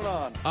 girl. What's going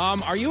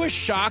on? Are you as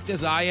shocked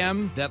as I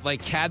am that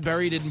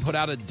Cadbury didn't put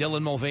out a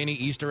Dylan Mulvaney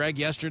Easter egg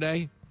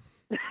yesterday?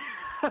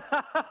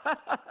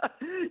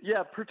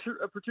 Yeah,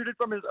 protruded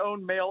from his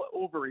own male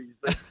ovaries.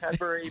 The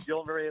Cadbury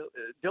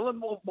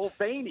Dylan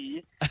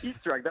Mulvaney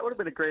Easter egg. That would have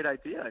been a great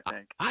idea, I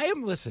think.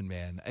 Listen,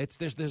 man.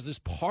 There's this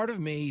part of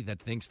me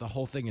that thinks the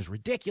whole thing is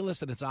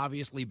ridiculous and it's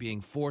obviously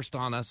being forced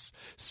on us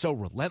so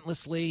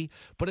relentlessly.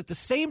 But at the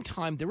same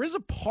time, there is a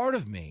part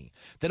of me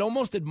that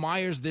almost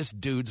admires this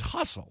dude's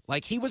hustle.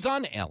 Like, he was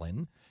on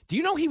Ellen. Do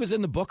you know he was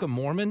in the Book of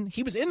Mormon?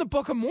 He was in the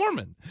Book of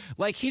Mormon.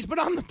 He's been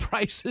on The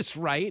Price is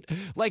Right.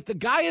 The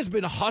guy has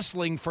been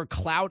hustling for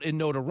clout and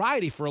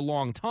notoriety for a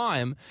long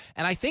time.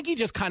 And I think he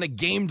just kind of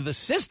gamed the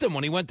system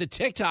when he went to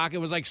TikTok. It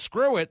was like,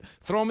 screw it,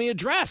 throw me a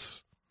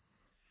dress.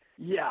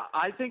 Yeah,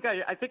 I think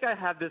I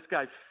have this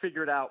guy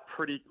figured out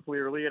pretty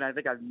clearly, and I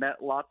think I've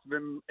met lots of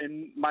him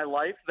in my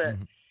life that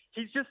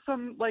he's just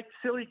some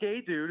silly gay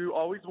dude who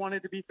always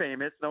wanted to be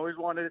famous and always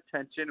wanted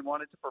attention and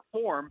wanted to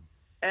perform.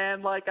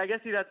 And I guess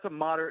he'd had some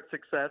moderate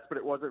success, but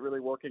it wasn't really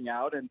working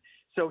out. And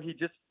so he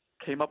just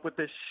came up with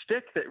this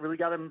shtick that really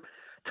got him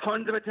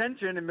tons of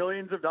attention and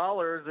millions of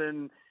dollars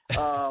and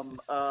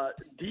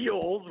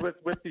deals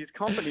with these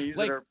companies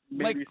that are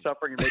maybe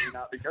suffering and maybe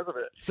not because of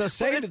it. So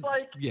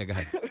yeah, go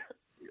ahead.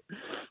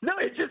 No,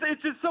 it's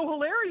just so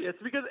hilarious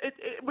because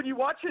when you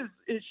watch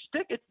his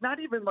shtick, it's not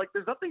even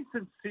there's nothing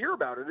sincere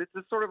about it. It's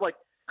this sort of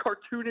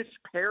cartoonish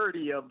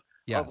parody of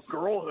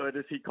girlhood,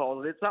 as he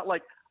calls it. It's not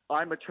like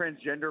I'm a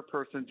transgender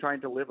person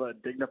trying to live a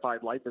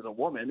dignified life as a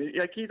woman.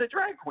 He's a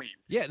drag queen.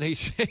 Yeah,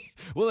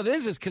 well, it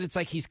is because it's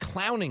he's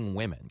clowning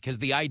women, because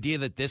the idea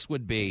that this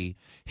would be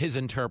his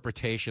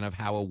interpretation of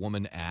how a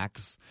woman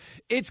acts,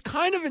 it's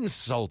kind of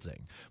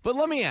insulting. But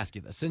let me ask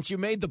you this, since you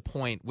made the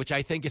point, which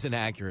I think is an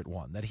accurate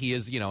one, that he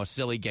is, a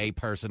silly gay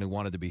person who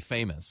wanted to be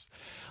famous.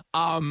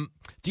 Do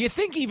you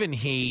think even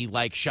he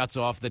shuts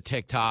off the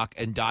TikTok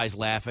and dies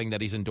laughing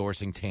that he's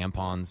endorsing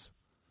tampons?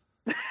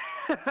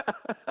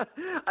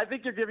 I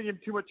think you're giving him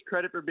too much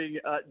credit for being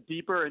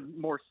deeper and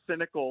more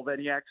cynical than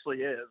he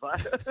actually is. I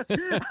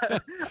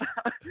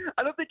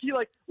don't think he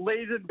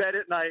lays in bed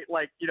at night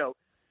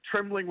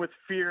trembling with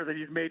fear that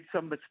he's made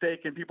some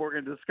mistake and people are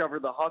going to discover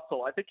the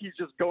hustle. I think he's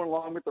just going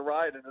along with the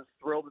ride and is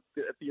thrilled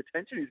at the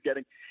attention he's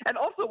getting. And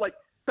also,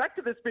 back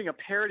to this being a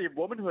parody of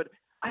womanhood,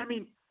 I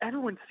mean,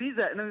 everyone sees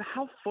that. And then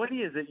how funny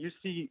is it? You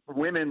see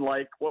women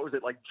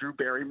Drew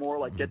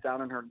Barrymore, get down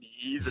on her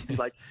knees and be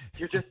like,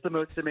 you're just the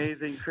most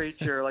amazing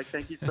creature.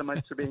 Thank you so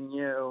much for being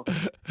you.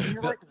 And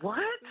you're what?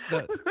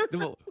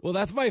 Well,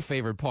 that's my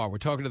favorite part. We're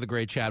talking to the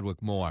great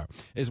Chadwick Moore,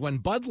 is when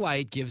Bud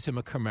Light gives him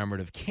a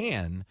commemorative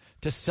can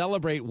to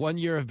celebrate 1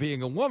 year of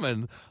being a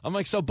woman. I'm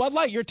like, so Bud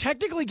Light, you're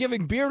technically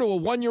giving beer to a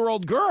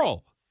 1-year-old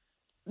girl.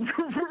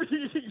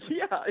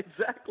 Yeah,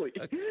 exactly.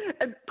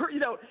 And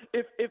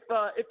if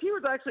he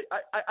was actually,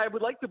 I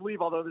would like to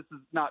believe, although this is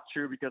not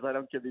true because I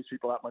don't give these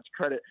people that much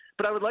credit,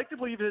 but I would like to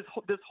believe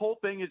this whole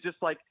thing is just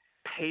like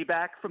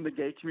payback from the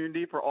gay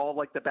community for all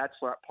like the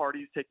bachelorette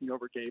parties taking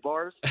over gay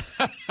bars.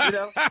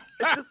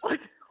 It's just like,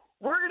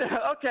 we're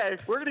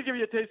gonna give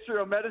you a taste of your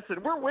own medicine.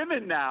 We're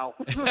women now.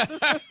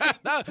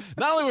 not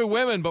only are we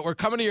women, but we're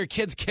coming to your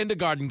kid's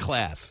kindergarten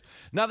class.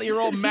 Now that you're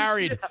all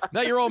married,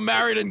 now you're all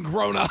married and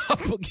grown up.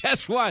 Well,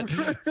 guess what?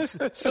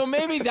 So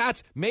maybe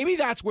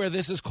that's where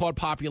this has caught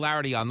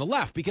popularity on the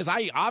left, because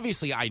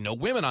I know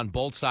women on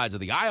both sides of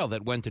the aisle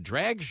that went to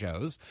drag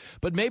shows,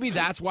 but maybe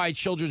that's why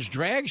children's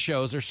drag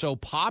shows are so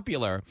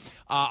popular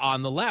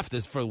on the left.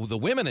 Is for the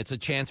women, it's a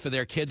chance for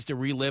their kids to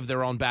relive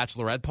their own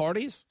bachelorette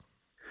parties.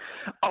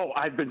 Oh,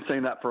 I've been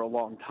saying that for a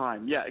long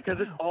time. Yeah, because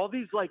it's all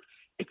these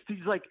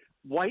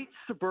white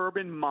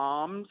suburban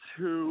moms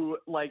who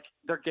like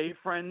their gay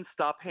friends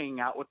stopped hanging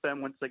out with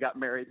them once they got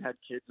married and had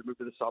kids and moved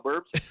to the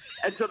suburbs,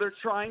 and so they're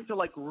trying to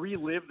like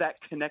relive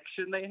that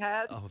connection they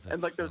had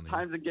and like those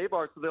times in gay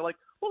bars. So they're like,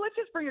 well, let's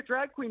just bring a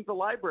drag queen to the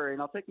library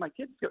and I'll take my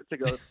kids to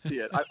go see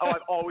it.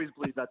 I've always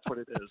believed that's what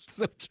it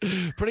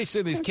is. Pretty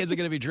soon these kids are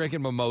going to be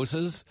drinking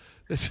mimosas.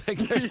 It's like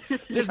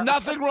there's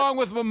nothing wrong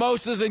with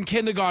mimosas in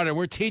kindergarten.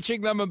 We're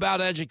teaching them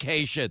about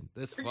education.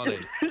 That's funny.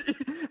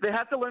 They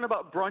have to learn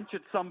about brunch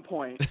at some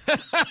point.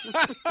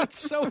 That's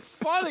so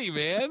funny,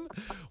 man.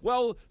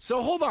 Well,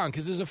 so hold on,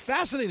 because there's a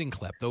fascinating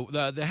clip.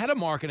 The head of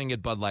marketing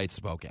at Bud Light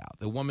spoke out.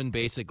 The woman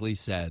basically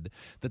said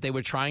that they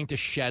were trying to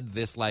shed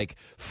this like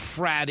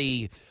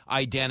fratty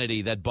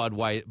identity that Bud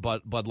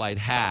Light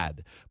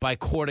had by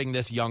courting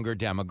this younger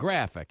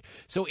demographic.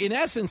 So in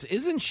essence,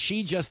 isn't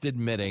she just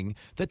admitting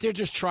that they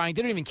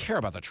don't even care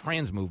about the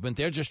trans movement.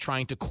 They're just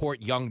trying to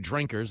court young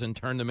drinkers and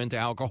turn them into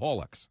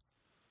alcoholics.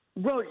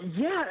 Well,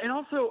 yeah, and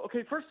also,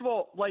 okay, first of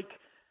all, the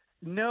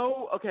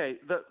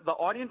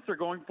audience they're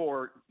going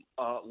for,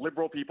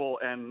 liberal people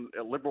and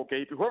liberal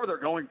gay people, whoever they're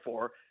going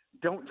for,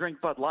 don't drink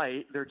Bud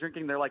Light. They're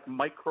drinking their,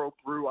 microbrew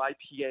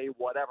IPA,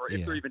 whatever,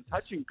 if they're even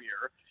touching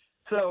beer.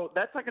 So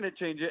that's not going to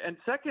change it. And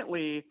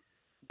secondly,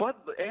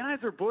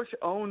 Anheuser-Busch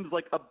owns,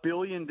 1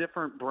 billion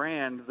different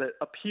brands that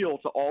appeal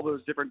to all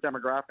those different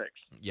demographics.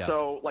 Yeah.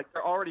 So,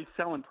 they're already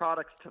selling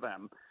products to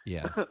them.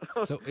 Yeah.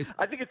 So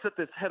I think it's that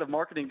this head of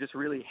marketing just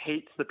really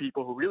hates the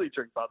people who really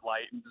drink Bud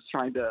Light and just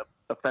trying to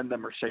offend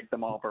them or shake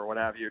them off or what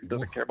have you.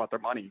 Doesn't care about their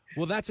money.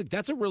 Well, that's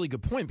a really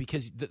good point,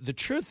 because the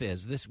truth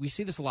is we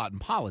see this a lot in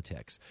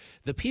politics.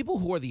 The people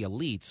who are the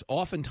elites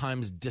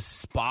oftentimes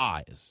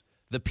despise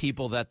the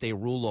people that they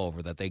rule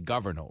over, that they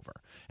govern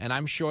over. And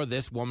I'm sure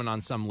this woman,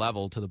 on some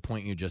level, to the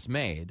point you just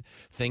made,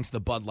 thinks the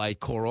Bud Light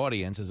core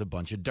audience is a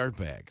bunch of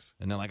dirtbags.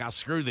 And they're like, I'll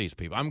screw these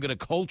people. I'm going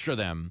to culture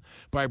them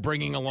by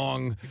bringing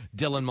along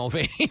Dylan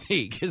Mulvaney,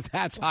 because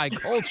that's high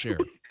culture.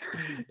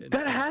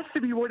 That has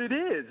to be what it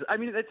is. I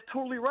mean, that's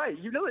totally right.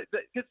 You know,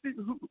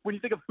 when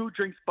you think of who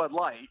drinks Bud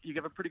Light, you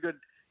have a pretty good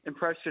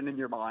impression in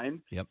your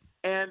mind. Yep.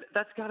 And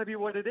that's got to be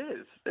what it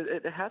is.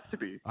 It has to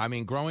be. I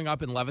mean, growing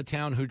up in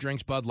Levittown, who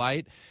drinks Bud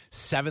Light?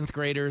 7th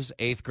graders,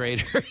 8th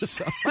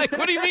graders. I'm like,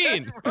 what do you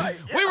mean? Right,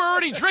 yeah. We were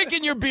already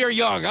drinking your beer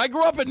young. I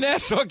grew up in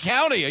Nassau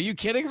County. Are you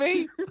kidding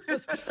me?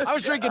 I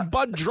was drinking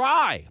Bud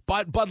Dry,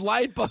 Bud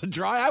Light, Bud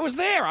Dry. I was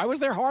there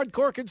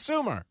hardcore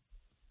consumer.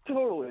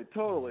 Totally.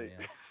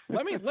 Yeah.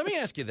 Let me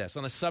ask you this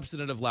on a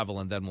substantive level,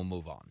 and then we'll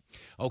move on.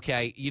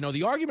 Okay,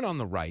 the argument on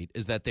the right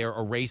is that they're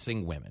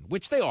erasing women,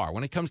 which they are.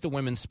 When it comes to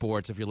women's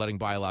sports, if you're letting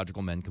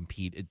biological men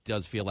compete, it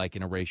does feel like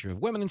an erasure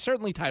of women, and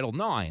certainly Title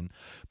IX.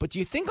 But do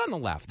you think on the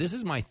left, this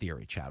is my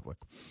theory, Chadwick,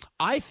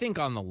 I think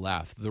on the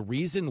left, the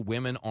reason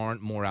women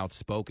aren't more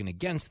outspoken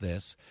against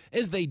this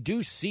is they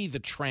do see the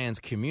trans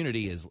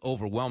community as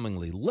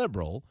overwhelmingly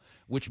liberal,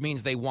 which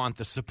means they want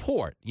the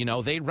support.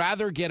 They'd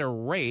rather get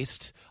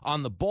erased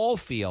on the ball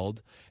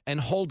field and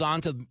hold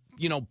on to,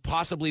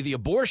 possibly the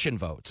abortion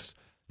votes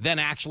than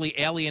actually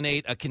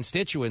alienate a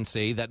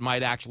constituency that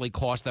might actually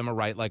cost them a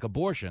right like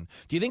abortion.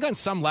 Do you think on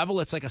some level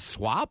it's like a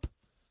swap?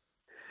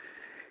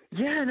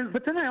 Yeah,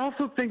 but then I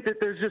also think that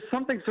there's just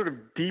something sort of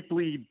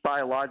deeply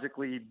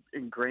biologically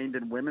ingrained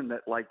in women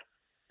that,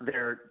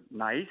 they're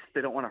nice.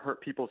 They don't want to hurt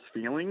people's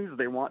feelings.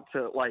 They want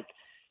to,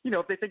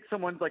 if they think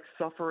someone's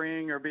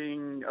suffering or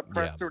being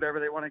oppressed or whatever,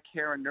 they want to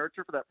care and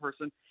nurture for that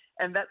person.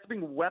 And that's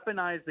being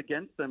weaponized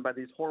against them by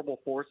these horrible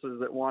forces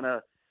that want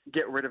to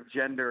get rid of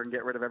gender and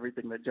get rid of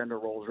everything that gender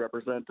roles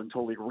represent and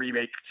totally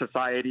remake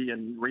society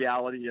and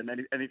reality and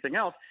anything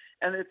else.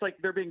 And it's like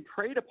they're being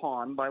preyed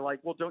upon by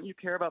well, don't you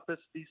care about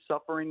these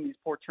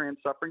poor trans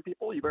suffering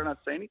people? You better not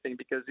say anything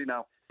because,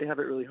 they have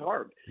it really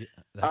hard.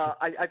 Yeah,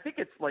 I think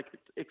it's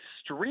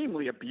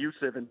extremely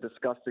abusive and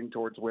disgusting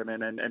towards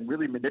women and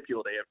really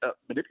manipulating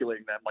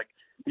them.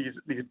 These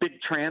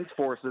big trans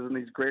forces and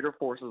these greater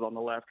forces on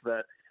the left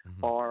that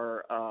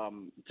are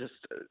just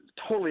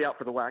totally out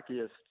for the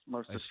wackiest,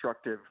 most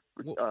destructive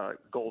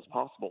goals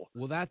possible.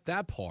 Well,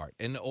 that part.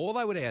 And all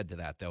I would add to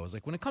that, though, is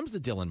when it comes to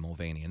Dylan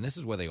Mulvaney, and this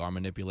is where they are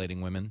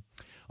manipulating women,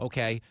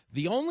 okay,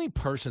 the only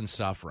person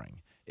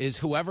suffering is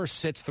whoever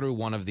sits through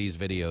one of these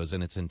videos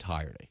in its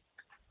entirety.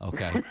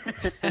 Okay.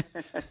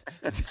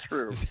 That's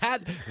true.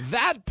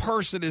 That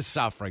person is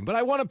suffering. But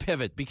I want to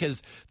pivot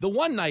because the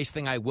one nice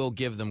thing I will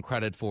give them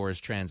credit for as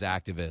trans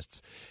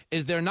activists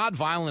is they're not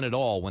violent at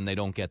all when they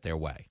don't get their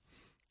way.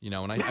 You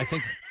know, and I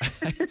think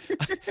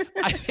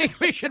I think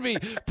we should be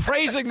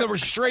praising the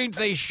restraint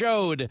they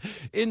showed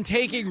in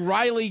taking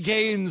Riley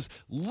Gaines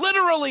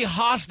literally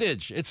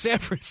hostage at San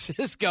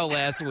Francisco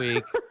last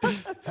week,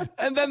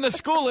 and then the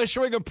school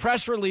issuing a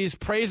press release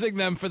praising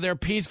them for their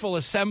peaceful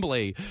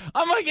assembly.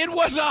 I'm like, it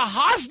was a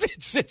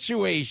hostage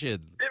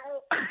situation.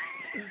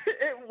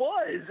 It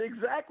was,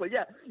 exactly.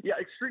 Yeah,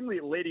 extremely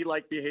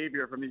ladylike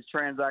behavior from these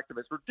trans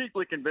activists. We're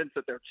deeply convinced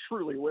that they're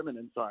truly women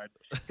inside,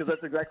 because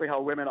that's exactly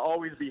how women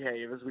always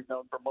behave, as we've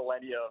known for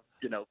millennia,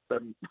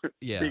 them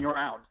being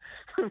around.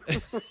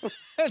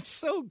 That's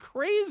so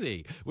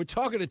crazy. We're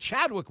talking to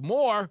Chadwick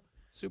Moore,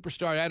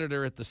 superstar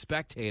editor at The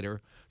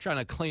Spectator, trying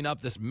to clean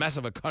up this mess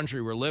of a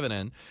country we're living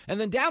in. And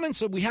then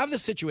so we have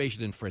this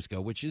situation in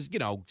Frisco, which is,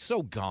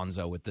 so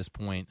gonzo at this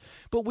point.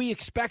 But we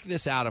expect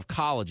this out of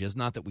colleges,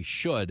 not that we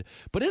should.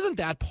 But isn't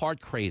that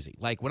part crazy?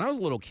 Like, when I was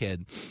a little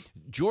kid,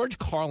 George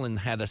Carlin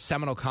had a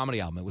seminal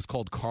comedy album. It was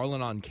called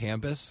Carlin on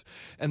Campus.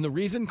 And the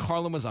reason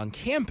Carlin was on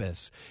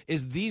campus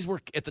is these were,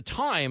 at the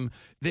time,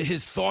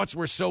 his thoughts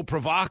were so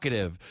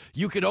provocative.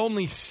 You could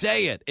only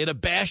say it in a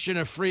bastion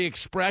of free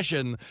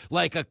expression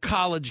like a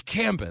college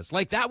campus.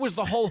 Like, that was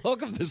the whole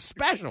hook of the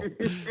special.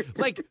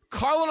 Like,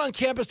 Carlin on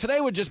Campus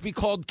today would just be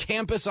called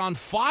Campus on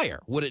Fire,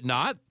 would it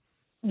not?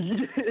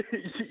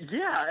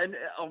 Yeah, and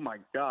oh my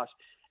gosh.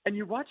 And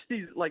you watch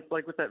these, like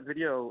with that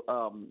video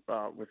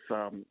with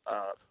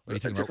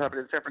just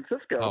happened in San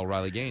Francisco. Oh,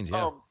 Riley Gaines,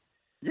 yeah.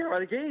 Yeah,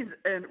 Riley Gaines,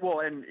 and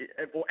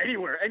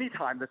anywhere,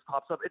 anytime this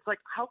pops up, it's like,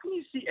 how can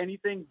you see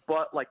anything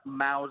but like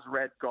Mao's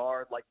Red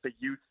Guard, like the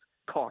Youth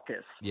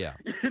Caucus? Yeah.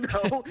 It's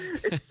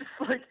just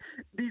like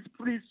these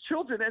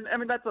children, and I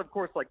mean, that's of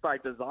course like by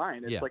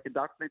design. It's like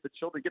indoctrinate the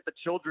children, get the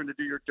children to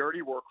do your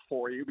dirty work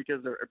for you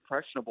because they're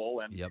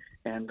impressionable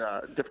and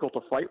difficult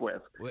to fight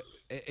with.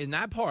 And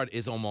that part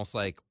is almost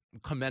like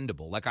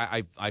commendable. Like,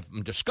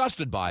 I'm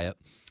disgusted by it,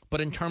 but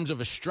in terms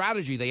of a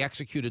strategy, they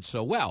executed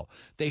so well.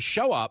 They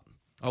show up.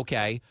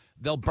 Okay,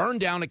 they'll burn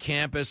down a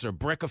campus or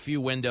brick a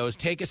few windows,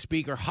 take a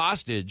speaker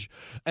hostage,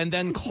 and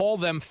then call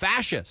them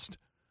fascist.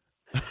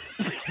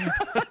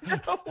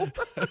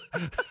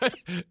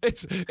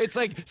 It's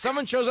like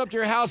someone shows up to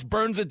your house,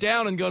 burns it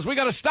down, and goes, "We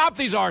got to stop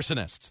these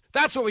arsonists.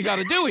 That's what we got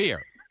to do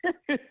here."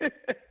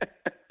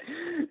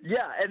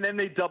 Yeah, and then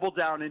they double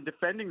down in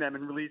defending them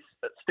and release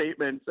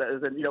statements,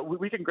 as in,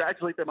 we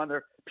congratulate them on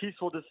their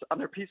peaceful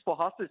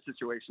hostage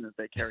situation that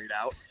they carried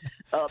out,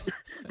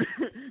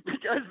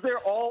 because they're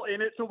all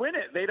in it to win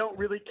it. They don't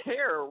really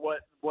care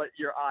what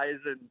your eyes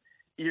and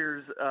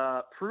ears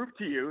prove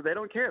to you. They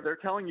don't care. They're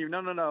telling you,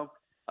 no.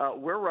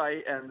 We're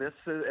right, and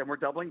we're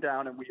doubling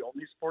down, and we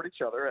only support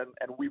each other,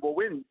 and we will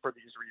win for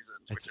these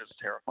reasons, which is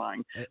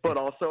terrifying, but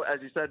also,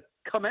 as you said,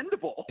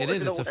 commendable. It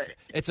is.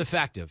 It's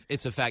effective.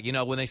 It's a fact.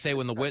 When they say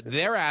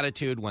their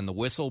attitude, when the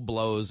whistle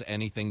blows,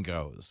 anything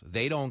goes.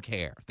 They don't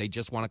care. They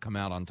just want to come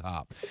out on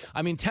top.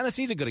 I mean,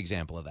 Tennessee's a good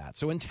example of that.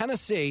 So in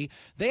Tennessee,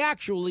 they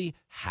actually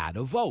had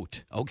a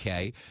vote.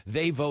 Okay,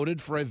 they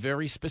voted for a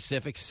very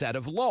specific set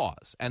of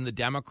laws, and the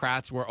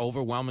Democrats were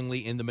overwhelmingly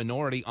in the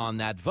minority on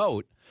that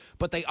vote.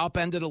 But they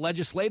upended a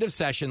legislative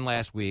session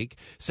last week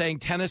saying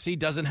Tennessee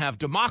doesn't have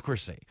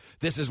democracy.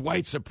 This is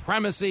white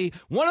supremacy.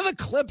 One of the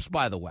clips,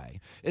 by the way,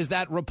 is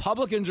that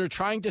Republicans are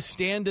trying to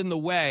stand in the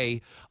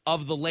way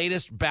of the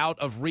latest bout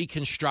of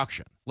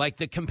Reconstruction. Like,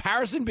 the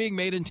comparison being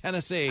made in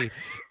Tennessee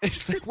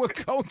is that we're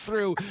going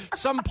through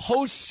some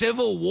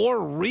post-Civil War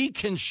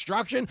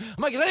Reconstruction.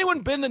 I'm like, has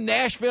anyone been to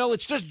Nashville?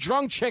 It's just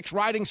drunk chicks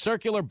riding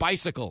circular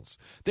bicycles.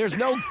 There's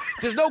no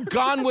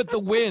Gone with the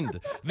Wind.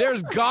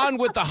 There's Gone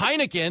with the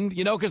Heineken,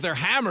 because they're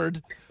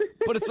hammered.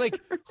 But it's like,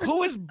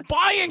 who is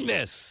buying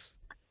this?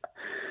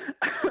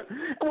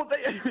 Well,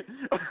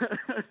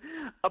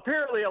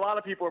 apparently a lot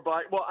of people are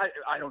buying. Well,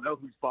 I don't know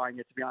who's buying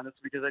it, to be honest,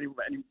 because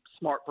any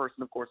smart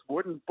person, of course,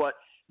 wouldn't. But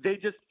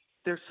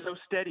they're so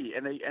steady,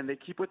 and they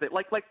keep with it.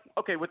 Like with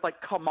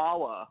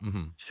Kamala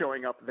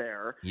showing up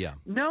there. Yeah.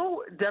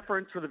 No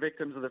deference for the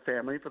victims of the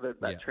family, for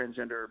that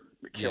transgender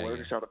killer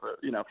who shot up.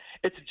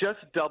 It's just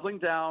doubling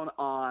down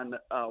on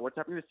what's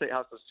happening in the state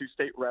house. Those 2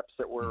 state reps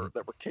that were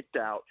kicked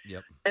out.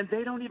 Yep. And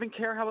they don't even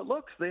care how it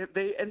looks.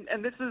 They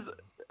and this is,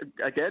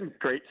 again,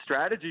 great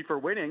strategy for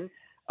winning.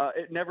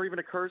 It never even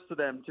occurs to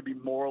them to be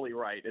morally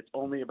right. It's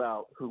only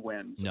about who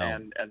wins,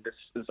 and this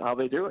is how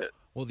they do it.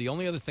 Well, the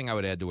only other thing I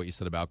would add to what you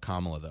said about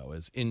Kamala, though,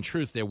 is in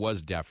truth there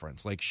was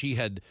deference. Like,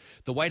 the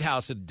White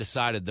House had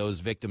decided those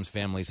victims'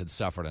 families had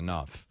suffered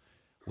enough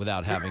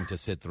without having to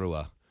sit through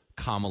a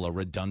Kamala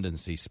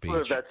redundancy speech.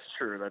 Well, that's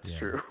true. That's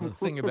true. The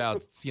thing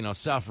about,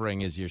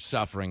 suffering is you're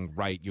suffering,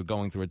 right? You're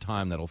going through a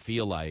time that'll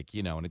feel like,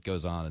 and it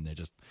goes on, and they're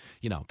just,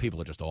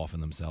 people are just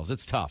offing themselves.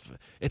 It's tough.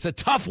 It's a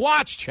tough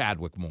watch,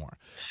 Chadwick Moore.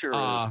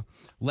 Sure.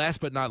 Last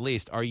but not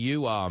least, are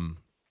you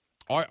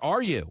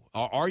Are you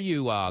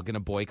going to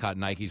boycott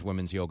Nike's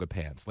women's yoga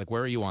pants? Like,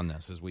 where are you on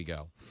this as we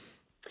go?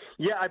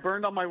 Yeah, I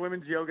burned all my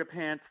women's yoga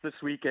pants this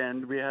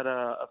weekend. We had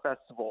a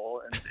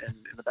festival in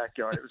the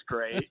backyard. It was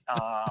great.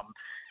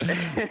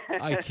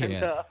 I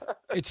can't.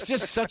 It's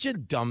just such a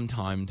dumb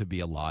time to be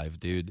alive,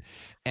 dude.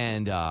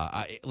 And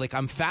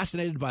I'm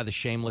fascinated by the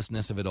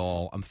shamelessness of it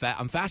all.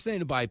 I'm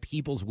fascinated by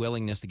people's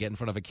willingness to get in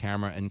front of a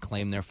camera and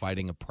claim they're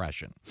fighting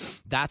oppression.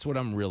 That's what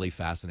I'm really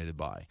fascinated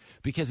by,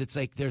 because it's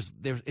like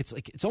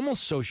it's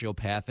almost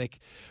sociopathic,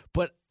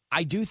 but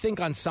I do think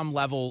on some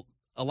level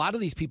a lot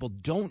of these people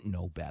don't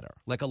know better.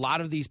 Like, a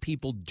lot of these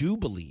people do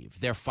believe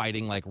they're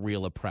fighting like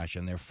real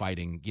oppression. They're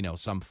fighting,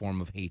 some form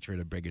of hatred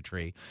or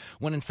bigotry.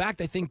 When in fact,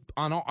 I think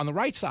on the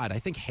right side, I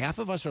think half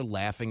of us are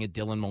laughing at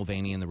Dylan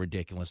Mulvaney and the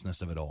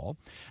ridiculousness of it all.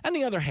 And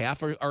the other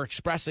half are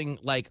expressing,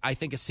 like, I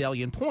think a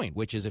salient point,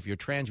 which is if you're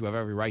trans, you have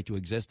every right to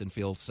exist and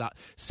feel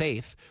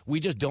safe. We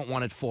just don't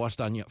want it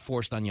forced on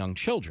young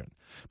children.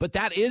 But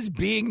that is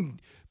being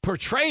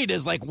portrayed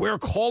as like we're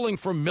calling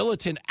for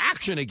militant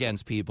action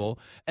against people,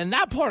 and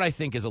that part I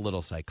think is a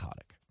little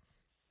psychotic.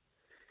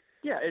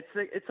 Yeah,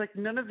 it's like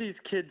none of these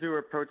kids who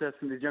are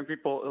protesting, these young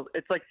people,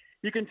 it's like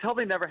you can tell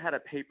they never had a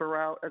paper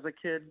route as a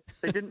kid.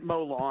 They didn't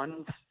mow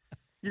lawns.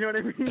 You know what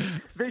I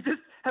mean? They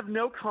just have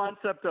no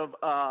concept of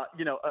a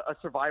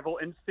survival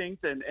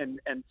instinct and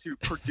to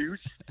produce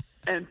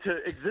and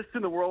to exist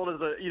in the world as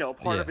a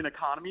part of an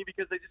economy,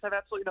 because they just have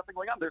absolutely nothing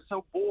going on. They're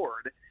so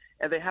bored.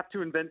 And they have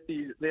to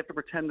they have to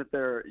pretend that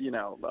they're,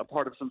 a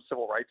part of some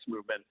civil rights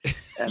movement,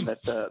 and that,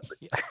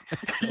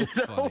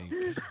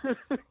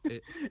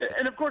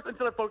 and of course,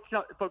 instead of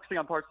focusing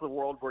on parts of the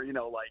world where,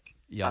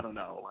 I don't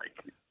know,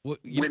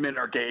 women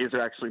or gays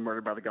are actually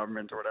murdered by the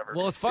government or whatever.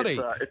 Well, it's funny.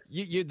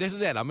 This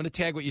is it. I'm going to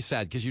tag what you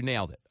said because you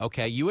nailed it.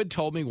 Okay. You had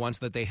told me once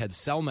that they had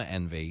Selma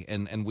envy,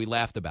 and we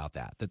laughed about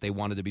that they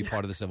wanted to be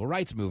part of the civil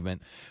rights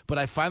movement. But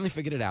I finally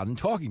figured it out in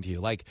talking to you.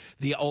 Like,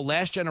 the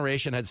last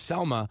generation had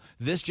Selma,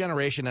 this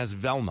generation has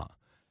Velma.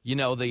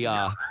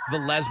 The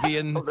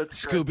lesbian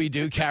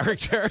Scooby-Doo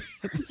character.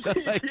 So,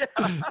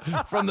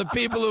 from the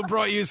people who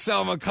brought you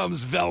Selma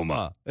comes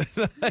Velma.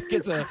 Like,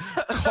 it's a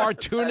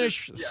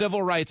cartoonish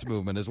civil rights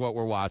movement is what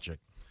we're watching.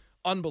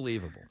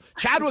 Unbelievable.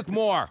 Chadwick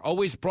Moore,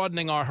 always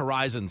broadening our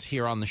horizons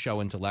here on the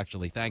show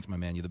intellectually. Thanks, my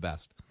man. You're the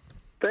best.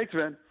 Thanks,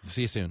 man.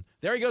 See you soon.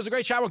 There he goes, the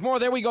great Chadwick Moore.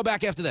 There we go,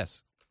 back after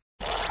this.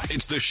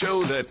 It's the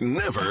show that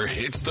never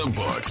hits the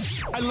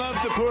books. I love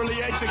the poorly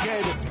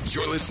educated.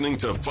 You're listening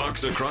to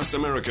Fox Across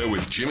America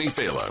with Jimmy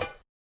Fallon.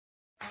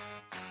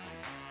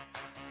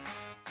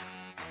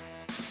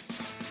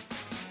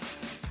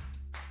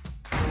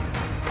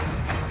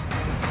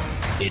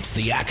 It's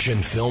the action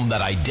film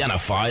that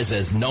identifies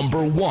as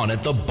 #1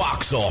 at the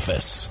box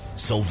office.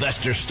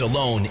 Sylvester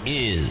Stallone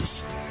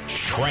is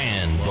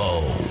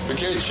Trambo. We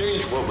can't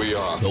change what we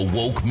are. The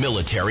woke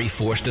military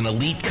forced an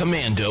elite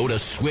commando to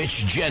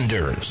switch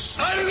genders.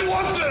 I didn't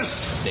want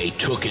this! They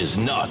took his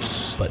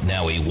nuts, but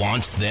now he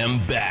wants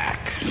them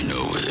back. You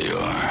know where they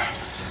are.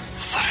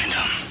 Find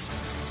them,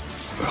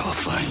 or I'll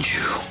find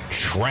you.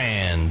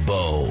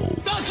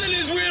 Trambo. Nothing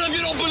is real if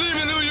you don't believe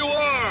in who you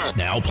are!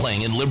 Now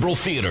playing in liberal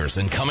theaters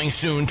and coming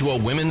soon to a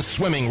women's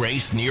swimming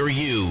race near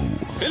you.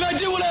 And I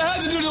did what I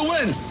had to do to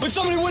win, but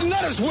somebody wouldn't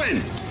let us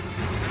win!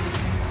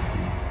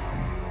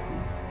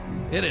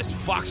 It is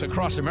Fox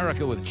Across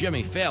America with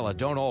Jimmy Fallon.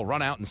 Don't all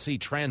run out and see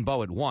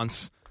Trambo at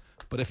once.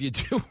 But if you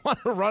do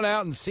want to run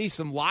out and see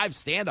some live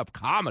stand-up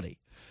comedy,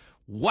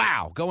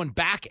 wow, going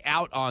back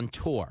out on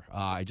tour.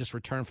 I just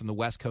returned from the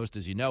West Coast,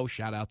 as you know.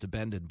 Shout out to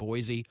Bend and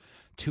Boise.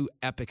 2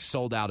 epic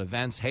sold-out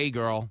events. Hey,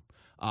 girl,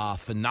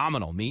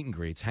 phenomenal meet and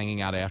greets, hanging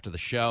out after the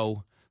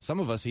show. Some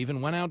of us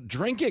even went out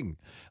drinking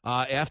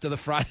after the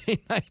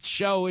Friday night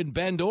show in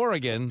Bend,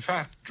 Oregon.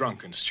 Fat,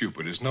 drunk, and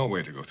stupid is no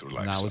way to go through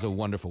life. No, it was a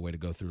wonderful way to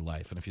go through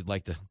life. And if you'd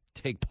like to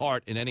take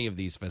part in any of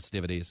these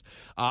festivities,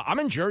 I'm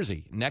in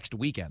Jersey next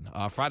weekend.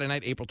 Friday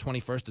night, April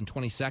 21st and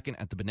 22nd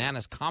at the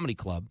Bananas Comedy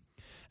Club.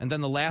 And then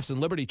the Laughs and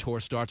Liberty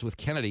Tour starts with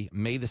Kennedy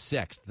May the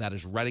 6th. That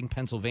is Reading,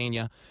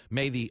 Pennsylvania.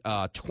 May the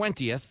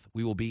 20th,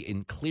 we will be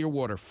in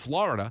Clearwater,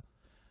 Florida.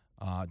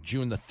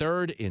 June the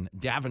 3rd in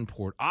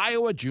Davenport,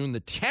 Iowa. June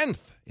the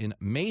 10th in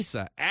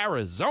Mesa,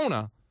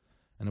 Arizona.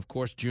 And, of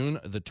course, June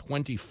the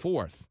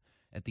 24th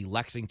at the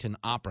Lexington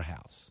Opera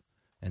House.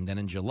 And then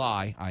in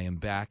July, I am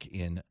back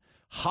in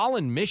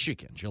Holland,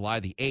 Michigan, July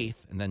the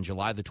 8th. And then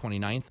July the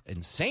 29th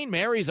in St.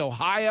 Mary's,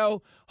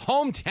 Ohio,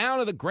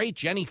 hometown of the great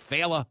Jenny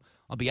Fallon.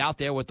 I'll be out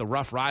there with the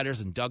Rough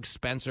Riders and Doug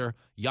Spencer,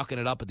 yucking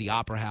it up at the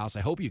Opera House. I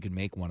hope you can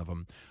make one of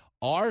them.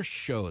 Our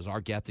shows,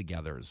 our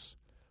get-togethers,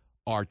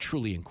 are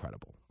truly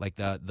incredible. Like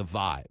the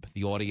vibe,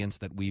 the audience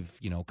that we've,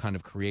 kind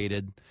of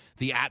created,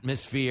 the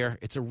atmosphere.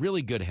 It's a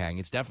really good hang.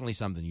 It's definitely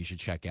something you should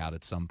check out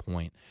at some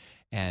point.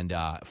 And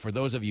for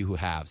those of you who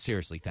have,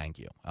 seriously, thank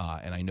you.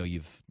 And I know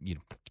you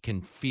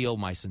can feel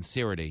my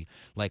sincerity.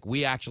 Like,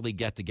 we actually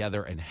get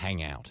together and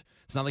hang out.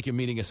 It's not like you're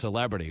meeting a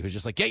celebrity who's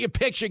just like, get your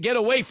picture, get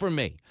away from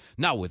me.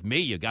 No, with me,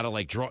 you got to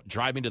like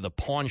drive me to the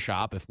pawn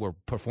shop if we're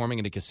performing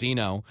in a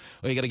casino,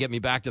 or you got to get me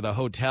back to the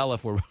hotel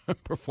if we're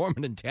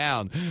performing in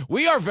town.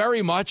 We are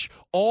very much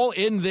all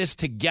in this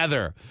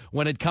together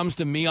when it comes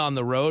to me on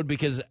the road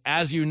because,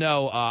 as you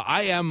know,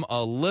 I am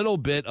a little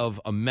bit of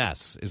a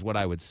mess is what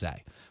I would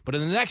say. But in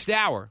the next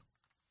hour,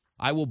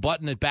 I will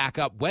button it back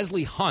up.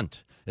 Wesley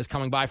Hunt is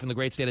coming by from the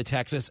great state of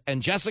Texas, and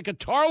Jessica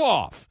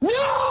Tarloff.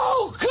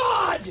 No,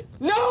 God!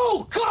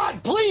 No,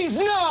 God, please,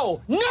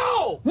 no!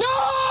 No!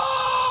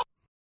 No!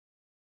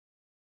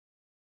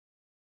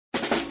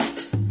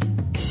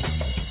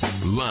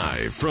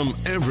 Live from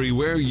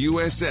everywhere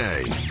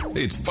USA,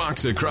 it's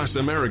Fox Across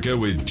America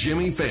with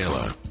Jimmy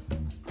Fallon.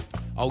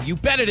 Oh, you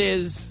bet it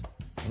is.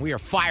 We are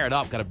fired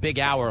up. Got a big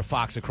hour of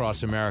Fox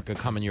Across America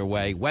coming your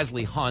way.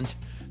 Wesley Hunt,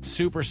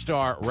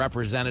 superstar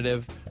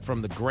representative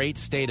from the great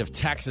state of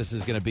Texas,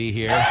 is going to be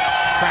here.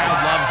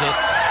 Crowd loves it.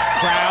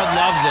 Crowd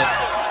loves it.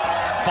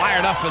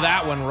 Fired up for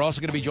that one. We're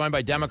also going to be joined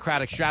by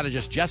Democratic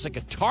strategist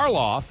Jessica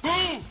Tarloff.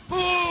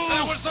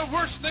 That was the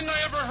worst thing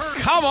I ever heard.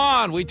 Come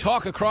on. We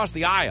talk across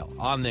the aisle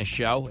on this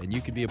show, and you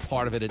can be a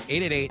part of it at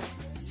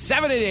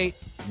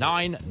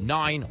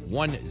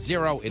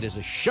 888-788-9910. It is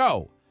a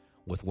show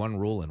with one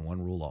rule and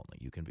one rule only.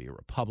 You can be a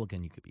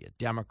Republican, you could be a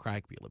Democrat,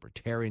 you could be a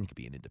Libertarian, you could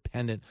be an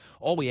Independent.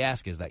 All we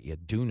ask is that you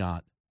do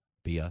not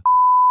be a...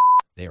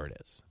 There it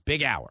is.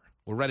 Big hour.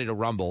 We're ready to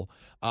rumble.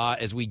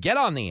 As we get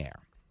on the air,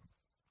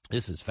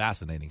 this is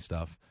fascinating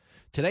stuff.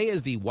 Today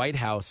is the White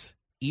House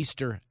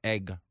Easter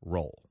egg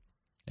roll.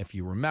 If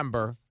you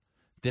remember,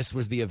 this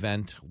was the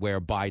event where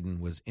Biden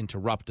was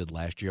interrupted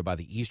last year by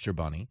the Easter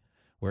Bunny,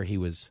 where he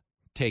was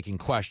taking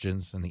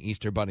questions, and the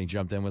Easter Bunny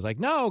jumped in and was like,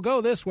 no,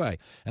 go this way.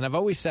 And I've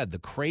always said the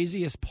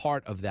craziest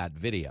part of that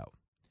video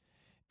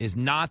is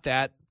not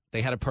that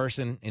they had a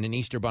person in an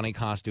Easter Bunny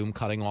costume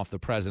cutting off the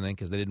president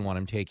because they didn't want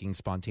him taking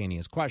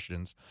spontaneous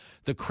questions.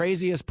 The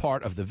craziest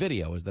part of the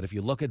video is that if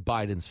you look at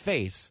Biden's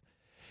face,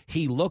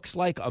 he looks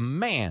like a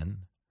man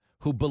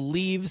who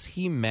believes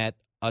he met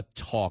a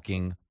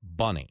talking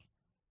bunny.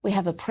 We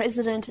have a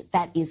president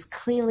that is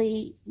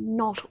clearly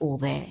not all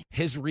there.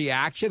 His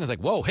reaction is like,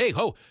 whoa, hey,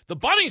 ho, the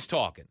bunny's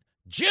talking.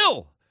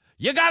 Jill,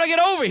 you got to get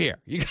over here.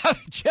 You got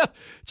Jill,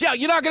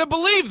 you're not going to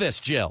believe this,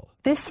 Jill.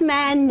 This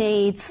man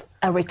needs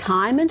a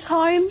retirement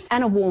home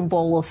and a warm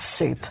bowl of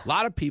soup. A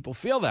lot of people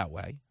feel that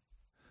way.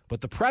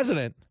 But the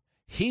president,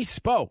 he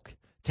spoke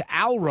to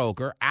Al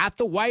Roker at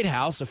the White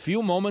House a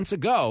few moments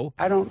ago.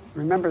 I don't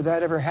remember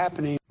that ever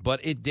happening. But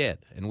it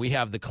did. And we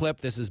have the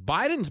clip. This is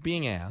Biden's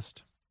being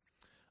asked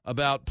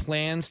about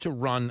plans to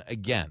run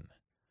again.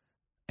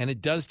 And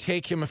it does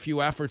take him a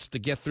few efforts to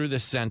get through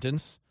this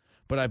sentence,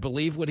 but I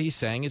believe what he's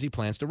saying is he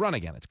plans to run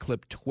again. It's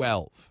clip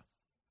 12.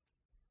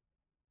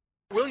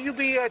 Will you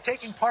be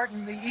taking part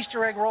in the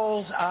Easter egg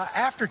rolls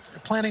after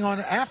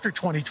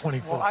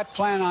 2024? Well, I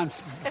plan on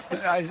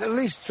at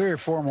least 3 or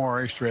 4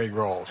 more Easter egg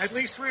rolls. At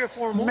least 3 or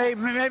 4 more?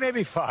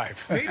 Maybe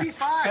 5. Maybe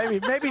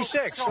 5? maybe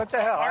 6. So what the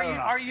hell?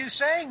 Are you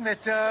saying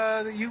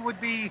that you would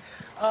be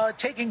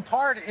taking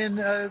part in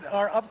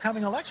our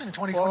upcoming election in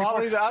 2024? Well,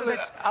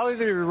 I'll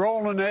either be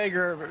rolling an egg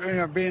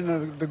or being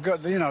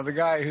the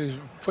guy who's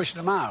pushing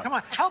them out. Come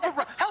on, help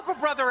a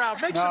brother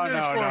out. Make some news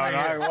for me.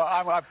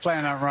 I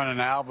plan on running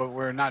Al, but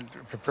we're not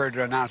prepared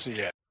to announce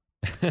it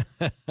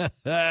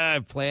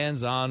yet.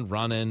 Plans on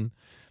running,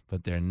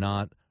 but they're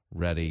not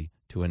ready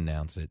to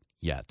announce it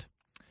yet.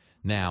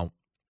 Now,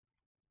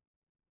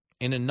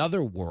 in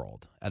another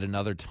world, at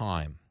another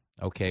time,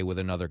 okay, with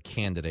another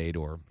candidate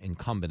or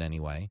incumbent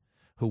anyway,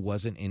 who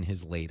wasn't in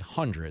his late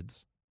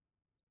hundreds,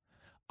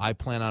 I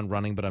plan on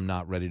running, but I'm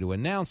not ready to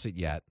announce it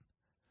yet,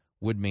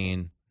 would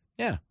mean,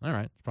 yeah, all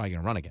right, it's probably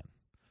going to run again.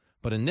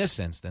 But in this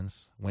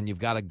instance, when you've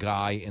got a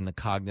guy in the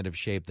cognitive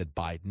shape that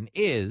Biden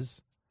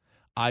is,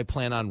 I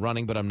plan on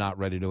running, but I'm not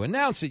ready to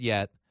announce it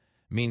yet,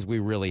 means we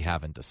really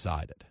haven't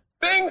decided.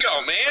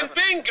 Bingo, man,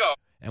 bingo!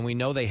 And we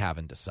know they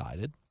haven't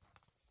decided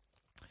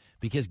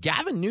because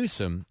Gavin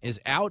Newsom is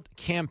out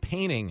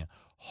campaigning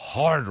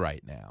hard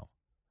right now.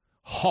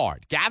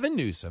 Hard. Gavin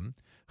Newsom,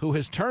 who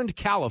has turned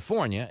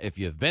California, if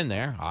you've been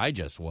there, I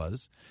just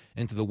was,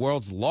 into the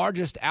world's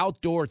largest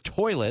outdoor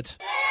toilet.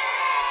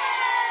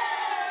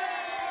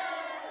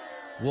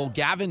 Well,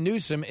 Gavin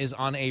Newsom is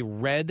on a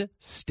red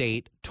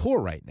state tour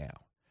right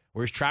now,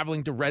 where he's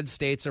traveling to red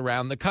states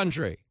around the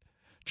country,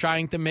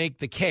 trying to make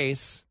the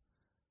case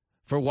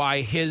for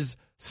why his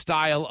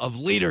style of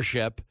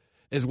leadership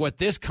is what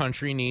this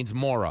country needs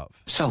more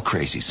of. Sell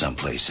crazy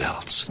someplace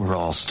else. We're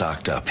all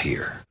stocked up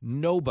here.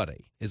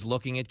 Nobody is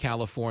looking at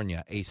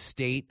California, a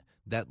state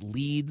that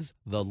leads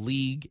the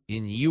league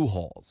in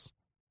U-Hauls,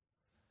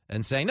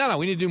 and saying, no,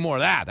 we need to do more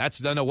of that.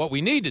 That's what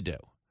we need to do.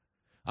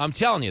 I'm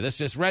telling you,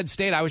 this red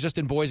state, I was just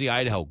in Boise,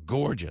 Idaho.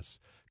 Gorgeous,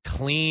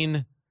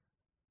 clean,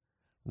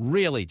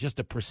 really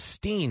just a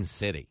pristine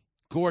city.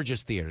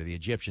 Gorgeous theater, the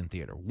Egyptian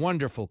Theater.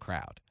 Wonderful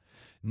crowd.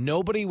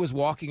 Nobody was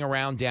walking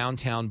around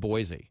downtown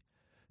Boise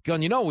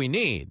going, you know what we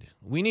need?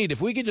 We need,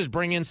 if we could just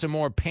bring in some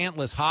more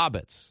pantless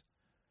hobbits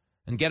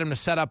and get him to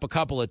set up a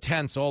couple of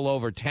tents all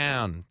over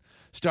town,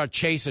 start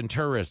chasing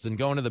tourists and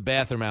going to the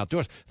bathroom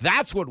outdoors.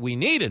 That's what we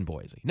need in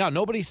Boise. No,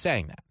 nobody's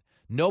saying that.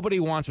 Nobody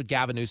wants what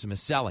Gavin Newsom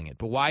is selling it.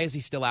 But why is he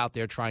still out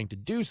there trying to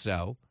do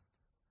so?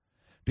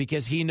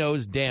 Because he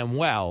knows damn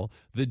well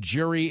the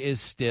jury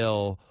is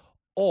still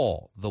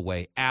all the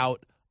way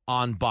out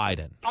on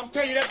Biden. I'm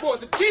telling you, that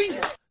boy's a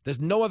genius. There's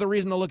no other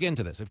reason to look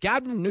into this. If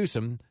Gavin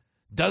Newsom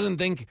doesn't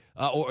think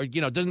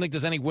doesn't think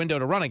there's any window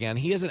to run again,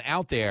 he isn't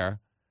out there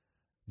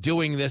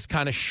doing this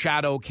kind of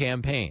shadow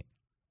campaign.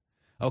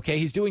 Okay,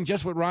 he's doing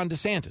just what Ron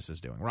DeSantis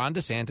is doing. Ron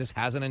DeSantis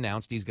hasn't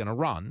announced he's going to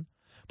run,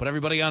 but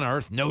everybody on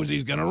earth knows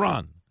he's going to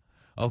run.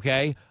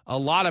 Okay? A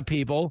lot of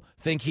people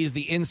think he's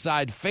the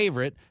inside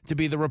favorite to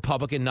be the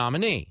Republican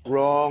nominee.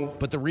 Wrong.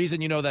 But the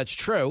reason you know that's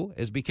true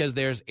is because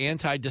there's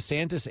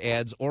anti-DeSantis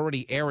ads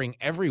already airing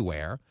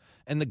everywhere,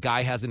 and the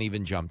guy hasn't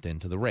even jumped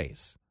into the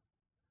race.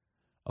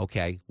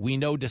 Okay? We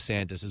know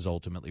DeSantis is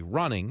ultimately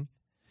running.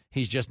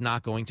 He's just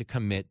not going to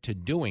commit to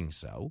doing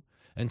so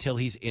until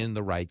he's in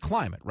the right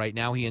climate. Right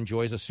now, he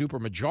enjoys a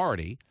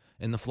supermajority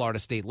in the Florida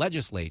state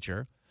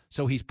legislature,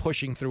 so he's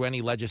pushing through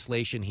any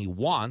legislation he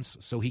wants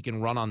so he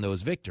can run on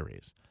those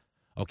victories.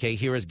 Okay,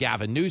 here is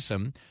Gavin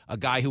Newsom, a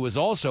guy who is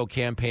also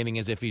campaigning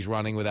as if he's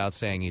running without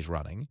saying he's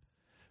running,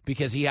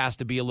 because he has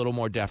to be a little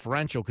more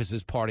deferential because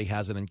his party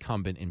has an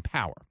incumbent in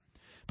power.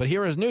 But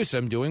here is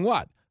Newsom doing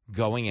what?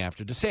 Going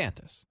after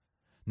DeSantis.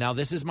 Now,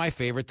 this is my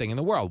favorite thing in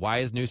the world. Why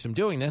is Newsom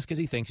doing this? Because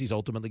he thinks he's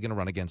ultimately going to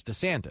run against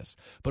DeSantis.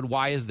 But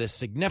why is this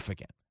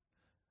significant?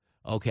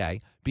 Okay,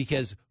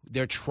 because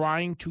they're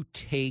trying to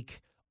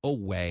take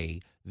away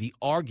the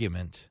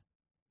argument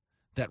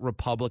that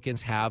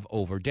Republicans have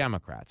over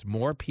Democrats.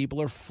 More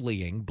people are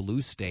fleeing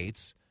blue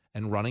states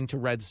and running to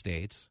red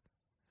states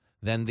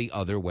than the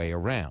other way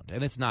around.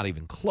 And it's not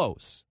even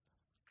close.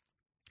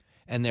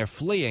 And they're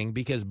fleeing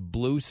because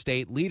blue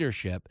state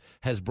leadership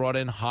has brought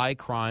in high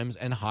crimes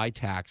and high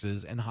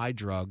taxes and high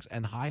drugs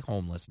and high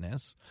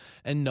homelessness,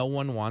 and no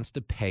one wants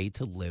to pay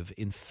to live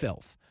in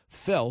filth.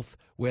 Filth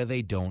where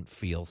they don't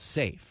feel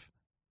safe.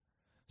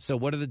 So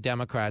what are the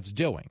Democrats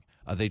doing?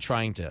 Are they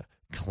trying to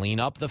clean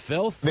up the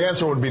filth? The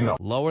answer would be no.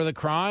 Lower the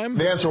crime?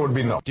 The answer would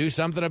be no. Do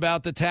something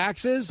about the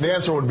taxes? The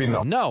answer would be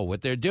no. No,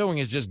 what they're doing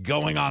is just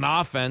going on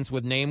offense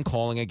with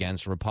name-calling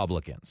against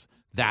Republicans.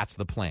 That's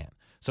the plan.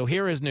 So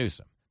here is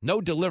Newsom. No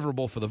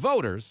deliverable for the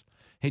voters.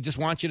 He just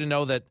wants you to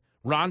know that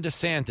Ron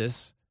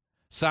DeSantis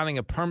signing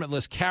a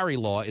permitless carry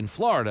law in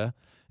Florida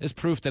is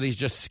proof that he's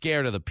just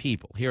scared of the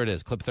people. Here it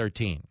is, clip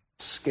 13.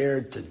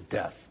 Scared to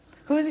death.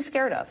 Who is he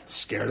scared of?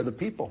 Scared of the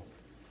people.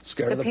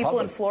 Scared of the people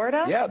public. In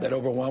Florida? Yeah, that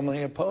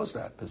overwhelmingly oppose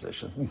that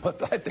position.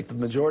 But I think the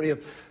majority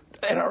of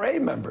NRA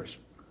members,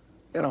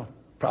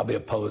 probably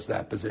oppose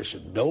that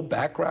position. No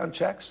background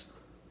checks?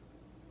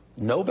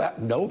 No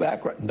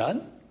background?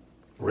 None?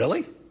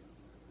 Really?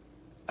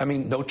 I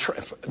mean, no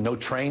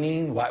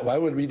training? Why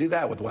would we do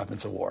that with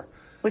weapons of war?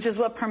 Which is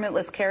what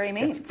permitless carry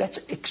means. That's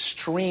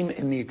extreme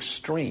in the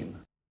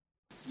extreme.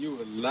 You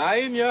were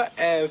lying your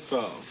ass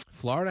off.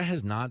 Florida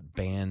has not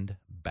banned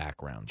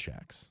background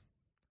checks.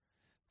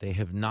 They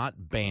have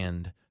not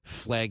banned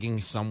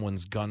flagging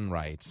someone's gun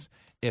rights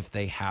if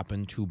they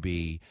happen to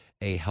be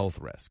a health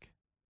risk.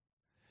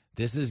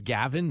 This is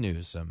Gavin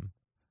Newsom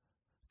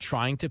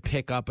trying to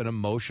pick up an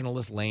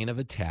emotionalist lane of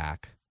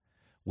attack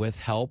with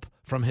help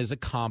from his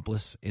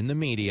accomplice in the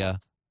media,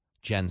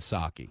 Jen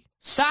Psaki.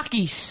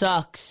 Psaki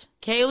sucks.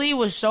 Kaylee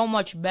was so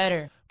much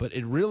better. But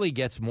it really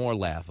gets more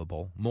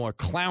laughable, more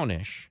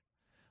clownish,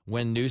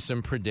 when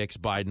Newsom predicts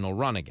Biden will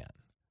run again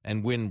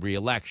and win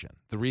re-election.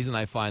 The reason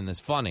I find this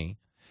funny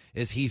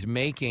is he's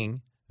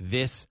making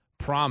this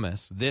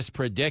promise, this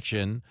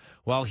prediction,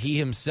 while he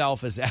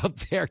himself is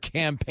out there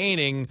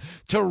campaigning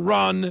to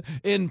run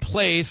in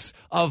place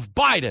of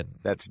Biden.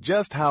 That's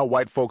just how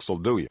white folks will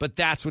do you. But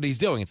that's what he's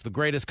doing. It's the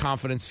greatest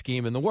confidence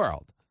scheme in the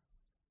world.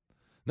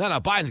 No,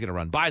 Biden's going to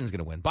run. Biden's going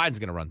to win. Biden's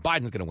going to run.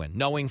 Biden's going to win,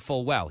 knowing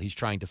full well he's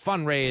trying to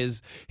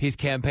fundraise. He's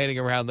campaigning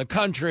around the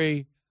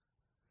country.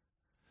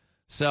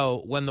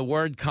 So when the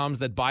word comes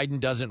that Biden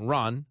doesn't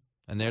run,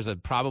 and there's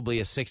probably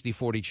a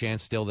 60-40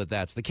 chance still that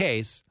that's the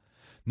case,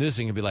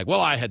 Newsom can be like,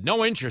 well, I had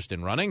no interest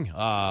in running.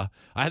 I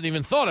hadn't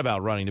even thought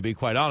about running, to be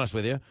quite honest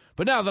with you.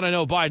 But now that I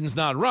know Biden's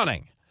not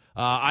running,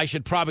 I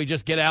should probably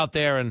just get out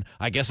there and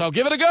I guess I'll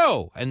give it a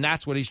go. And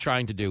that's what he's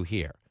trying to do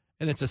here.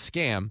 And it's a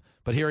scam.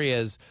 But here he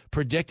is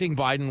predicting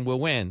Biden will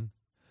win,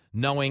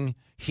 knowing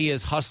he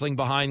is hustling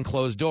behind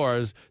closed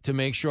doors to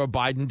make sure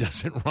Biden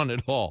doesn't run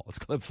at all. It's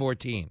clip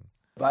 14.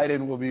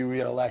 Biden will be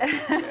reelected.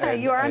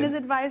 You are on his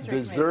advisory.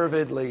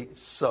 Deservedly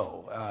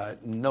so.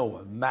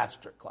 Noah,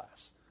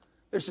 masterclass.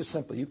 There's just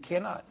simply, you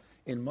cannot,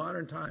 in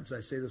modern times, I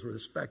say this with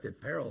respect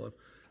at peril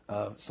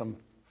of some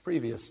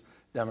previous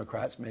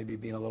Democrats maybe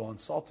being a little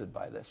insulted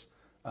by this.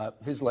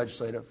 His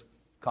legislative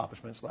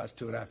accomplishments the last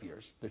 2.5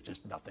 years, there's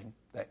just nothing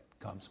that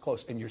comes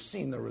close. And you're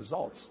seeing the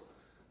results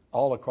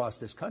all across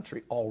this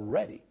country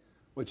already,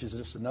 which is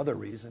just another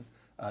reason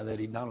that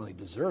he not only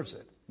deserves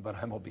it, but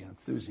I'm going to be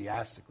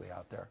enthusiastically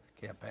out there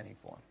campaigning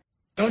for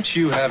him. Don't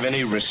you have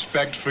any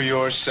respect for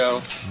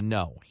yourself?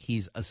 No,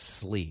 he's a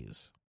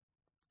sleaze.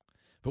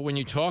 But when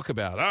you talk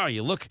about,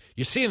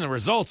 you're seeing the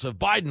results of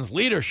Biden's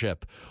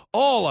leadership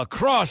all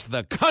across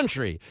the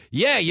country.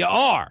 Yeah, you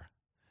are.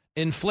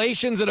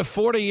 Inflation's at a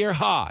 40-year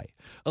high.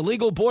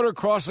 Illegal border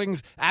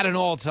crossings at an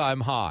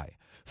all-time high.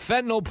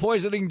 Fentanyl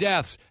poisoning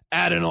deaths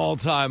at an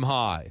all-time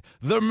high.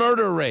 The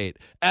murder rate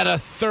at a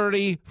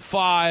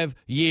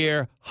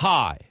 35-year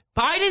high.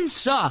 Biden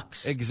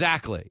sucks.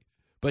 Exactly.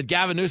 But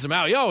Gavin Newsom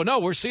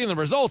we're seeing the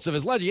results of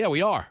his legend. Yeah,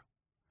 we are.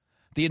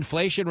 The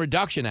Inflation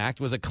Reduction Act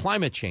was a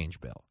climate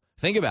change bill.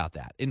 Think about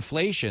that.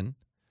 Inflation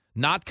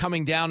not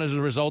coming down as a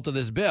result of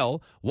this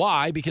bill.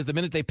 Why? Because the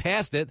minute they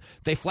passed it,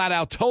 they flat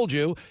out told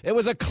you it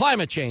was a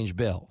climate change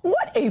bill.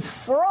 What a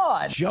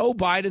fraud. Joe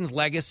Biden's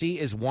legacy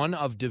is one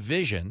of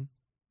division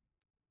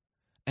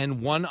and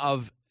one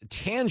of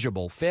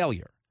tangible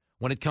failure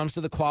when it comes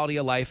to the quality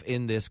of life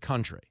in this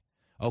country.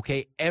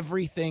 Okay?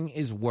 Everything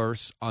is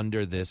worse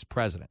under this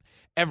president.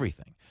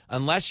 Everything.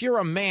 Unless you're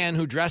a man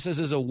who dresses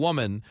as a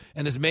woman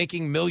and is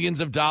making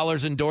millions of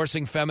dollars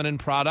endorsing feminine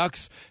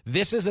products,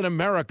 this is an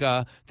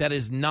America that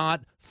is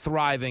not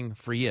thriving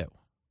for you.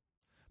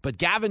 But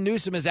Gavin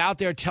Newsom is out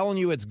there telling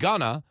you it's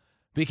gonna,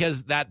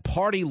 because that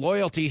party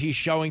loyalty he's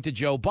showing to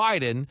Joe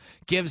Biden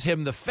gives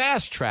him the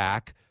fast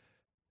track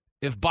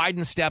if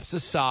Biden steps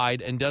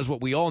aside and does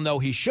what we all know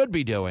he should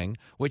be doing,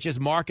 which is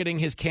marketing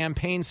his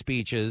campaign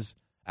speeches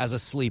as a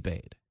sleep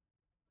aid.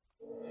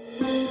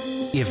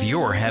 If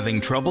you're having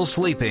trouble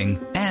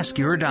sleeping, ask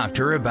your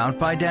doctor about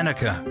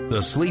Bidenica,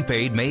 the sleep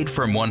aid made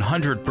from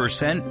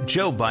 100%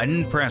 Joe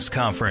Biden press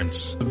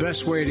conference. The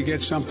best way to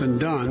get something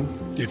done,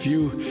 if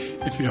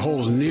it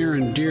holds near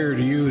and dear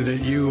to you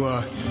that you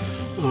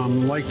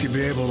like to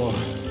be able to...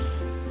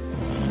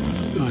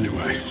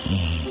 Anyway.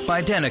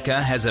 Bidenica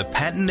has a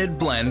patented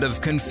blend of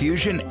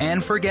confusion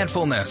and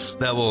forgetfulness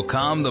that will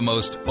calm the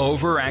most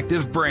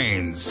overactive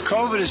brains.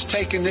 COVID has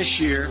taken this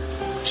year,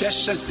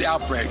 just since the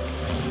outbreak,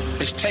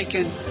 it's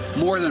taken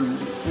more than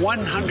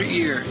 100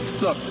 years.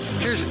 Look,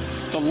 here's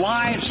the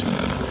lives.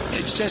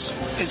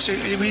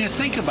 When you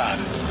think about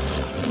it.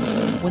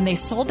 When they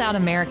sold out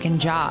American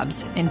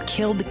jobs and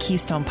killed the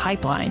Keystone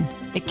Pipeline,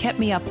 it kept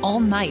me up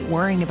all night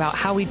worrying about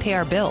how we'd pay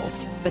our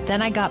bills. But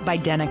then I got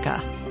Bidenica,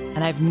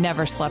 and I've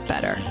never slept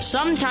better.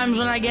 Sometimes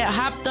when I get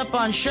hopped up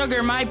on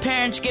sugar, my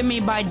parents give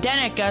me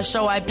Bidenica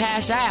so I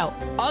pass out.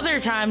 Other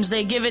times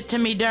they give it to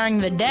me during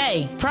the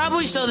day,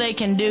 probably so they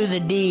can do the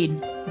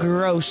deed.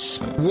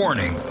 Gross.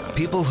 Warning.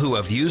 People who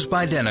have used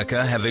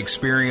Bidenica have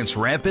experienced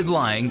rapid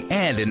lying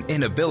and an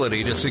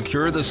inability to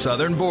secure the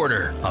southern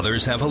border.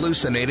 Others have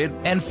hallucinated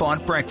and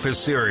fought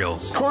breakfast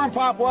cereals. Corn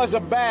Pop was a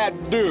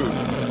bad dude.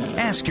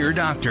 Ask your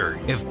doctor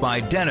if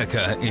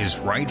Bidenica is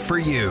right for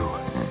you.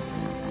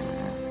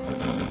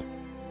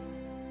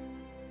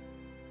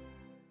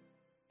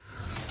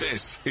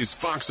 This is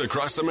Fox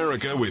Across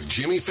America with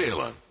Jimmy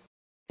Fallon.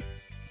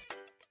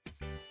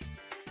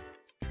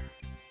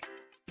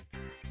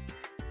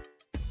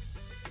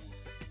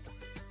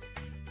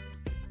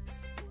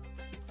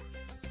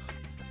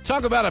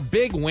 Talk about a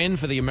big win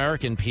for the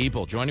American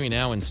people. Joining me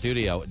now in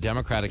studio,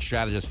 Democratic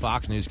strategist,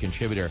 Fox News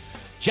contributor,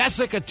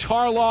 Jessica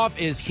Tarloff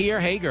is here.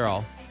 Hey,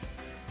 girl.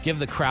 Give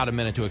the crowd a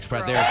minute to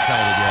express. They're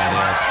excited. Yeah, the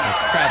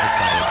crowd's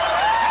excited.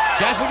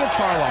 Jessica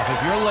Tarloff,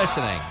 if you're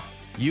listening,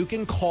 you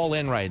can call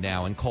in right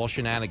now and call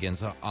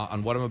shenanigans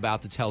on what I'm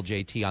about to tell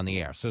JT on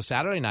the air. So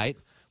Saturday night,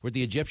 we're at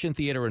the Egyptian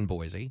Theater in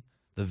Boise.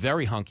 The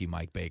very hunky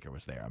Mike Baker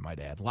was there, I might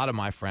add. A lot of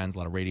my friends, a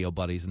lot of radio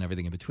buddies and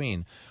everything in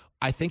between.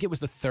 I think it was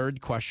the third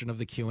question of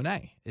the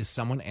Q&A, is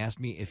someone asked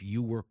me if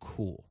you were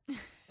cool.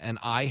 And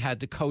I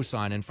had to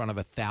co-sign in front of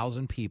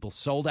 1,000 people,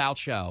 sold-out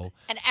show.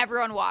 And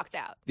everyone walked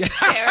out.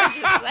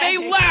 They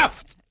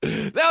left!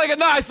 They're like,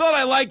 no, I thought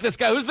I liked this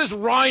guy. Who's this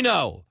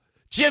rhino?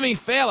 Jimmy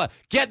Fallon,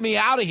 get me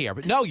out of here.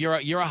 But no,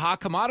 you're a hot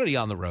commodity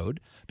on the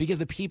road because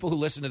the people who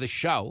listen to the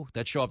show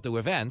that show up to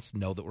events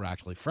know that we're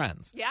actually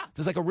friends. Yeah.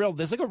 There's like a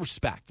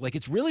respect. Like,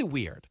 it's really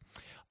weird.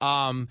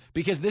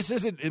 Because this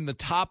isn't in the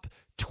top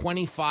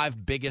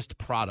 25 biggest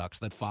products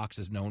that Fox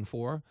is known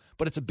for,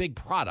 but it's a big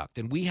product,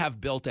 and we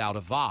have built out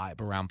a vibe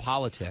around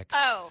politics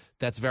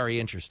that's very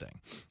interesting,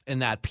 in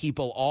that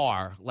people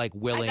are like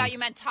willing. I thought you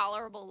meant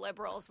tolerable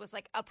liberals was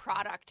like a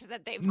product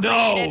that they've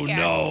created here.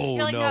 No,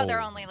 You're like, no,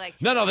 they're only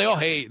like no, they all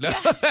hate.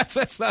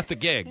 That's not the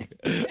gig.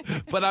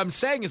 But I'm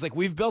saying is like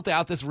we've built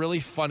out this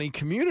really funny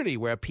community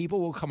where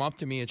people will come up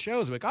to me at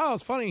shows and be like, oh,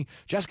 it's funny.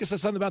 Jessica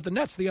said something about the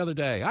Nets the other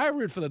day. I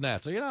root for the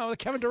Nets. Or, a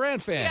Kevin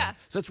Durant fan. Yeah.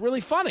 So it's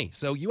really funny.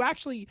 So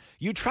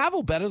you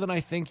travel better than I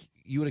think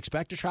you would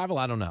expect to travel.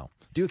 I don't know.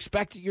 Do you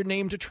expect your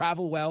name to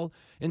travel well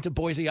into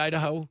Boise,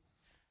 Idaho?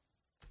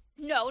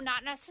 No,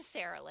 not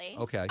necessarily.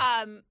 Okay.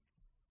 I'm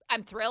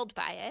thrilled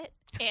by it,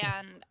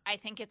 and I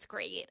think it's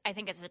great. I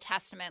think it's a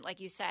testament, like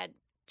you said,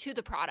 to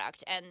the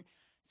product and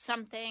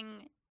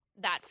something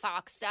that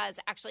Fox does.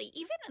 Actually,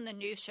 even in the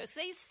news shows,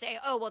 they used to say,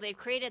 oh, well, they've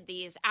created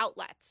these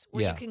outlets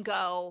where you can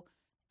go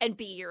and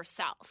be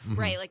yourself,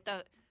 right? Like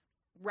the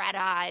Red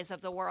Eyes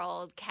of the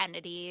world,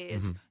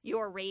 Kennedy's,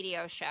 your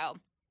radio show.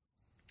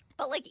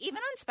 But, like, even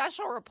on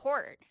Special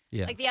Report,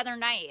 like the other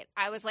night,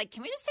 I was like,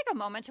 can we just take a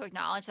moment to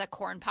acknowledge that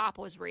Corn Pop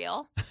was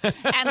real?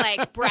 And,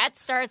 like, Brett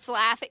starts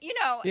laughing,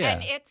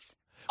 and it's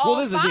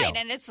all fine.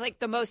 And it's, like,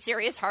 the most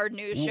serious hard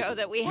news show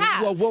that we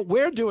have. Well, what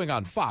we're doing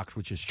on Fox,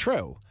 which is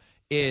true,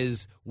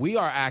 is we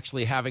are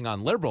actually having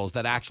on liberals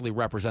that actually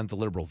represent the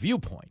liberal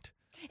viewpoint.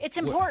 It's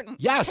important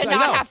to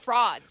not have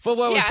frauds. But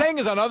what we're saying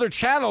is on other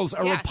channels,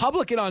 a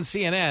Republican on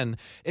CNN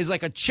is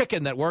like a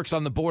chicken that works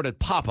on the board at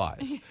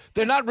Popeyes.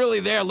 They're not really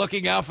there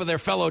looking out for their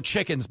fellow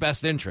chicken's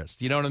best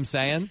interest. You know what I'm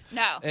saying?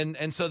 No.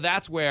 And so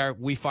that's where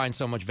we find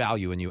so much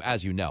value in you,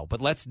 as you know.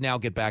 But let's now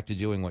get back to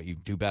doing what you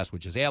do best,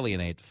 which is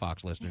alienate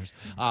Fox listeners.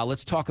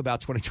 Let's talk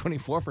about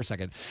 2024 for a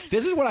second.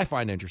 This is what I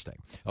find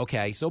interesting.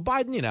 Okay, so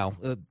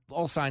Biden,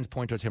 all signs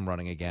point towards him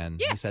running again.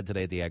 Yeah. He said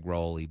today at the Egg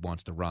Roll he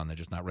wants to run. They're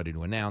just not ready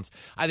to announce.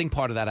 I think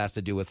part of that has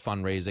to do with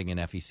fundraising and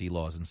FEC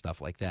laws and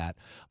stuff like that.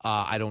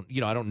 I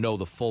don't know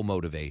the full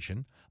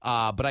motivation,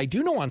 but I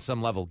do know on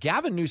some level,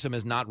 Gavin Newsom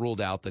has not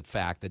ruled out the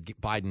fact that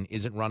Biden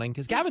isn't running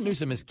because Gavin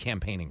Newsom is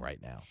campaigning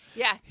right now.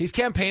 Yeah, he's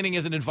campaigning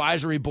as an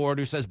advisory board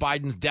who says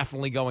Biden's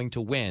definitely going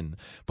to win.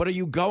 But are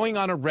you going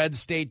on a red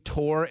state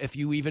tour if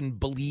you even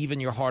believe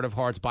in your heart of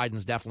hearts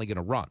Biden's definitely going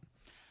to run?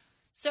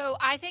 So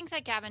I think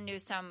that Gavin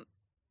Newsom,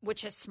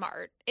 which is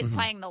smart, is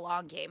playing the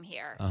long game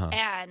here,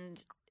 and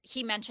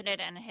he mentioned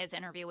it in his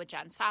interview with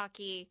Jen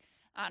Psaki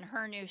on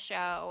her new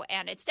show,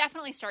 and it's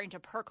definitely starting to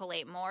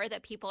percolate more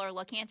that people are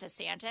looking at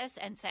DeSantis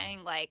and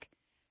saying, like,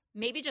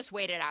 maybe just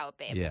wait it out,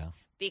 babe. Yeah.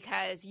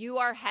 Because you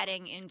are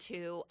heading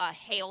into a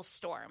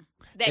hailstorm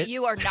that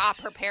you are not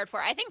prepared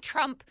for. I think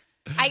Trump –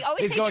 I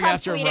always say Trump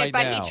tweeted, right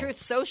but now. He truth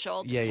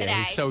socialed today.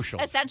 Yeah, he's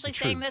social. Essentially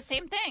saying the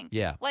same thing.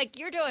 Yeah. Like,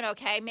 you're doing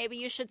okay. Maybe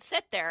you should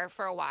sit there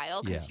for a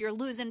while because you're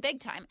losing big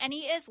time. And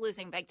he is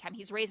losing big time.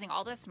 He's raising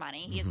all this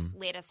money. His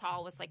latest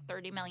haul was like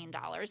 $30 million.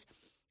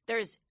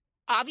 There's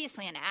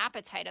obviously an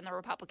appetite in the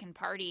Republican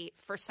Party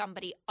for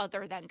somebody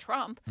other than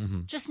Trump,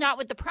 just not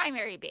with the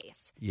primary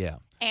base. Yeah.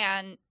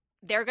 And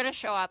they're going to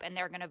show up and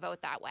they're going to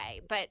vote that way.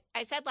 But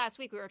I said last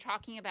week we were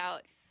talking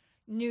about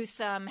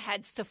Newsom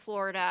heads to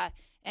Florida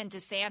and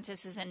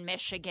DeSantis is in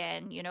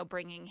Michigan,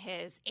 bringing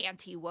his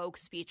anti-woke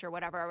speech or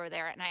whatever over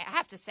there. And I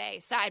have to say,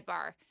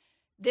 sidebar,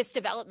 this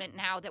development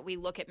now that we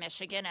look at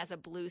Michigan as a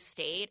blue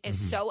state is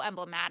so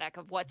emblematic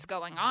of what's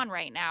going on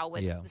right now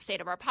with the state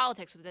of our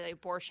politics, with the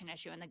abortion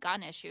issue and the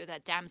gun issue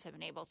that Dems have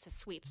been able to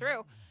sweep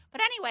through.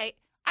 But anyway,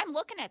 I'm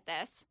looking at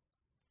this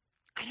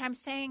and I'm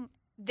saying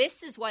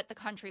this is what the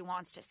country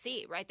wants to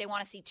see, right? They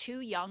want to see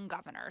two young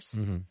governors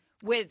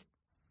with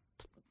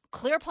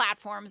clear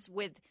platforms,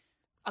 with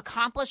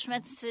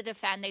accomplishments to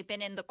defend. They've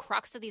been in the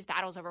crux of these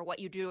battles over what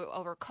you do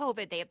over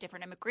COVID. They have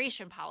different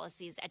immigration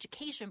policies,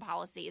 education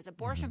policies,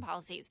 abortion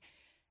policies.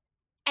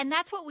 And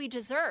that's what we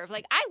deserve.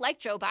 Like, I like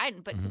Joe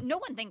Biden, but no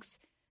one thinks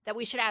that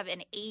we should have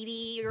an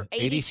 80 or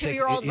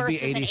 82-year-old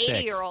versus an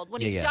 80-year-old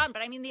when he's done.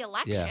 But I mean, the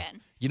election. Yeah.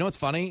 You know what's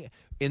funny?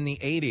 In the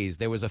 80s,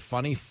 there was a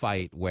funny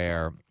fight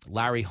where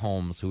Larry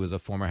Holmes, who was a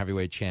former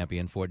heavyweight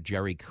champion, fought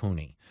Jerry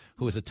Cooney,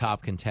 who was a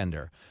top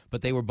contender.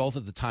 But they were both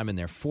at the time in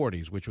their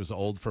 40s, which was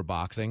old for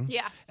boxing.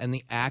 Yeah. And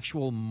the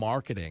actual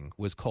marketing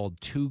was called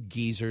Two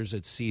Geezers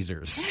at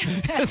Caesars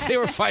as they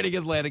were fighting in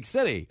Atlantic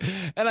City.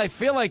 And I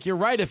feel like you're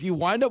right. If you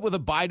wind up with a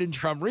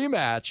Biden-Trump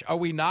rematch, are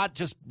we not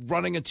just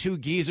running a Two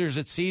Geezers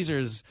at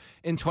Caesars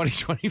in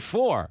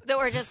 2024? That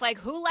we're just like,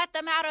 who let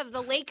them out of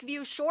the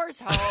Lakeview Shores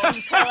home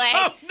to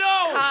like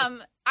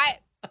come?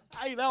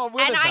 I know,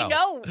 and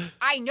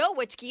I know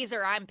which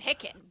geezer I'm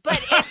picking, but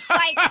it's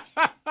like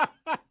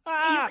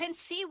you can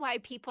see why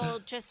people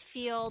just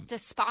feel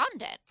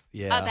despondent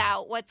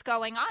about what's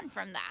going on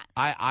from that.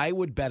 I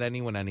would bet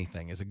anyone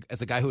anything.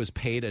 As a guy who has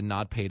paid and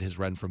not paid his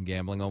rent from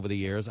gambling over the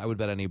years, I would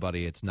bet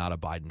anybody it's not a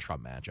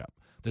Biden-Trump matchup.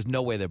 There's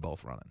no way they're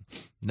both running.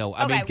 No,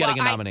 I mean getting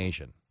a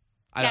nomination.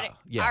 All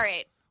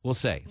right. We'll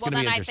say. It's well,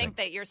 going to then be I interesting. think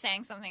that you're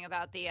saying something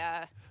about the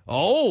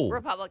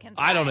Republicans.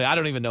 I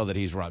don't even know that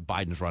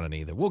Biden's running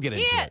either. We'll get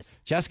into it.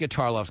 Jessica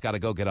Tarloff's got to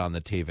go get on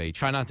the TV.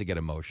 Try not to get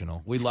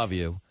emotional. We love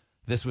you.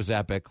 This was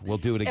epic. We'll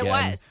do it again. It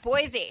was.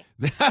 Boise.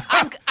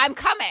 I'm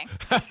coming.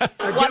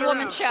 One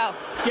woman show.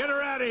 Get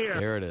her out of here.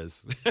 There it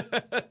is.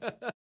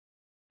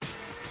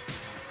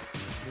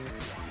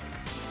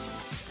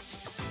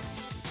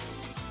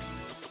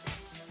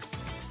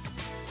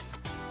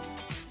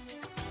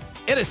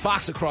 It is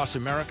Fox Across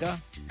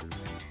America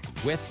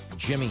with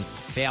Jimmy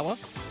Fallon.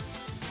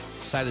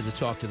 Excited to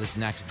talk to this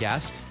next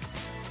guest.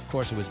 Of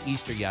course, it was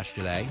Easter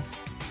yesterday.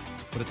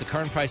 But at the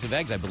current price of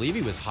eggs, I believe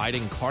he was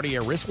hiding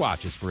Cartier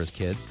wristwatches for his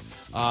kids.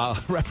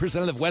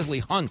 Representative Wesley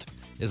Hunt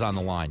is on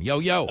the line. Yo.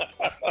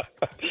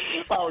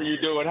 How are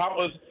you doing? How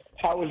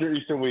was your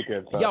Easter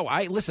weekend, son? Yo,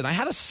 I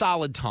had a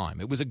solid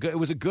time. It was a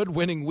good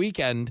winning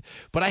weekend.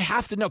 But I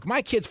have to know,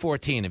 my kid's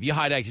 14. If you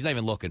hide eggs, he's not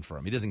even looking for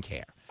them. He doesn't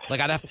care. Like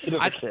I'd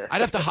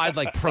have to hide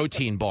like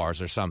protein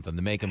bars or something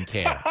to make him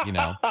care, you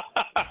know.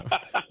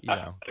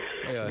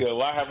 Good.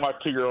 Well, I have my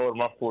 2-year-old and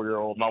my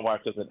 4-year-old. My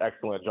wife does an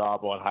excellent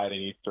job on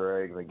hiding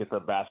Easter eggs and get the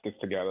baskets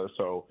together.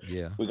 So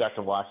we got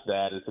to watch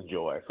that. It's a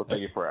joy. So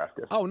thank you for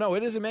asking. Oh no,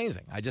 it is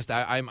amazing.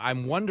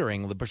 I'm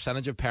wondering the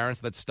percentage of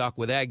parents that stuck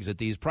with eggs at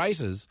these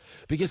prices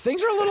because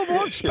things are a little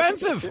more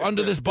expensive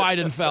under this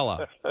Biden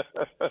fella.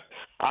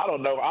 I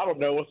don't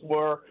know what's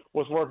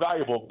more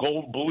valuable,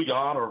 gold bullion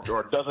or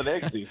a dozen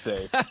eggs these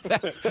days.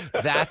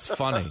 That's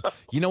funny.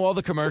 You know all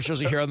the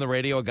commercials you hear on the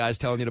radio, a guy's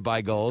telling you to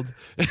buy gold?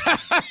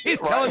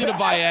 He's telling you to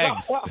buy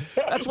eggs.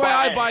 That's why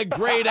I buy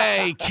grade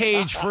A,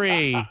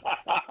 cage-free.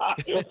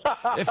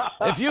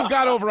 If you've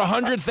got over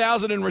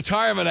 100,000 in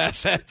retirement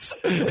assets,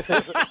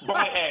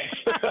 buy eggs.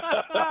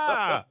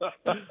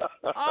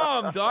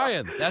 I'm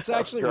dying. That's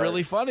actually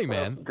really funny,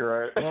 man.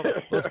 Great. Well,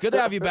 it's good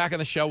to have you back on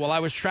the show. While I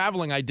was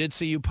traveling, I did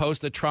see you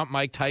post the Trump,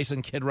 Mike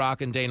Tyson, Kid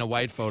Rock, and Dana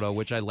White photo,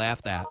 which I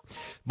laughed at.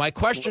 My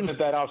question... Wasn't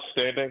that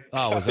outstanding?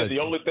 Oh, was it? The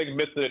only thing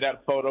missing in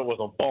that photo was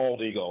a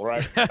bald eagle,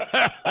 right?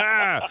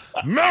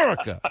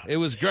 America! It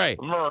was great.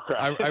 America.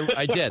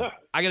 I did.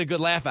 I got a good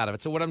laugh out of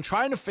it. So what I'm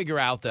trying to figure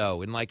out,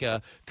 though, in like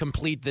a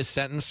complete this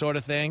sentence sort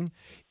of thing,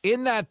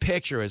 in that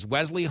picture, is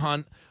Wesley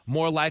Hunt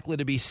more likely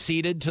to be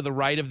seated to the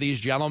right of these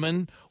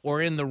gentlemen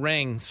or in the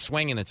ring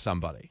swinging at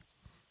somebody?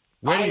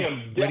 I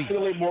am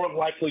definitely more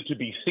likely to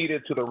be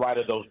seated to the right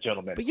of those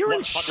gentlemen. But you're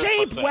in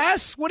shape,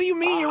 Wes. What do you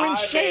mean you're in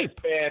shape?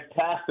 I'm in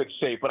fantastic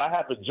shape, but I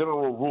have a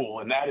general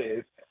rule, and that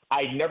is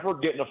I never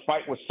get in a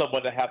fight with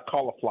someone that has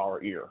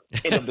cauliflower ear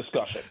in a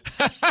discussion.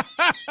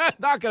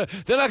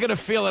 They're not gonna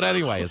feel it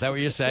anyway. Is that what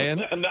you're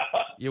saying? No,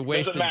 you're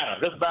wasting.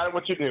 Doesn't matter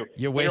what you do.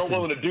 You're wasting. They're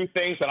willing to do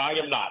things that I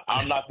am not.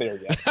 I'm not there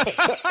yet.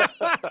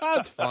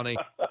 That's funny.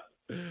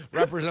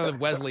 Representative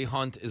Wesley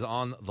Hunt is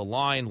on the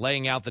line,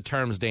 laying out the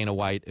terms, Dana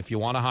White. If you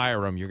want to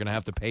hire him, you're going to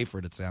have to pay for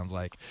it, it sounds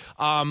like.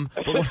 But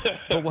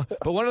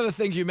one of the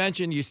things you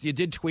mentioned, you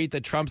did tweet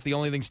that Trump's the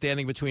only thing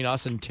standing between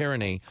us and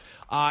tyranny.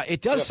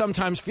 It does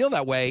sometimes feel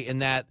that way in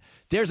that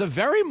there's a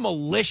very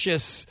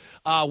malicious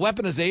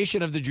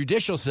weaponization of the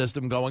judicial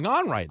system going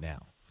on right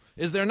now.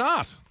 Is there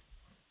not?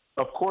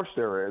 Of course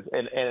there is.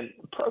 And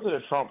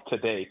President Trump to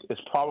date is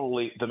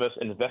probably the most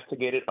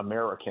investigated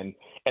American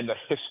in the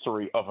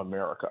history of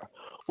America.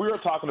 We are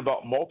talking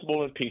about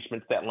multiple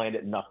impeachments that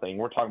landed nothing.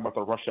 We're talking about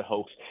the Russia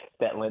hoax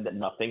that landed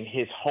nothing.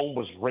 His home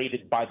was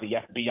raided by the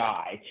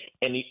FBI.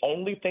 And the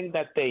only thing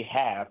that they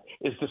have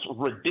is this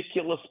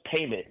ridiculous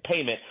payment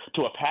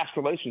to a past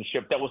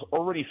relationship that was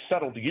already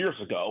settled years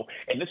ago.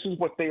 And this is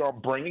what they are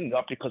bringing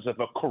up because of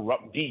a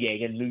corrupt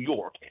DA in New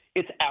York.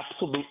 It's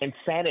absolute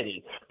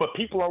insanity. But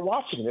people are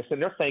watching this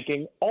and they're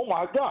thinking, oh,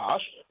 my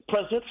gosh,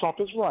 President Trump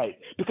is right.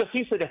 Because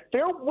he said, if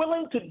they're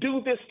willing to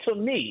do this to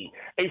me,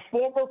 a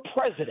former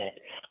president,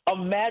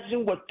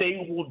 imagine what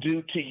they will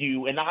do to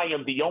you. And I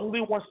am the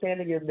only one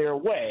standing in their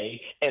way.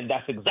 And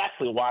that's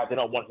exactly why they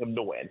don't want him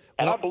to win.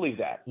 And I believe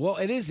that. Well,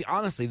 it is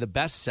honestly the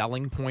best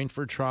selling point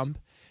for Trump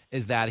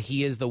is that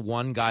he is the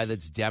one guy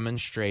that's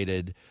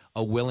demonstrated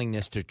a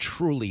willingness to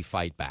truly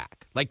fight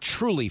back, like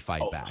truly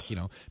fight back. You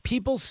know,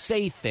 people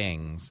say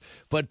things,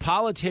 but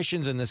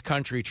politicians in this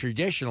country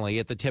traditionally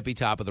at the tippy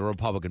top of the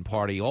Republican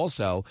Party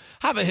also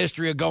have a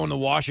history of going to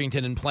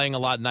Washington and playing a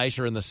lot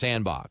nicer in the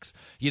sandbox.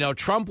 You know,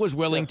 Trump was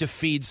willing to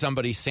feed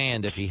somebody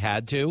sand if he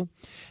had to.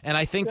 And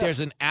I think there's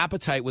an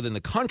appetite within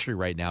the country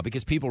right now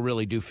because people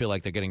really do feel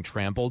like they're getting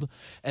trampled.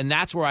 And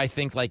that's where I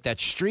think like that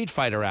street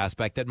fighter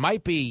aspect that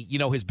might be, you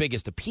know, his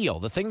biggest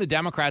appeal. The thing the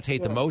Democrats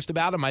hate the most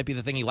about him might be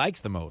the thing he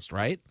likes the most,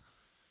 right?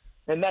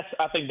 And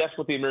I think that's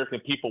what the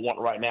American people want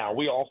right now.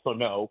 We also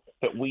know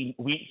that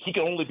he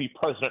can only be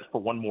president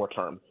for one more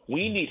term.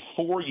 We need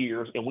 4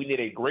 years, and we need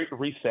a great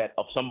reset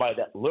of somebody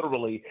that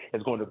literally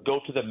is going to go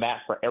to the mat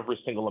for every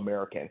single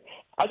American.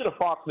 I did a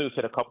Fox News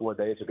hit a couple of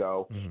days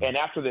ago, and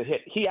after the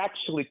hit, he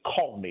actually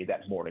called me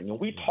that morning, and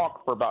we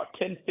talked for about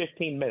 10,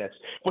 15 minutes,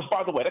 which,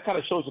 by the way, that kind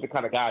of shows you the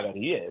kind of guy that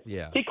he is.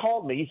 Yeah. He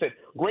called me. He said,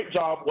 great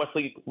job,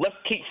 Wesley. Let's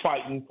keep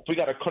fighting. We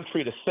got a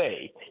country to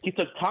save. He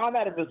took time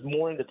out of his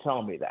morning to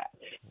tell me that.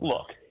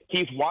 Look,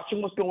 he's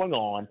watching what's going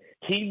on.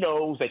 He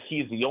knows that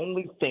he's the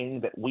only thing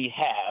that we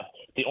have,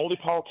 the only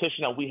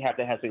politician that we have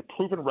that has a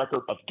proven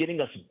record of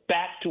getting us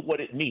back to what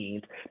it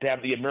means to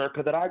have the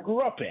America that I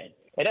grew up in.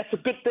 And that's a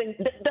good thing.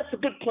 That's a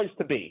good place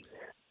to be.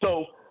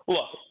 So,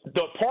 look,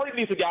 the party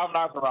needs to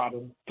galvanize around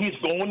him. He's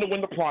going to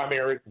win the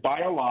primary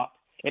by a lot.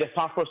 And it's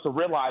time for us to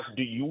realize,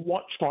 do you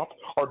want Trump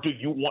or do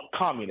you want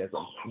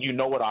communism? You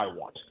know what I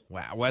want.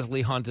 Wow.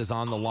 Wesley Hunt is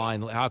on the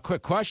line.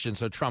 Quick question.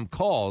 So Trump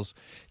calls.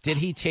 Did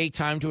he take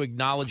time to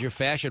acknowledge your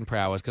fashion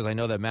prowess? Because I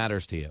know that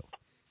matters to you.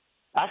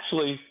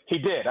 Actually, he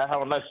did. I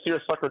have a nice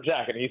seersucker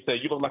jacket, and he said,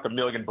 you look like $1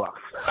 million.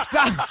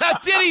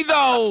 Stop. Did he,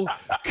 though?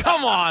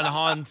 Come on,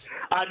 Hunt.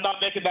 I'm not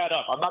making that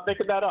up.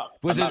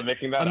 Was it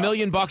 $1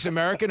 million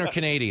American or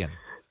Canadian?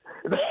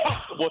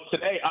 Well,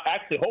 today,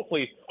 actually,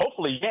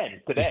 hopefully yen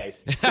today.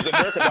 Because the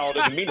American dollar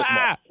doesn't mean as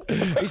much.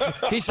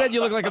 He said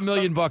you look like $1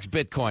 million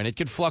Bitcoin. It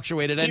could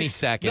fluctuate at any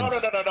second.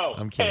 No.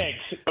 I'm kidding.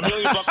 Eggs. $1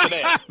 million in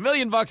eggs. $1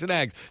 million in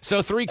eggs.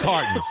 So 3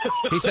 cartons.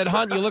 He said,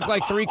 Hunt, you look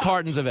like 3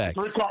 cartons of eggs.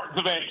 3 cartons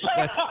of eggs.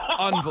 That's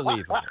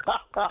unbelievable.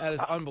 That is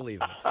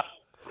unbelievable.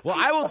 Well,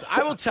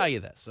 I will tell you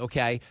this,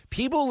 okay?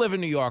 People live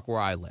in New York where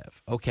I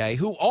live, okay,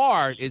 who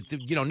are,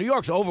 New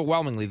York's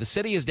overwhelmingly, the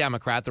city is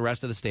Democrat, the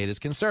rest of the state is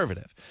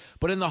conservative.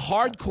 But in the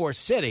hardcore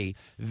city,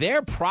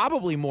 they're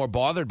probably more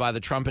bothered by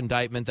the Trump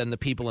indictment than the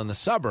people in the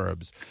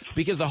suburbs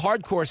because the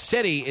hardcore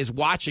city is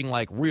watching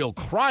like real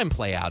crime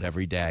play out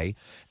every day,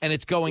 and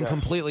it's going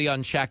completely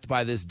unchecked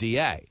by this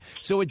DA.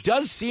 So it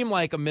does seem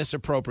like a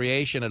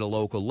misappropriation at a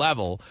local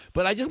level,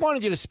 but I just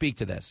wanted you to speak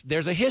to this.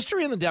 There's a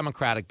history in the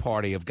Democratic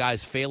Party of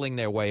guys failing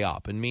their way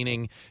up, and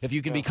meaning if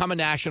you can become a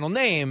national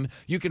name,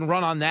 you can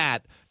run on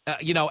that,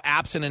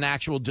 absent an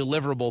actual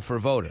deliverable for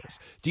voters.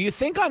 Do you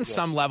think on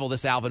some level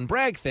this Alvin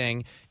Bragg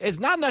thing is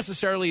not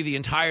necessarily the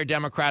entire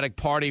Democratic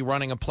Party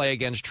running a play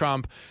against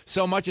Trump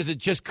so much as it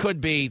just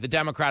could be the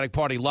Democratic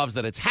Party loves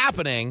that it's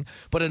happening,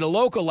 but at a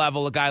local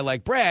level, a guy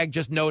like Bragg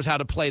just knows how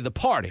to play the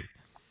party?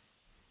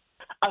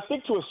 I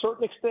think to a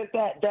certain extent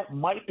that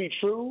might be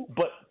true,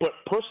 but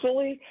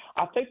personally,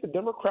 I think the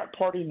Democrat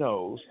Party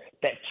knows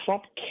that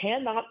Trump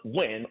cannot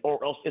win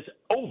or else it's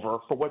over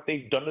for what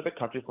they've done to the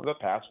country for the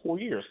past 4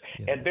 years.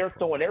 And they're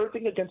throwing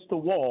everything against the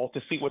wall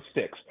to see what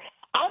sticks.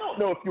 I don't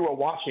know if you were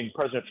watching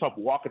President Trump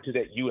walk into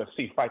that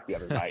UFC fight the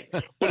other night,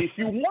 but if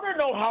you want to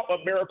know how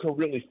America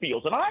really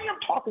feels, and I am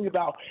talking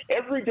about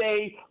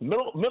everyday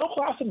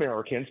middle-class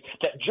Americans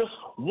that just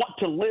want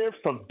to live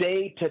from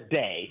day to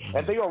day,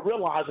 and they are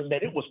realizing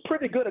that it was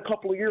pretty good a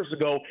couple of years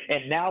ago,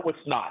 and now it's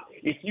not.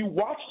 If you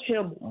watched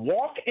him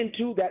walk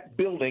into that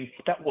building,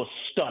 that was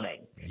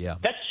stunning. Yeah.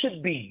 That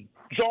should be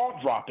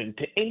jaw-dropping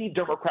to any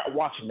Democrat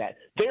watching that.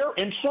 They're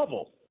in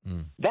trouble.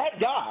 That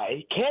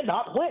guy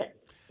cannot win.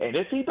 And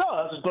if he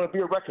does, it's going to be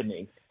a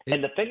reckoning.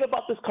 And the thing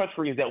about this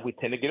country is that we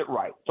tend to get it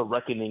right. The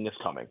reckoning is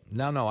coming.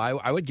 No,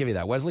 I would give you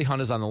that. Wesley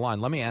Hunt is on the line.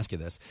 Let me ask you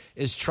this.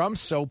 Is Trump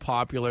so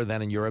popular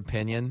then, in your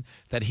opinion,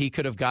 that he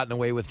could have gotten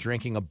away with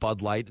drinking a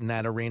Bud Light in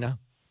that arena?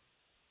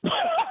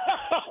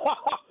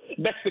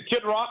 Next to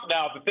Kid Rock.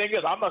 Now, the thing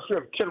is, I'm not sure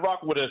if Kid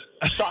Rock would have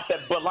shot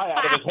that Bud Light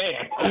out of his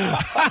hand.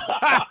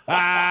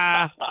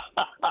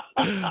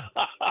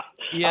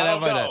 Yeah, that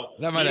might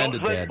have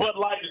ended bad. Bud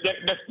Light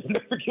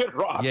next to Kid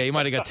Rock. Yeah, he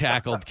might have got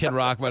tackled. Kid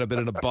Rock might have been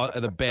in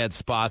a bad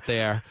spot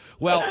there.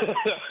 Well,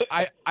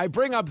 I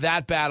bring up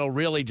that battle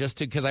really just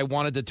because I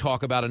wanted to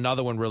talk about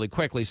another one really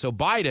quickly. So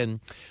Biden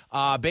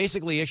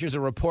basically issues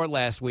a report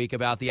last week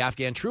about the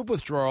Afghan troop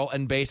withdrawal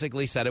and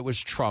basically said it was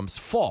Trump's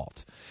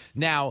fault.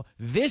 Now,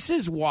 this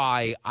is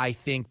why I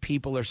think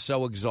people are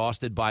so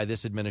exhausted by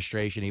this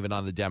administration, even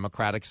on the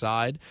Democratic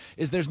side,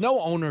 is there's no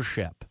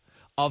ownership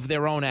of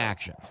their own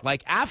actions.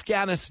 Like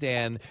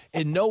Afghanistan,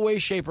 in no way,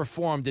 shape, or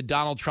form did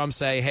Donald Trump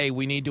say, hey,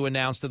 we need to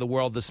announce to the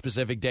world the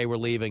specific day we're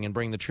leaving and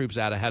bring the troops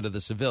out ahead of the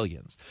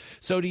civilians.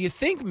 So do you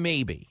think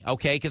maybe,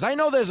 okay, because I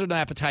know there's an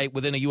appetite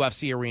within a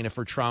UFC arena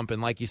for Trump,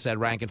 and like you said,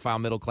 rank and file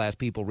middle-class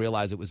people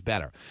realize it was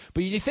better.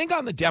 But you think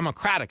on the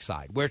Democratic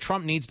side, where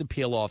Trump needs to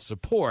peel off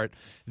support,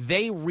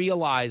 they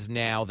realize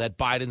now that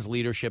Biden's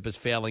leadership is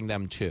failing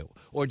them too?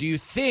 Or do you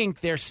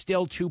think they're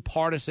still too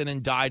partisan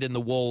and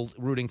dyed-in-the-wool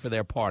rooting for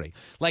their party?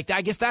 Like,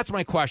 I guess that's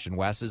my question,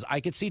 Wes, is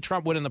I could see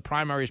Trump winning the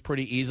primaries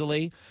pretty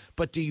easily,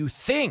 but do you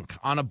think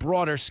on a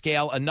broader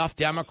scale enough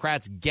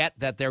Democrats get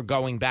that they're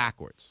going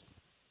backwards?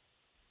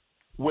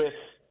 With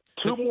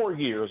 2 more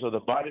years of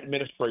the Biden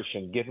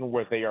administration, given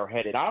where they are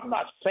headed, I'm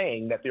not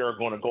saying that they are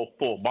going to go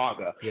full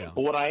MAGA. Yeah.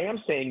 But what I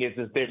am saying is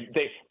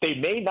they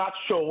may not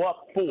show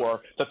up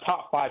for the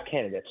top 5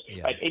 candidates.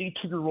 Yeah. An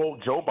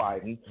 82-year-old Joe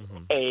Biden,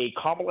 a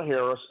Kamala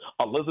Harris,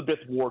 Elizabeth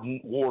Warren,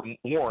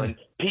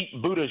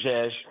 Pete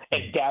Buttigieg,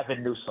 and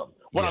Gavin Newsom.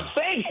 What I'm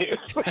saying is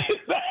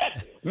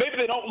that maybe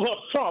they don't love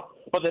Trump,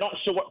 but they don't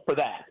show up for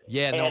that.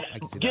 Yeah, no, and I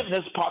can see given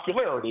that. his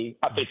popularity,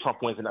 I think Trump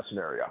wins in that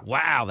scenario.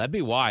 Wow, that'd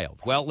be wild.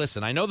 Well,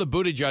 listen, I know the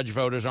Buttigieg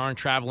voters aren't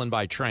traveling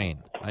by train.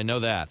 I know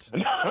that.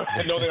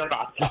 No, they are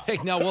not.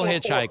 No, we'll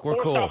hitchhike. We're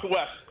cool.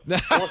 Or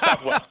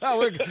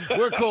Southwest.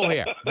 We're cool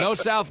here. No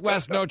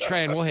Southwest, no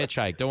train. We'll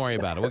hitchhike. Don't worry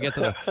about it. We'll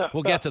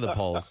get to the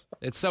polls.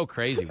 It's so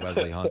crazy,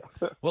 Wesley Hunt.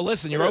 Well,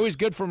 listen, you're always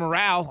good for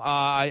morale.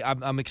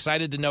 I'm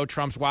excited to know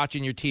Trump's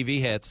watching your TV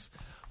hits.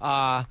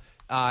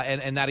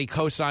 And that he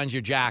co-signs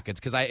your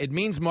jackets, because it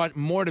means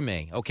more to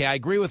me. Okay, I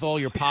agree with all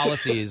your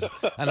policies,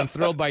 and I'm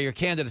thrilled by your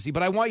candidacy,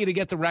 but I want you to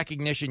get the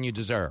recognition you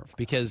deserve,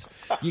 because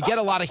you get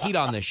a lot of heat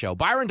on this show.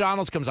 Byron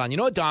Donalds comes on. You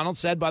know what Donald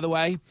said, by the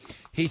way?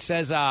 He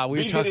says we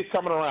were talking. B-Diddy's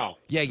coming around.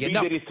 Yeah.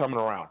 No. B-Diddy's coming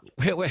around.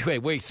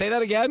 Wait. Say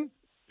that again.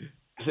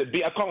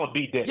 I call him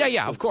B-Diddy.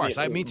 Yeah. Of course.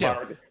 Me too.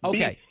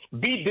 Okay.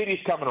 B. Diddy's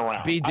coming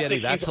around. B. Diddy,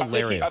 that's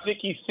hilarious. I think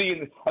he's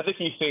seeing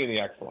the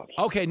excellence.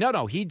 Okay,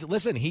 no.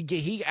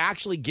 He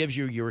actually gives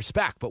you your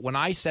respect. But when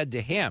I said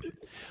to him,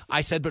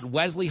 I said, but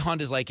Wesley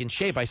Hunt is like in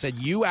shape. I said,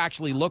 you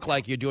actually look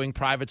like you're doing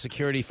private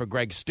security for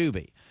Greg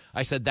Stubbe.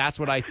 I said, that's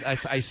what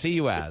I see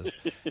you as.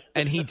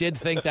 And he did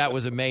think that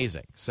was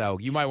amazing. So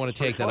you might want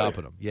to take that up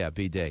with him. Yeah,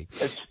 BD.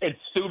 And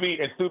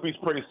Stubbe's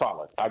pretty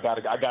solid. I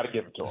gotta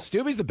give it to him.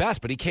 Stubbe's the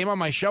best, but he came on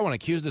my show and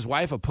accused his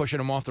wife of pushing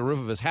him off the roof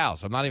of his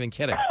house. I'm not even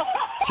kidding.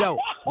 So,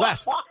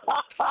 Wes,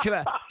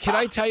 can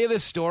I tell you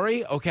this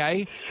story?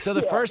 Okay. So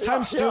the first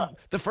time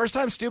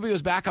Stubbe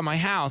was back on my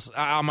house,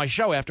 on my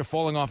show after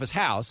falling off his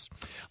house,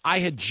 I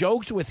had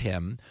joked with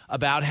him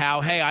about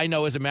how, hey, I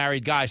know as a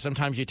married guy,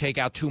 sometimes you take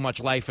out too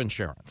much life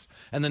insurance,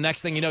 and the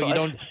next thing you know, you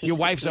don't. Your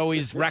wife's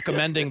always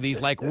recommending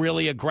these like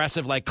really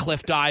aggressive, like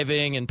cliff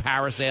diving and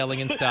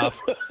parasailing and stuff.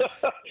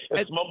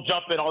 And smoke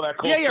jumping, all that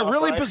cool stuff. Yeah,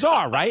 really right?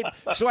 bizarre, right?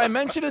 So I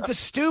mentioned it to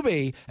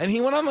Stubbe, and he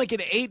went on like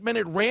an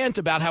 8-minute rant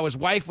about how his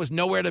wife was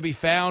nowhere to be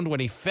found when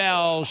he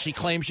fell. She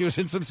claimed she was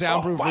in some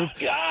soundproof roof.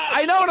 God.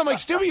 I know, and I'm like,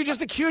 Stubbe, you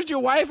just accused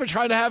your wife of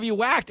trying to have you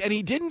whacked, and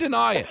he didn't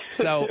deny it.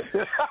 So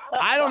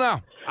I don't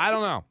know.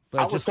 But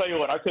I will tell you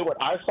what.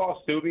 I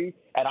saw Stubbe,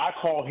 and I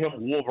call him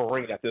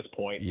Wolverine at this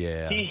point.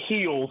 Yeah. He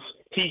heals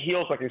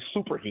like a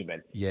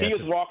superhuman. Yeah, he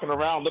is walking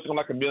around looking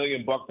like $1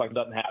 million like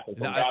nothing happened.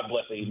 So God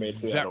bless him. He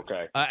made it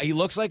okay. He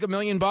looks like $1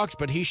 million,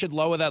 but he should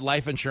lower that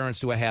life insurance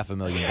to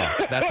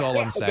 $500,000. That's all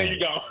I'm saying. There you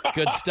go.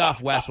 Good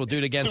stuff, Wes. We'll do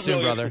it again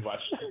soon, brother.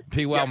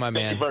 Be well, my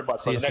man. Thank you very much.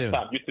 See you soon.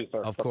 Next time. You too,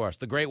 sir. Of course.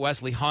 The great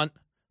Wesley Hunt,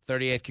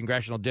 38th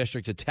Congressional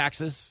District of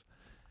Texas.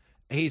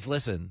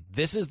 Listen,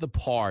 this is the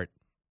part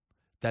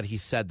that he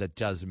said that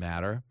does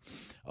matter.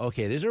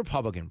 Okay, there's a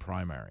Republican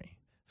primary.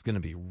 It's going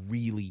to be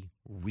really,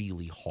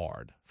 really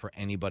hard for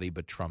anybody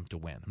but Trump to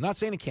win. I'm not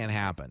saying it can't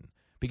happen,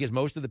 because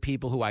most of the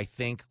people who I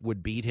think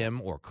would beat him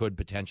or could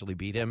potentially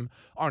beat him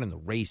aren't in the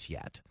race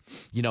yet.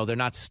 You know, they're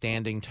not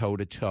standing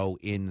toe-to-toe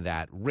in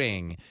that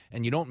ring,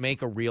 and you don't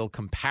make a real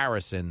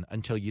comparison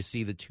until you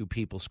see the two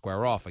people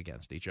square off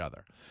against each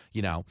other,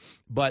 you know.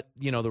 But,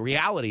 you know, the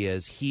reality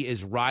is he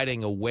is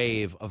riding a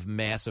wave of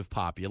massive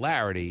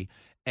popularity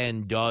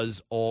and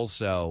does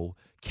also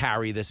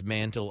carry this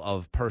mantle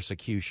of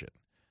persecution.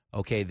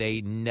 Okay,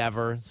 they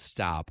never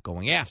stop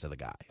going after the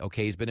guy.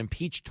 Okay, he's been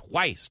impeached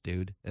twice,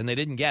 dude, and they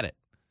didn't get it.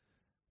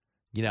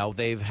 You know,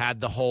 they've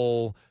had the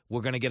whole,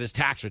 we're going to get his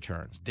tax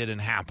returns. Didn't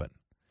happen.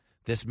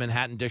 This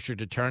Manhattan District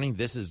Attorney,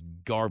 this is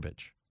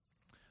garbage.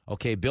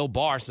 Okay, Bill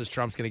Barr says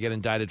Trump's going to get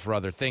indicted for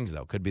other things,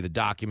 though. Could be the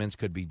documents,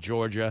 could be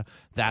Georgia.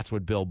 That's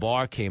what Bill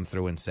Barr came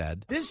through and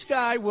said. This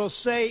guy will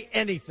say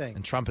anything.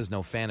 And Trump is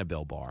no fan of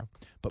Bill Barr.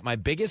 But my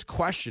biggest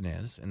question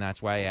is, and that's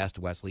why I asked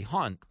Wesley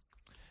Hunt,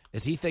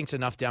 is he thinks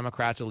enough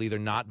Democrats will either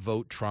not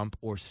vote Trump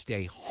or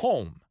stay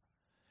home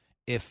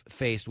if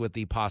faced with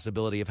the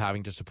possibility of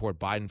having to support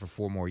Biden for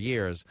 4 more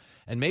years.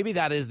 And maybe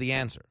that is the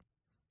answer.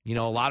 You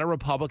know, a lot of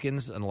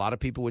Republicans and a lot of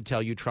people would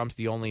tell you Trump's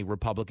the only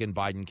Republican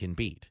Biden can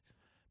beat,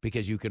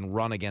 because you can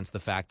run against the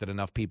fact that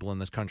enough people in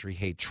this country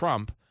hate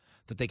Trump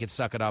that they could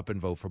suck it up and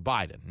vote for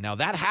Biden. Now,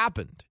 that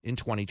happened in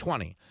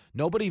 2020.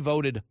 Nobody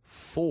voted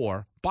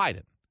for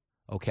Biden.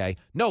 Okay?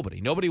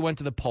 Nobody went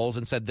to the polls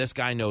and said, this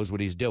guy knows what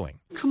he's doing.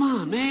 Come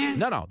on, man.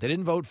 No. They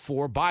didn't vote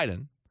for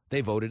Biden.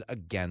 They voted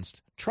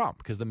against Trump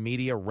because the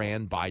media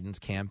ran Biden's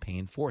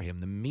campaign for him.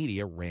 The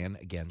media ran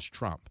against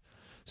Trump.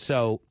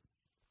 So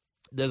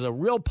there's a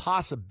real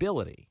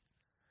possibility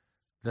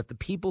that the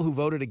people who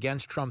voted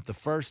against Trump the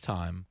first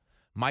time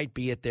might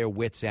be at their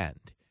wits'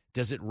 end.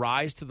 Does it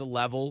rise to the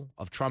level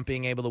of Trump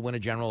being able to win a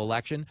general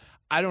election?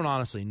 I don't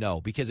honestly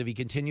know, because if he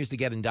continues to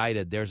get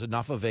indicted, there's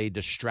enough of a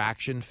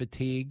distraction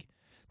fatigue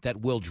that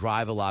will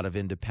drive a lot of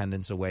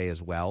independents away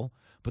as well.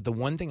 But the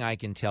one thing I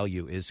can tell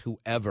you is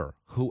whoever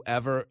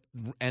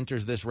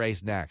enters this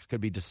race next,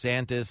 could be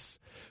DeSantis,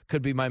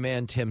 could be my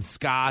man Tim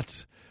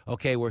Scott.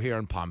 Okay, we're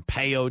hearing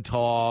Pompeo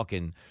talk,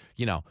 and,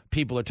 you know,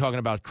 people are talking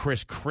about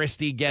Chris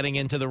Christie getting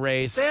into the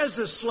race. There's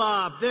a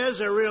slob. There's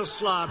a real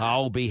slob.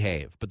 I'll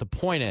behave. But the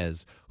point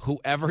is,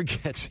 whoever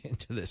gets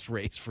into this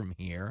race from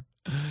here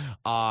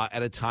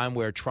at a time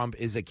where Trump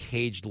is a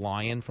caged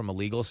lion from a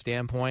legal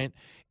standpoint,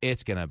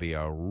 it's going to be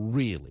a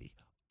really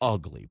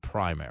ugly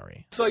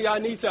primary. So y'all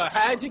need to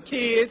hide your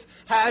kids,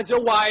 hide your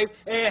wife,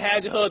 and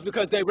hide your husband,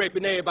 because they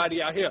raping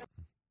everybody out here.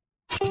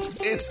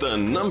 It's the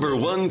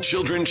 #1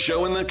 children's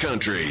show in the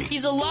country.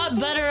 He's a lot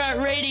better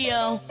at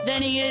radio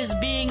than he is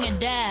being a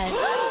dad.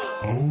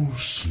 Oh,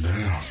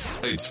 snap.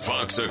 It's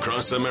Fox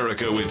Across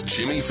America with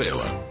Jimmy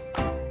Fallon.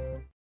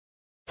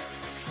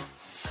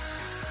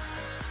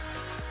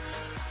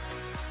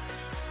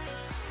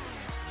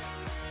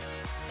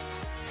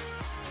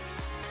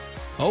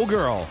 Oh,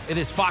 girl. It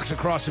is Fox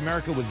Across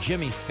America with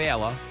Jimmy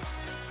Fallon.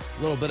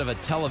 A little bit of a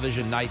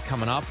television night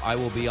coming up. I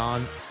will be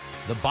on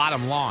The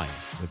Bottom Line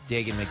with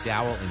Dagan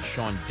McDowell and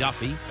Sean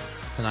Duffy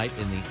tonight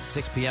in the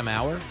 6 p.m.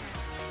 hour.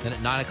 Then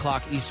at 9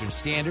 o'clock Eastern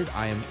Standard,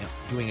 I am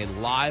doing a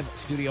live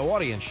studio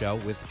audience show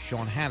with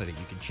Sean Hannity.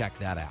 You can check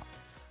that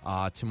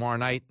out. Tomorrow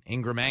night,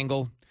 Ingram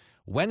Angle,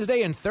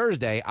 Wednesday and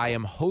Thursday, I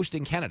am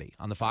hosting Kennedy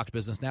on the Fox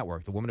Business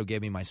Network, the woman who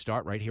gave me my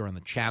start right here on the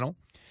channel.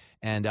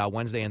 And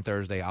Wednesday and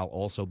Thursday, I'll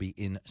also be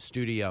in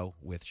studio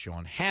with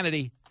Sean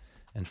Hannity.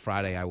 And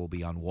Friday, I will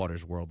be on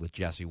Waters World with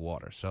Jesse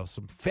Waters. So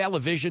some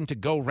Failavision to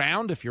go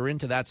round if you're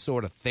into that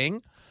sort of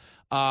thing.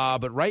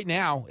 But right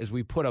now, as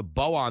we put a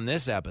bow on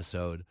this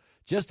episode,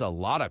 just a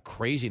lot of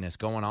craziness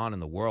going on in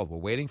the world. We're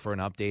waiting for an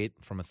update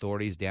from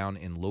authorities down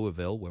in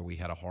Louisville where we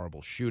had a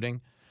horrible shooting.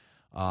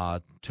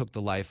 Took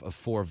the life of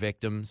 4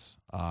 victims,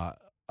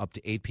 up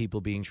to 8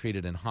 people being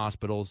treated in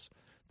hospitals.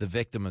 The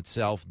victim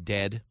itself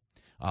dead.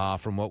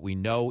 From what we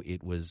know,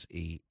 it was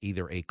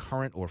either a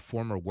current or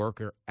former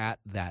worker at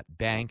that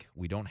bank.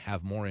 We don't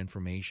have more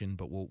information,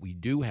 but what we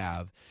do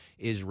have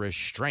is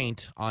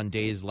restraint on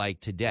days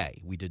like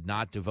today. We did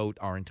not devote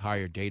our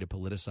entire day to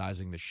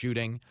politicizing the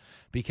shooting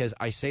because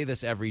I say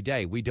this every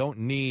day. We don't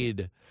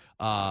need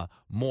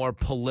more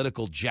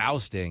political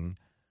jousting.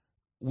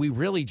 We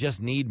really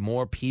just need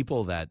more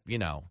people that,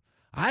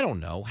 I don't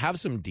know, have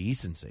some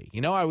decency.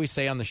 I always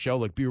say on the show,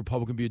 like, be a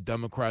Republican, be a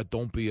Democrat,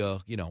 don't be a,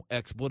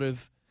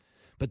 expletive.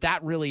 But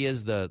that really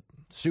is the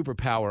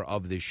superpower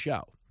of this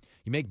show.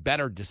 You make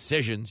better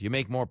decisions. You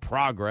make more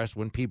progress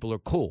when people are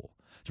cool.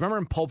 Do you remember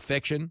in Pulp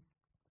Fiction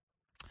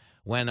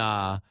when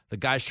the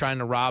guy's trying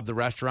to rob the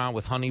restaurant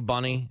with Honey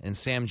Bunny and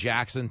Sam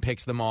Jackson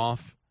picks them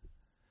off?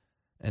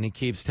 And he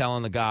keeps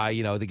telling the guy,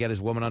 to get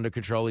his woman under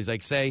control. He's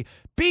like, say,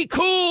 be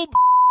cool,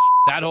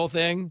 that whole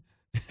thing.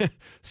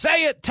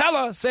 Say it, tell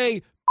her,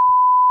 say,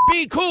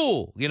 be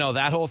cool.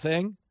 That whole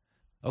thing.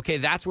 Okay,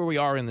 that's where we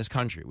are in this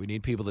country. We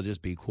need people to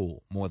just be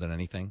cool more than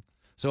anything.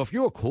 So if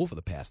you were cool for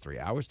the past 3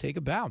 hours, take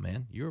a bow,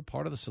 man. You're a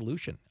part of the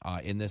solution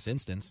in this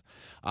instance.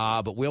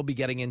 But we'll be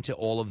getting into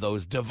all of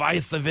those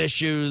divisive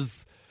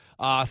issues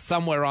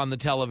somewhere on the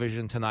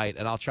television tonight,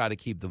 and I'll try to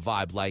keep the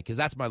vibe light because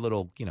that's my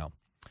little,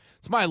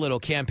 it's my little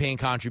campaign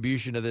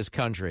contribution to this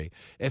country.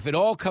 If it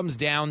all comes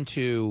down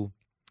to,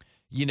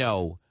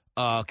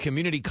 a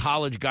community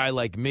college guy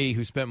like me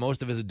who spent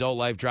most of his adult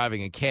life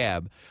driving a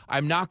cab,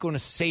 I'm not going to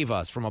save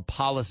us from a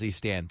policy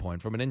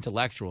standpoint, from an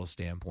intellectual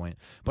standpoint,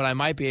 but I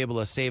might be able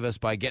to save us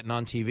by getting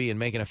on TV and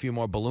making a few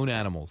more balloon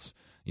animals,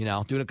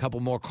 doing a couple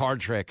more card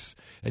tricks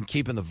and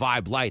keeping the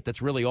vibe light.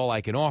 That's really all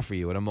I can offer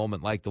you at a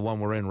moment like the one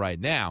we're in right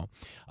now.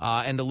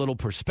 And a little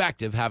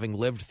perspective, having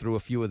lived through a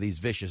few of these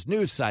vicious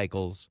news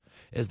cycles,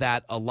 is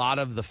that a lot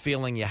of the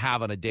feeling you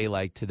have on a day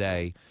like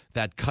today,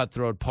 that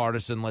cutthroat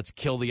partisan, let's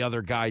kill the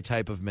other guy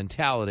type of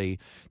mentality,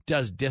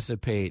 does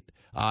dissipate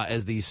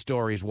as these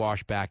stories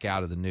wash back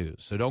out of the news.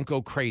 So don't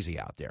go crazy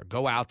out there.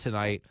 Go out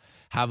tonight,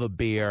 have a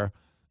beer.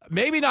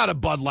 Maybe not a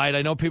Bud Light.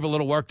 I know people are a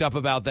little worked up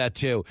about that,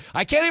 too.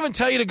 I can't even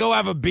tell you to go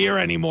have a beer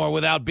anymore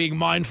without being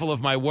mindful of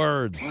my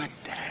words. What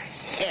the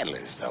hell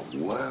is the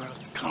world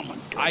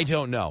coming to? I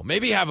don't know.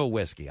 Maybe have a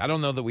whiskey. I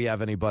don't know that we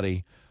have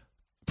anybody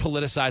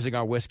politicizing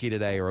our whiskey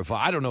today, or if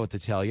I don't know what to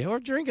tell you, or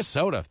drink a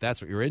soda if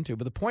that's what you're into.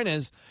 But the point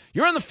is,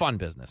 you're in the fun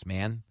business,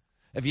 man.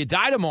 If you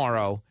die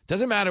tomorrow,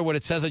 doesn't matter what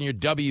it says on your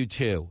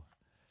W-2.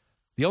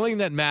 The only thing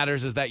that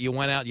matters is that you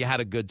went out, you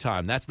had a good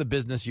time. That's the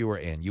business you were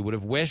in. You would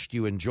have wished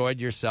you enjoyed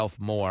yourself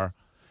more.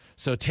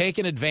 So take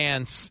an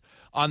advance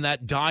on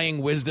that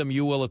dying wisdom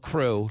you will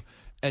accrue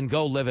and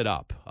go live it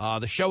up.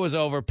 The show is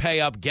over. Pay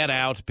up, get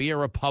out, be a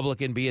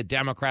Republican, be a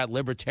Democrat,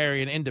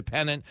 Libertarian,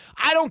 Independent.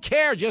 I don't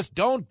care. Just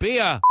don't be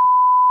a...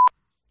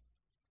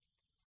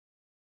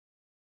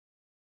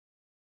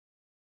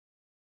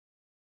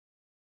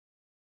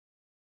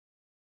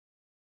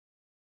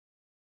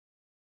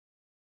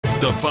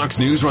 The Fox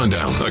News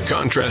Rundown, a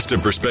contrast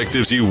of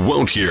perspectives you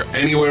won't hear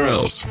anywhere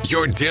else.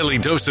 Your daily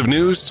dose of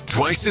news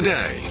twice a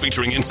day,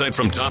 featuring insight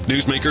from top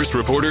newsmakers,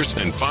 reporters,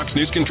 and Fox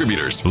News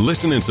contributors.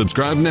 Listen and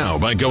subscribe now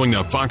by going to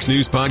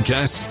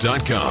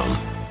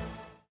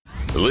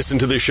foxnewspodcasts.com. Listen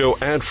to the show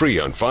ad-free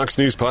on Fox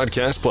News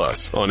Podcast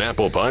Plus, on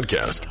Apple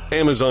Podcast,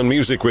 Amazon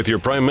Music with your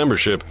Prime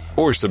membership,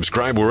 or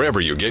subscribe wherever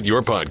you get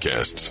your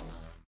podcasts.